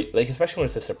especially when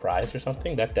it's a surprise or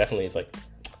something, that definitely is like,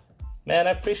 man, I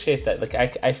appreciate that. Like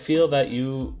I feel that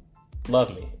you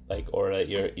love me, like, or that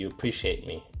you appreciate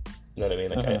me. You know what I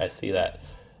mean? Like I see that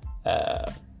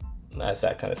as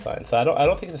that kind of sign. So I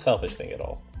don't think it's a selfish thing at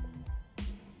all.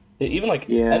 Even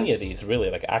any of these really,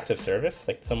 like acts of service,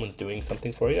 like someone's doing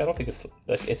something for you. I don't think it's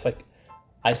like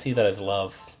I see that as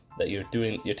love, that you're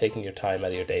taking your time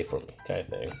out of your day for me, kind of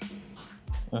thing.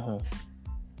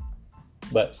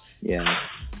 But yeah.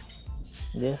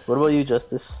 What about you,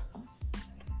 Justice?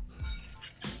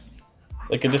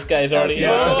 Look at this guy's already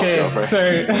his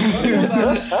girlfriend.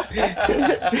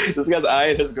 This guy's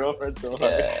eyeing his girlfriend so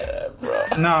hard. Yeah, bro.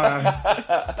 No.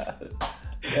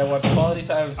 Yeah, what's quality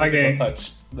time, physical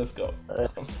touch? Let's go.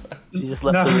 I'm sorry. You just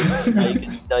left the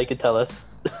room. Now you can tell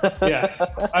us. Yeah.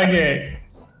 Okay.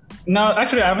 No,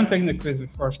 actually, I haven't taken the quiz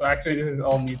before, so actually this is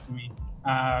all new to me.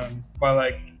 But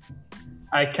like,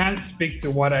 I can't speak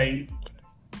to what I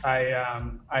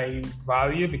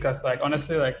value because, like,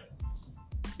 honestly, like,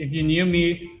 if you knew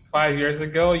me 5 years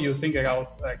ago, you'd think like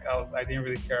I didn't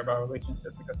really care about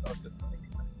relationships because I was just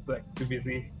like too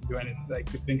busy to do anything, like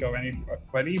to think of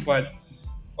anybody. But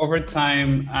over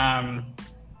time, I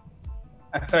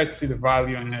started to see the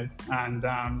value in it, and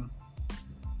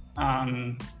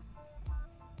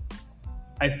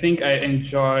I think I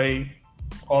enjoy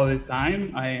quality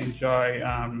time. I enjoy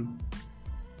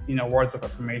words of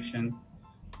affirmation.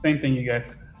 Same thing you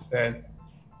guys said.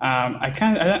 I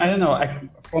don't know.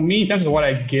 For me, in terms of what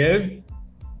I give,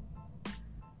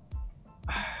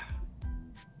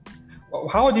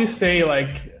 how would you say,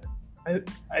 like, I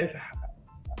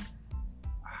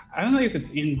don't know if it's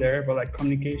in there, but like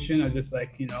communication or just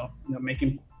like,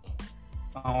 making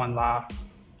someone laugh.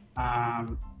 I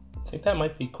think that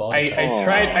might be quality. I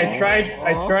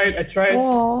tried.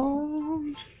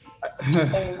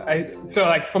 So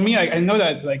like for me, I know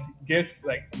that like gifts,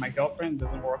 like my girlfriend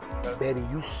doesn't work because, baby,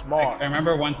 you smart. I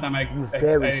remember one time I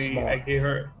gave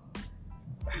her.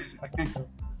 I can't.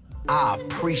 I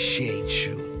appreciate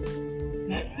you.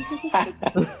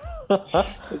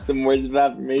 Some words of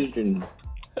affirmation.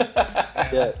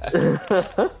 Yeah.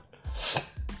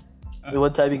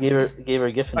 One time you gave her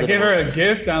a gift. I gave her a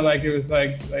gift, and like it was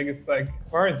like it's like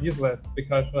far as useless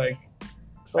because like.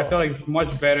 I feel like it's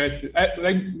much better to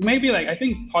I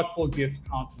think thoughtful gifts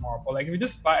counts more. But like if you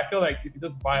just buy, I feel like if you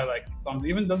just buy like something,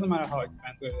 even doesn't matter how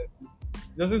expensive it is,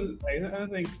 it doesn't. I don't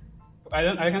think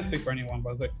I can't speak for anyone,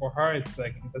 but like for her, it's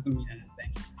like it doesn't mean anything.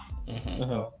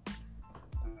 So,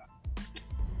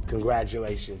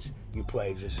 congratulations, you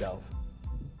played yourself.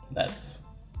 That's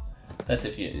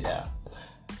if you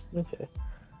Okay.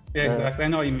 Yeah, exactly. I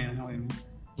know what you mean.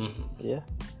 Yeah.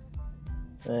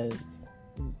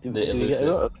 Do The we get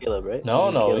Caleb, right?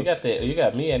 No, Caleb. You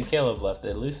got me and Caleb left.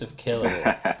 The elusive Caleb.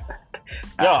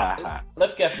 Yo,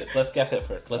 let's guess this. Let's guess it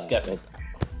first. Let's guess it.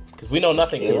 Because we know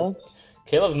nothing.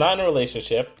 Caleb's not in a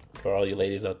relationship, for all you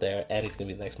ladies out there, and he's going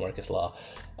to be the next Marcus Law.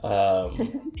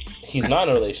 He's not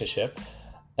in a relationship,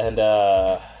 and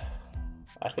I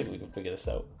think we can figure this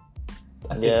out.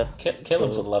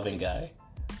 Caleb's a loving guy.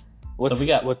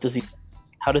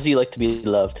 How does he like to be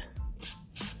loved?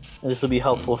 And this will be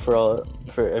helpful for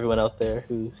everyone out there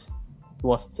who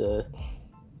wants to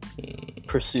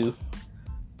pursue.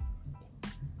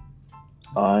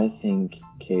 I think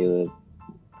Caleb.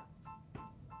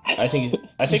 I think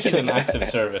he's an acts of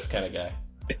service kind of guy.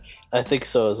 I think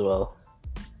so as well.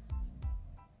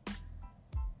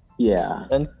 Yeah.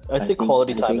 And I'd say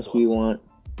quality time as well.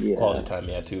 Quality time,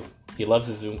 yeah, too. He loves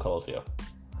his Zoom calls, yo.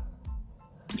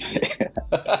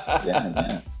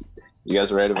 Yeah. You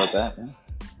guys right about that? Yeah?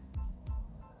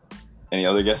 Any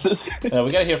other guesses? No,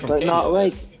 we gotta hear from But Katie.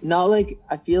 not like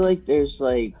I feel like there's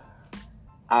like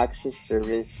acts of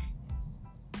service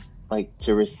like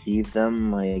to receive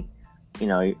them, like, you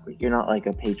know, you're not like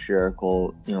a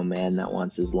patriarchal, you know, man that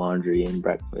wants his laundry and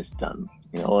breakfast done.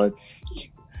 You know,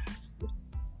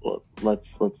 let's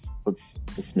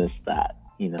dismiss that.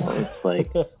 You know, it's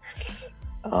like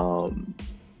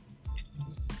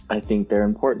I think they're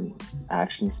important.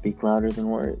 Actions speak louder than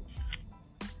words.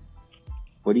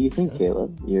 What do you think,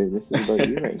 Caleb? This is about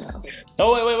you right now.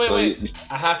 Oh, wait.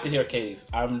 I have to hear Katie's.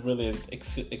 I'm really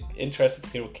interested to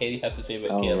hear what Katie has to say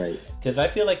about Caleb. Right. Because I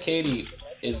feel like Katie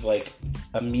is like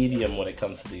a medium when it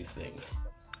comes to these things.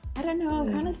 I don't know.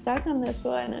 I'm kind of stuck on this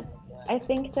one. I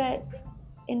think that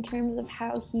in terms of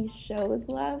how he shows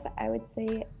love, I would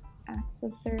say acts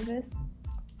of service.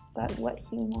 But what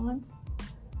he wants,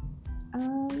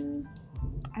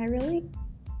 I really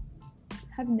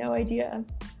have no idea.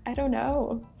 I don't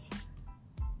know.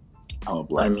 I'm a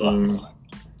black box.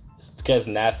 This guy's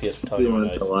nasty as fuck. He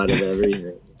wants a lot of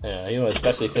everything. Yeah, you know,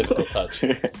 especially physical touch.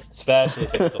 And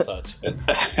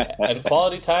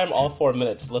quality time, all 4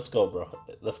 minutes. Let's go, bro.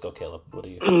 Let's go, Caleb. What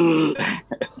do you?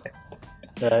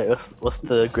 All right, what's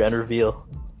the grand reveal?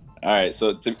 All right,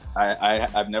 so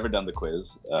I've never done the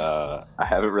quiz. I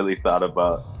haven't really thought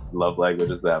about love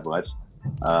languages that much,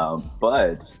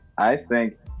 but I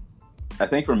think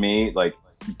for me, like,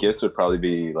 gifts would probably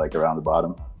be like around the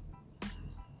bottom,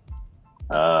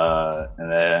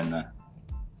 and then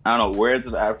I don't know, words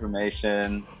of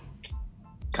affirmation,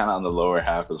 kind of on the lower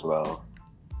half as well.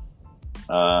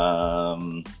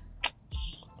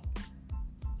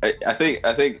 I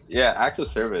think yeah, acts of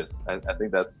service. I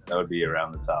think that would be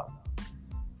around the top.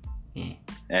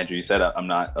 Andrew, you said I'm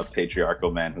not a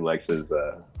patriarchal man who likes his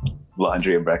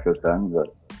laundry and breakfast done,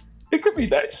 but it could be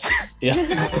nice. Yeah,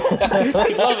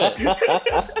 I love it.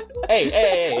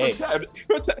 Hey.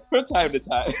 From time to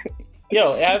time.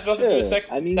 Yo, it has nothing to do with sex.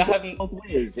 I mean, that hasn't. both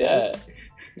ways, Yeah.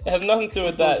 It has nothing to do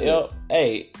with that, yo.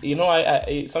 Hey, you know,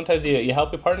 I sometimes you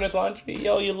help your partner's laundry,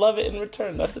 yo, you love it in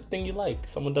return. That's the thing you like.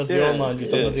 Someone does your own laundry,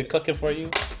 someone does your cooking for you.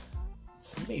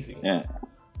 It's amazing. Yeah.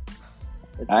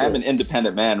 I am an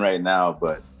independent man right now,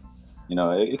 but you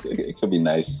know, it could be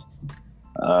nice.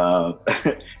 All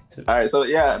right, so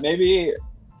yeah, maybe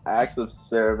acts of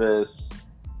service,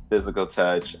 physical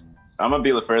touch. I'm gonna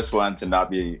be the first one to not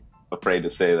be afraid to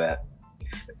say that.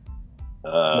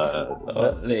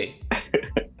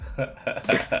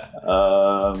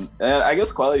 And I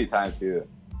guess quality time too.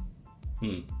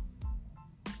 I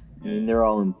mean, they're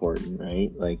all important,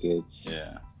 right? Like, it's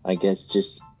I guess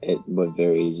just what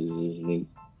varies is the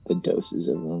doses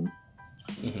of them.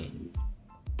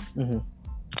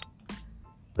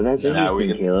 But that's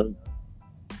interesting, Caleb.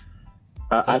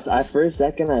 I for a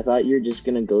second I thought you were just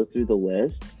gonna go through the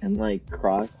list and like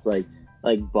cross like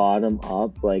bottom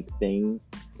up like things,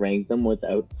 rank them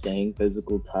without saying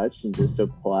physical touch, and just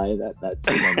apply that's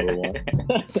number one.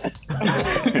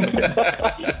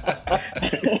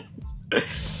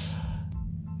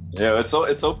 Yeah, it's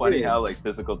so funny how like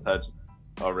physical touch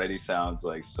already sounds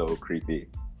like so creepy.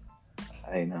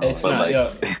 I know. It's but not. like,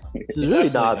 Yo, It's really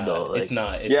not though. Like, it's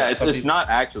not. It's not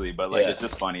actually, but like it's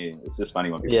just funny. It's just funny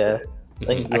when people say it. I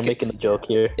think we're making a joke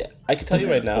here. Yeah, I can tell you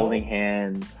right now. Holding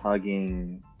hands,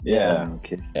 hugging. Yeah,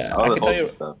 all I the can tell you.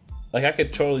 stuff. Like I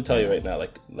could totally tell you right now.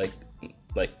 Like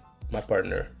my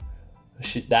partner,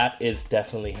 that is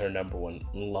definitely her number one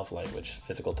love language,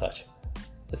 physical touch.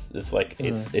 It's like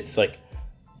it's like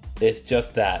it's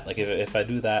just that. Like if I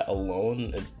do that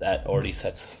alone, that already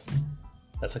sets.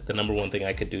 That's like the number one thing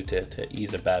I could do to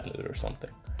ease a bad mood or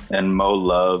something. And Mo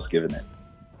loves giving it.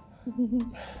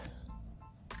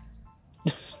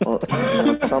 Well, you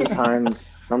know,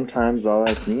 sometimes all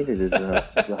that's needed is a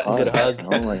hug. Good hug. You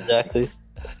know, like, Exactly.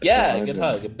 Yeah, a good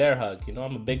hug, a bear hug. You know,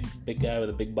 I'm a big guy with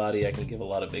a big body. I can give a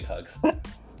lot of big hugs.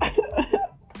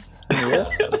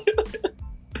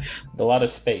 A lot of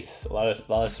space, a lot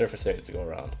of surface area to go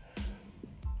around.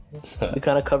 We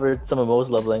kind of covered some of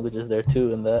Mo's love languages there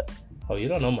too in that. Oh, you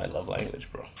don't know my love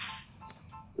language, bro.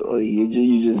 Oh,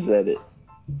 you just said it.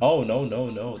 Oh,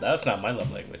 no. That's not my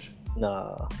love language.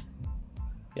 Nah.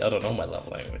 Y'all don't know my love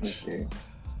language. Okay.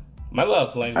 My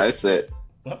love language. I say.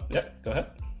 Oh, yeah, go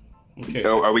ahead. I'm curious.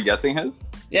 Oh, are we guessing his?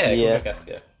 Yeah. Guess.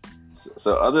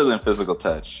 So other than physical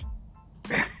touch,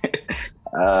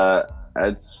 I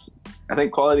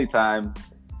think quality time.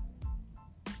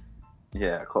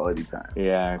 Yeah, quality time.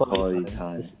 Yeah, quality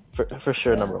time. For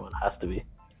sure, number one has to be.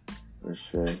 For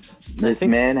sure. This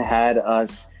man had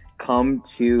us come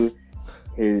to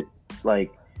his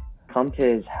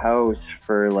house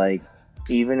for like,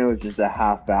 even it was just a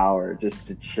half hour just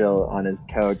to chill on his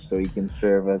couch so he can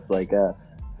serve us like a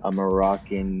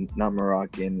Moroccan, not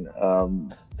Moroccan,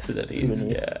 Sudanese,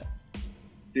 yeah.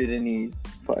 Sudanese,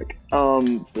 fuck.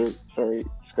 So sorry,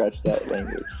 scratch that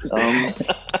language.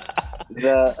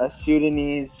 A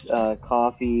Sudanese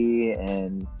coffee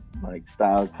and like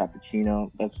style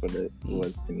cappuccino. That's what it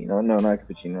was to me. No, not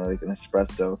cappuccino, like an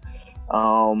espresso.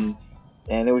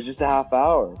 And it was just a half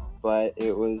hour, but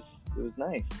it was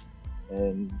nice,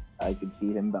 and I could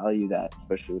see him value that,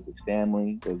 especially with his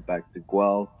family. Goes back to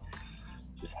Guelph,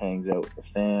 just hangs out with the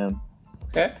fam.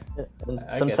 Okay.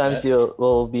 Sometimes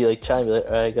we'll be like trying to be like,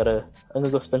 all right, I'm gonna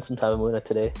go spend some time with Luna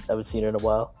today. I haven't seen her in a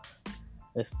while.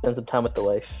 I spend some time with the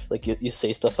wife. Like you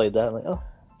say stuff like that. I'm like, oh,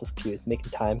 that's cute. It's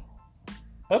making time.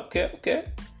 Okay.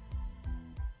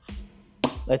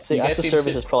 I'd say active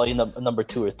service is probably number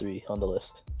 2 or 3 on the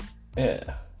list.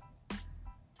 Yeah.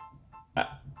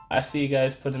 I see you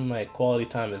guys putting my quality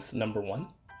time as number 1.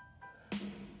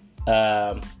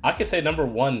 I could say number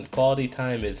 1 quality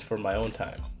time is for my own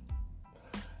time.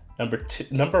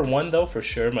 Number 1 though, for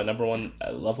sure, my number 1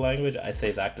 love language, I say,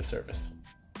 is active service.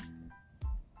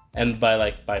 And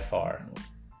by far.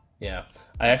 Yeah.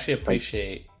 I actually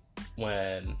appreciate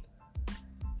when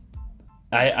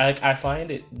I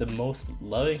find it the most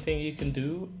loving thing you can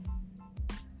do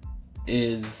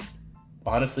is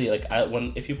honestly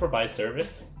if you provide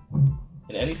service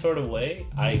in any sort of way,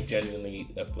 I genuinely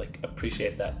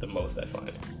appreciate that the most. I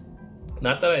find,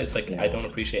 not that I don't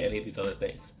appreciate any of these other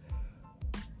things,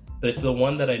 but it's the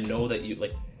one that I know that you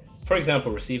like. For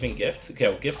example, receiving gifts. Okay,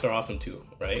 well, gifts are awesome too,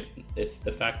 right? It's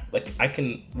the fact I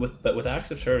can with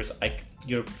active service,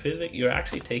 you're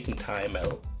actually taking time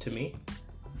out to me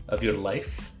of your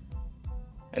life,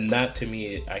 and that to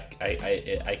me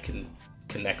I can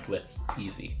connect with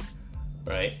easy,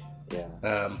 right?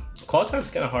 Yeah. Quality time is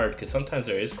kind of hard because sometimes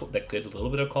there is that good little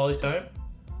bit of quality time,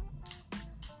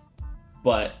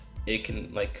 but it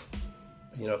can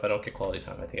if I don't get quality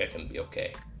time, I think I can be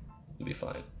okay. It'll be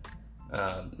fine.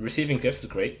 Receiving gifts is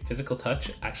great. Physical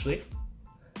touch, actually.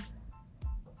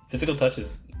 Physical touch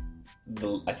is,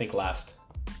 I think, last.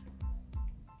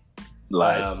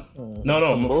 Lies. For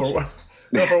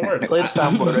work. Play the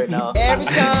soundboard right now. Every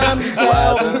time you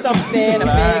tell me something,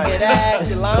 I figure that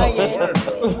you're lying.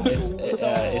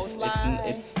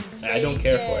 It's I don't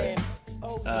care for it.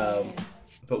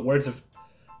 But words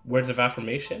of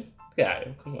affirmation. Yeah,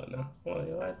 come on now.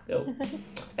 Yo.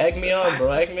 Egg me on,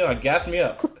 bro. Egg me on. Gas me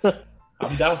up.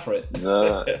 I'm down for it.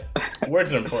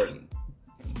 Words are important.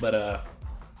 But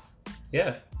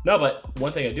yeah. No, but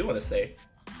one thing I do want to say,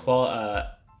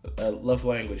 love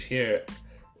language here.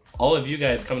 All of you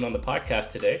guys coming on the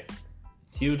podcast today,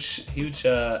 huge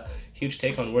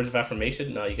take on words of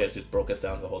affirmation. No, you guys just broke us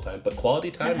down the whole time. But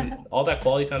quality time, all that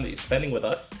quality time that you're spending with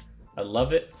us, I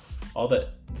love it. All the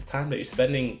time that you're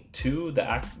spending to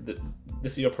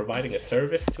you're providing a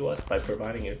service to us by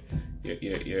providing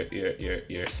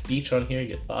your speech on here,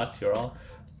 your thoughts, your all.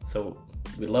 So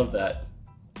we love that.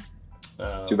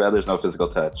 Too bad there's no physical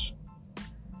touch.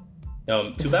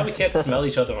 Too bad we can't smell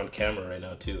each other on camera right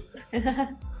now too.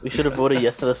 We should have voted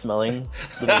yes to the smelling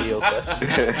the video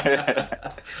question.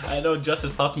 I know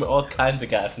Justice popping all kinds of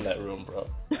gas in that room, bro.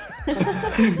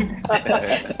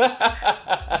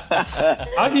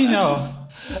 How do you know?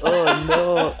 Oh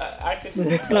no! I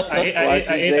ate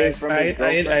ice cream.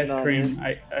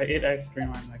 I ate ice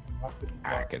cream. I'm like,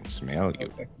 I can smell you.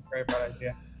 That's a very bad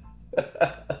idea.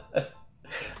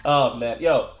 Oh man,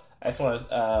 yo! I just want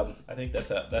to. I think that's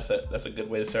a good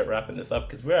way to start wrapping this up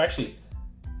because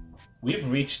we've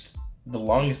reached the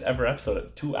longest ever episode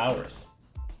at 2 hours.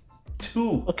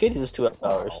 2. Okay, this is 2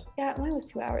 hours. Yeah, mine was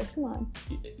 2 hours. Come on.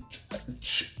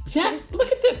 Yeah,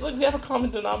 look at this. Look, we have a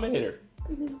common denominator.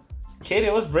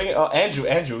 Katie, let's bring it. Oh,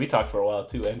 Andrew, we talked for a while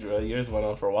too. Andrew, yours went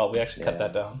on for a while. We actually cut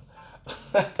that down.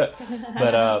 But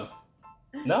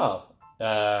no.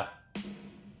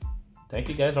 Thank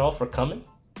you guys all for coming.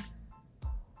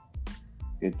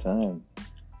 Good time.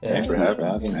 Yeah. Thanks for having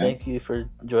us, man. Thank you for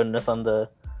joining us on the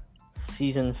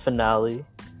season finale.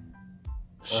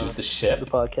 Shoot the ship. The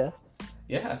podcast.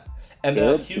 Yeah. And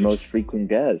Caleb's the most frequent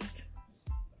guest.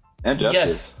 And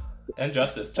Justice. Yes. And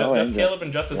Justice. Caleb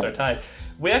and Justice are tied.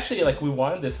 We actually we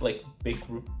wanted this big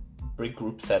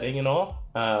group setting and all.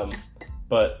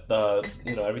 But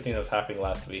everything that was happening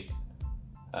last week,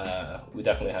 we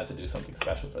definitely had to do something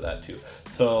special for that too.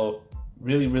 So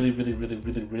really, really, really, really,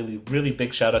 really, really, really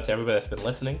big shout out to everybody that's been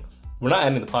listening. We're not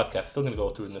ending the podcast. It's still gonna go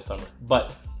through in the summer,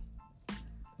 but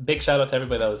big shout out to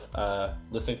everybody that was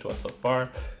listening to us so far,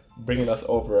 bringing us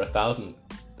over 1,000.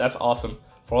 That's awesome.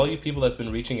 For all you people that's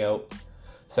been reaching out,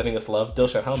 sending us love.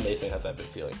 Dilshan, how amazing has that been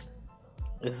feeling?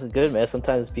 This is good, man.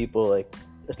 Sometimes people, like,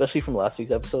 especially from last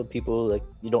week's episode, people, like,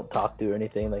 you don't talk to or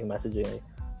anything, like, messaging, like,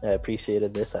 I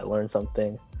appreciated this, I learned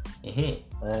something.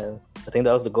 Mm-hmm. And I think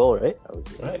that was the goal, right? That was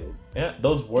right. Good. Yeah,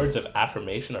 those words of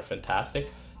affirmation are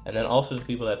fantastic. And then also the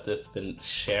people that have been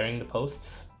sharing the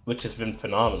posts, which has been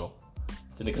phenomenal.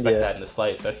 Didn't expect that in the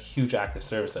slice. That's a huge act of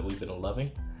service that we've been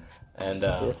loving. And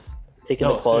taking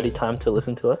the quality time to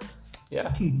listen to us.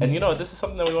 Yeah. And you know, this is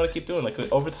something that we want to keep doing. Like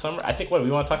over the summer, I think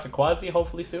we want to talk to Quasi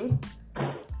hopefully soon.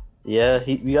 Yeah,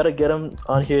 we got to get him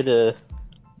on here to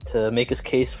make his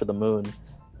case for the moon.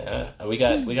 Yeah, and we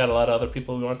got a lot of other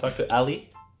people we want to talk to. Ali,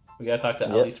 we got to talk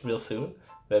to Ali real soon.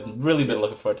 I've really been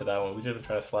looking forward to that one. We just been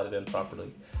trying to slot it in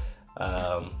properly.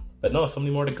 But no, so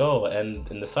many more to go. And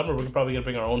in the summer, we're probably gonna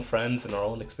bring our own friends and our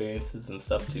own experiences and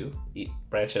stuff too.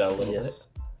 Branch it out a little bit.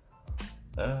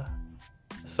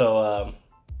 So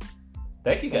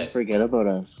thank you guys. Don't forget about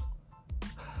us.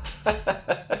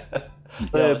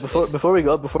 Before we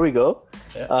go,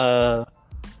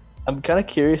 I'm kind of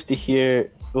curious to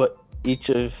hear what each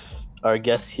of our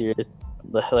guests here,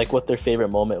 like, what their favorite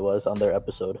moment was on their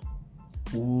episode.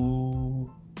 Ooh,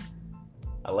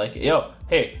 I like it. Yo,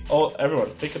 hey, everyone,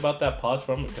 think about that pause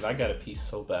for a moment because I got a piece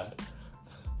so bad.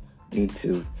 Me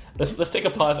too. Let's take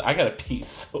a pause. I got a piece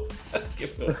so bad.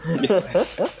 Give me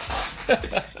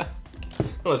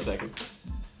one second.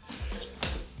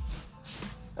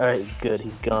 All right, good.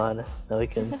 He's gone. Now we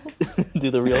can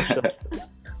do the real show.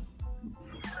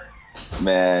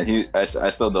 Man, I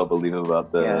still don't believe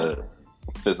about the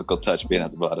physical touch being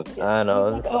at the bottom. I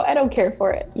know. Oh, I don't care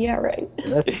for it. Yeah, right.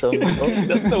 That's so.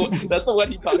 that's the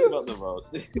one he talks about the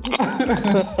most.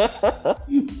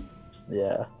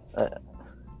 Yeah.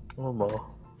 One more. So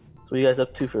what are you guys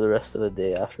up to for the rest of the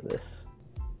day after this?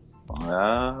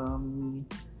 No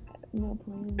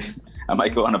plans. I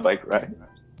might go on a bike ride.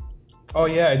 Oh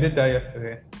yeah, I did that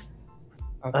yesterday.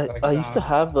 I used to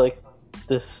have like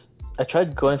this. I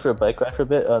tried going for a bike ride for a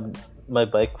bit on my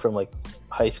bike from like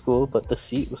high school, but the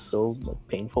seat was so like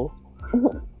painful.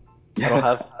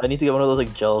 I need to get one of those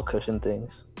like gel cushion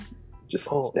things. Just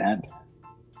stand.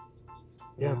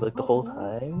 Yeah, but like the whole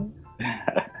time.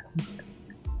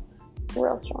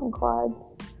 Real strong quads.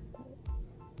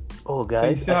 Oh, So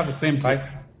guys. you still have the same bike?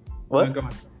 What? Go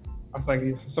on. I was like,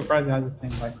 you're surprised you had the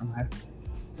same bike from high school.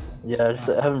 Yeah,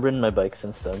 I haven't ridden my bike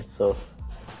since then, so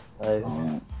I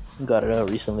got it out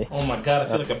recently. Oh my god, I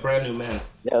feel like a brand new man.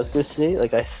 Yeah, I was gonna say,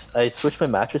 like, I switched my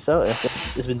mattress out, and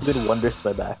it's been doing wonders to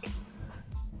my back.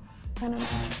 I don't know.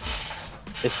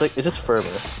 It's like, it's just firmer.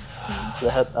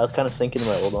 I was kind of sinking in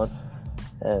my old one,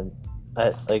 and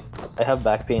I have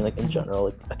back pain, like, in general,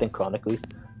 like, I think chronically,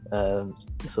 so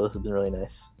this has been really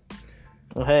nice.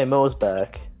 Oh, hey, Mo's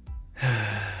back. I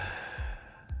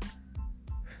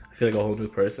feel like a whole new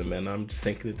person, man. I'm just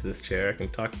sinking into this chair. I can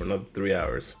talk for another 3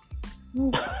 hours. Yeah.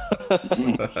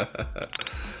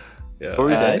 What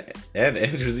were you saying? And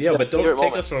Andrews, but don't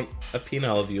take us from a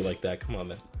penile view like that. Come on,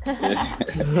 man.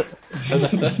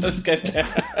 This guy's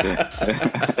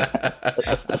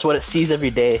that's what it sees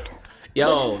every day.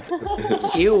 Yo,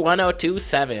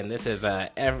 Q1027. This is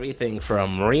everything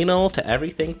from renal to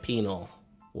everything penal.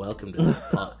 Welcome to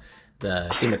the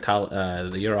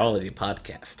urology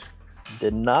podcast.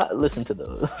 Did not listen to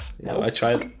those. No, I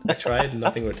tried.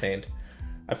 Nothing retained.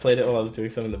 I played it while I was doing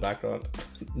something in the background.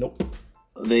 Nope.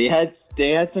 They had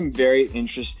some very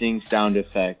interesting sound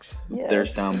effects. Yeah. Their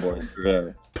soundboard.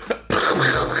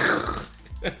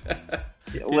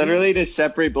 Literally to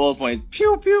separate bullet points.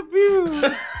 Pew pew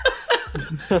pew.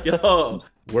 Yo,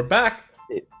 we're back.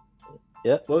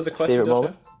 Yeah. What was the question? Favorite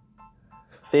moments?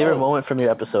 Favorite moment from your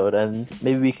episode, and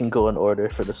maybe we can go in order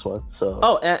for this one. So.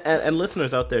 Oh, and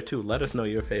listeners out there too, let us know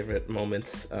your favorite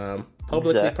moments,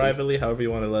 publicly, privately, however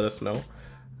you want to let us know.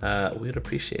 We'd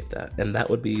appreciate that, and that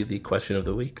would be the question of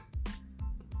the week.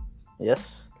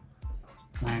 Yes.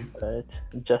 Right.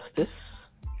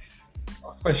 Justice.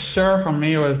 For sure, for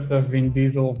me, was the Vin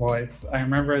Diesel voice. I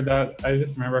remember that. I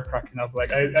just remember cracking up.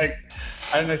 Like I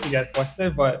don't know if you guys watched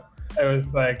it, but it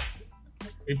was like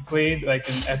we played like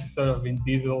an episode of Vin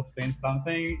Diesel saying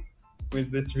something with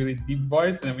this really deep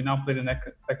voice, and then we now played the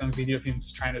second video of him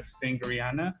trying to sing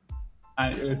Rihanna,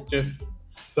 and it was just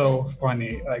so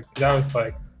funny. Like that was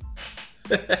like,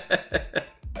 I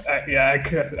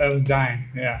was dying.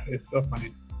 Yeah, it's so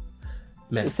funny.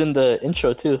 Man. It's in the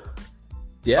intro too.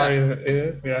 Yeah, it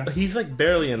is. Yeah, he's like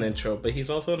barely an intro, but he's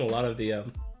also in a lot of the.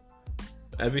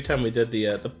 Every time we did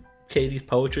the Katie's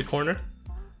Poetry Corner,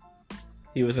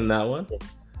 he was in that one.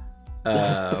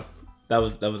 That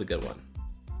was a good one.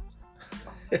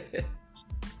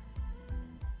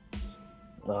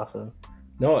 Awesome.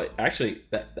 No, actually,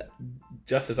 that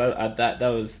Justice, that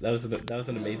was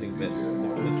an amazing bit.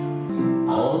 It was.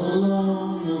 All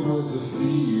along it was a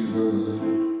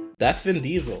fever. That's Vin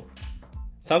Diesel.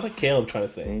 Sounds like Caleb trying to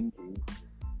say.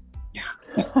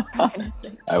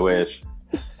 I wish.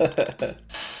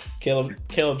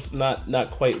 Caleb's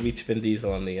not quite reached Vin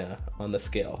Diesel on the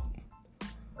scale.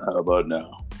 How about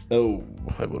now? Oh,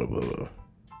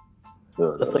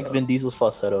 That's like Vin Diesel's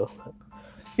falsetto.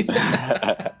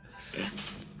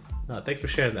 No, thanks for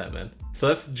sharing that, man. So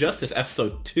that's Justice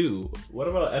episode 2. What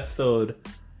about episode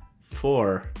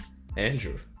 4,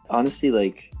 Andrew? Honestly,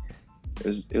 like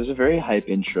it was a very hype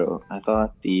intro. I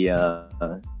thought the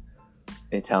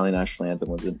Italian national anthem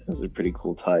was a pretty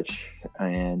cool touch,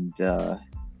 and I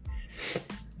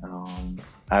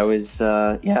was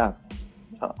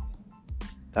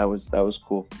that was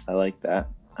cool. I liked that.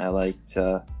 I liked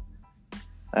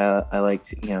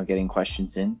getting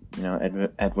questions in,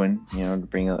 Edwin, to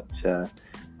bring out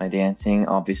my dancing,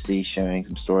 obviously sharing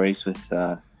some stories with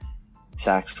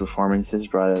sax performances,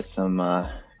 brought out some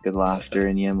good laughter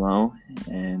in EMO,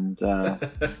 and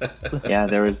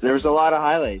there was a lot of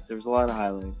highlights.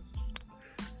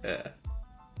 Yeah.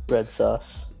 Red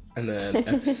sauce. And then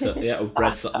episode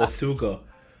red sauce, the Sugo.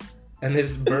 And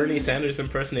his Bernie Sanders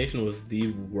impersonation was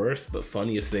the worst but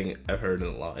funniest thing I've heard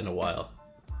in a while.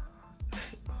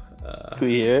 Can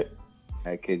we hear it?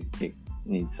 I could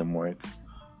need some more.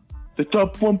 The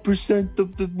top 1%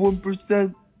 of the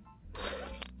 1%.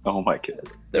 Oh my god.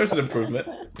 There's an improvement.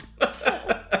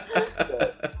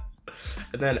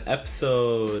 And then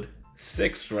episode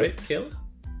 6, right, Caleb?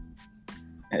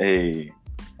 Hey,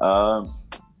 I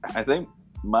think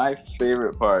my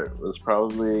favorite part was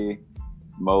probably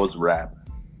Mo's rap.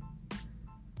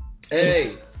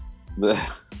 Hey,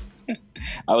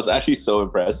 I was actually so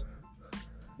impressed.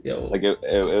 Yo, like it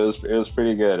was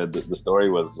pretty good. The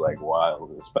story was like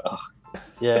wild as well.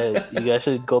 Yeah, you guys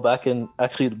should go back and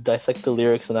actually dissect the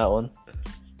lyrics in that one.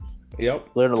 Yep,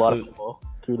 learn a lot of people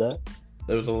through that.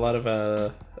 There was a lot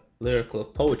of lyrical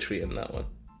poetry in that one.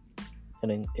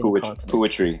 And in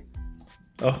poetry.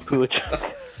 Oh, poetry.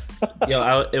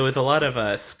 Yo, it was a lot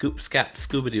of scoop, scat,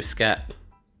 Scooby-Doo scat.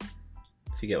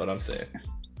 If you get what I'm saying.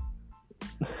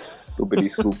 Poopity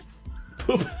scoop.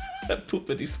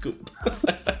 Poopity scoop.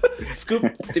 Scoop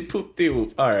de poop de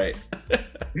whoop. All right.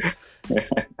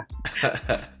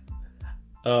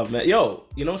 Oh man, yo,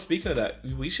 speaking of that,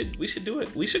 we should do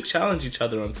it. We should challenge each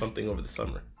other on something over the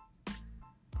summer.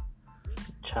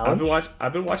 Challenge?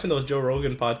 I've been watching those Joe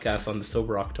Rogan podcasts on the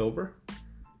Sober October,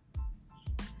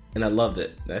 and I loved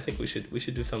it. And I think we should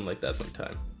do something like that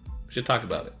sometime. We should talk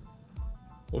about it.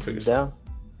 We'll figure something.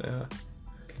 Yeah.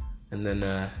 And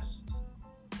then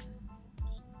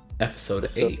episode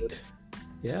 8.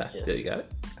 Yeah, yes. Yeah, you got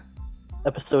it.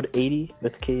 Episode 80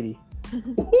 with Katie.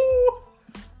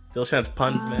 Phil Shan's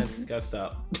puns, man. It's gotta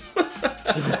stop.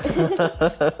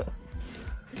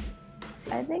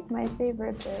 I think my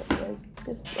favorite bit was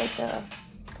just like a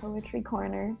poetry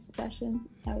corner session.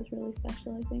 That was really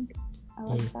special, I think. I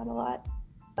liked that a lot.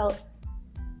 Felt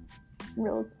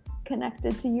real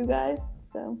connected to you guys,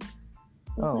 so it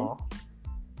was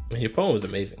nice. Your poem was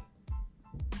amazing.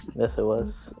 Yes, it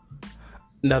was.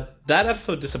 Now, that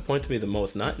episode disappointed me the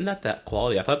most. Not that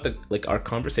quality. I thought our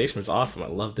conversation was awesome. I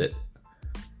loved it.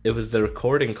 It was the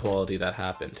recording quality that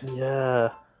happened.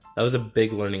 Yeah. That was a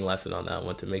big learning lesson on that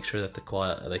one, to make sure that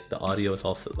the audio is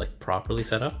also properly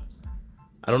set up.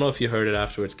 I don't know if you heard it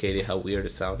afterwards, Katie, how weird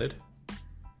it sounded.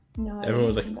 No,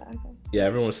 everyone was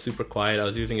everyone was super quiet. I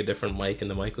was using a different mic, and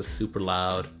the mic was super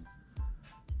loud.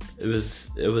 It was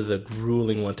a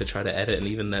grueling one to try to edit, and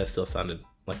even then it still sounded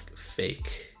like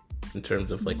fake in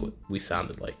terms of what we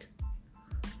sounded like.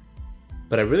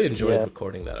 But I really enjoyed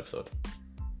recording that episode.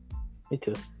 Me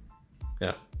too.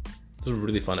 Yeah, it was a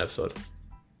really fun episode.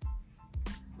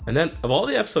 And then, of all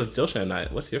the episodes, Dilshan and I,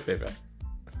 what's your favorite?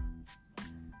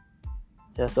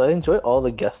 Yeah, so I enjoy all the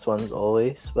guest ones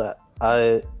always, but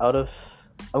I'm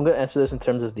gonna answer this in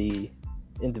terms of the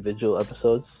individual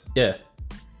episodes. Yeah.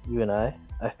 You and I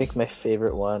think my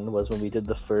favorite one was when we did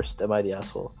the first Am I the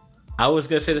Asshole? I was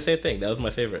gonna say the same thing. That was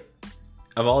my favorite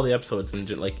of all the episodes, and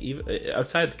even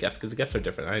outside the guests, because the guests are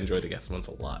different. I enjoy the guest ones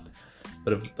a lot,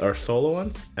 but of our solo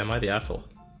ones, Am I the Asshole?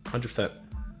 100%.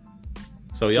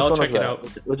 So y'all check it out.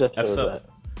 Which episode was that?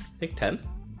 I think 10.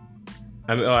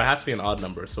 I mean, it has to be an odd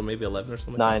number, so maybe 11 or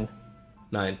something.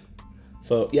 9.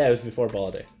 So yeah, it was before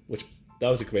Baladay, that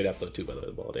was a great episode too, by the way,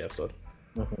 the Baladay episode.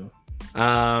 Mm-hmm.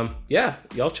 Yeah,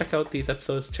 y'all check out these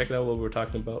episodes. Check out what we were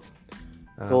talking about.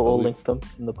 We'll link them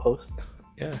in the post.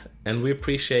 Yeah, and we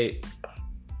appreciate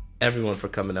everyone for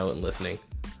coming out and listening,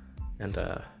 and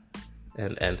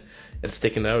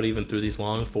sticking out even through these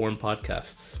long form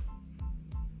podcasts.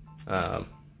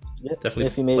 Definitely.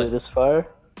 If you made it this far,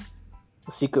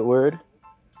 the secret word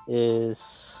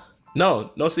is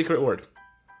no secret word.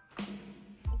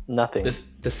 Nothing.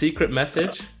 The secret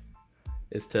message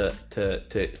is to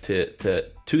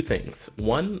two things.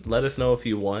 One, let us know if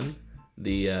you won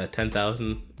the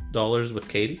 $10,000 with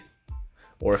Katie,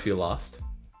 or if you lost,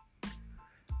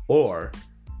 or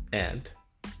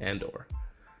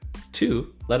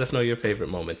two, let us know your favorite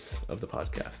moments of the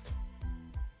podcast,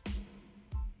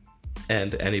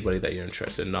 and anybody that you're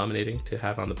interested in nominating to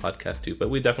have on the podcast too. But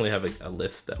we definitely have a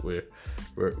list that we're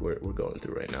going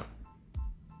through right now.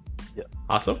 Yeah.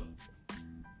 Awesome.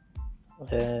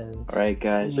 And all right,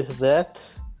 guys. With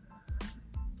that,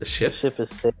 the ship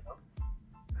has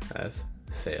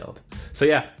sailed. So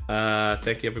yeah,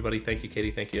 thank you everybody. Thank you,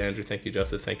 Katie. Thank you, Andrew. Thank you,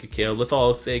 Justice. Thank you, Caleb. Let's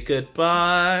all say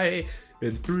goodbye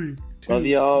in 3, 2, Love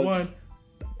y'all. 1.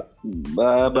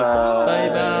 Bye bye. Bye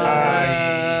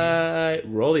bye.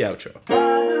 Roll the outro.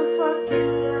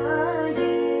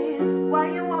 Why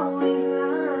you always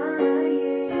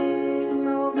lying?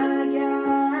 Oh my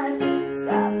God,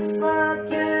 stop the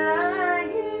fucking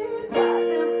lying. Why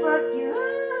the fucking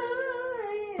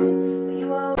lying? You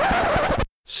always...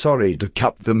 Sorry to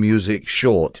cut the music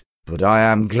short, but I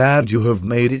am glad you have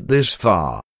made it this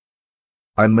far.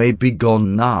 I may be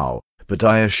gone now, but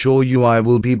I assure you I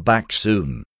will be back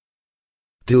soon.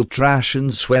 Till Trash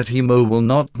and Sweaty Mo will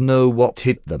not know what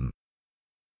hit them.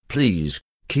 Please,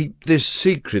 keep this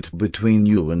secret between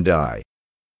you and I.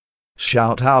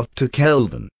 Shout out to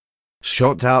Kelvin.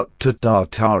 Shout out to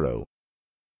Tartaro.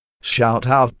 Shout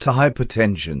out to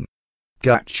Hypertension.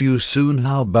 Got you soon,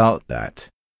 how about that?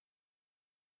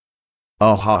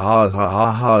 Ah ha ha ha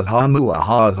ha ha ha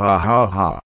ha ha ha ha.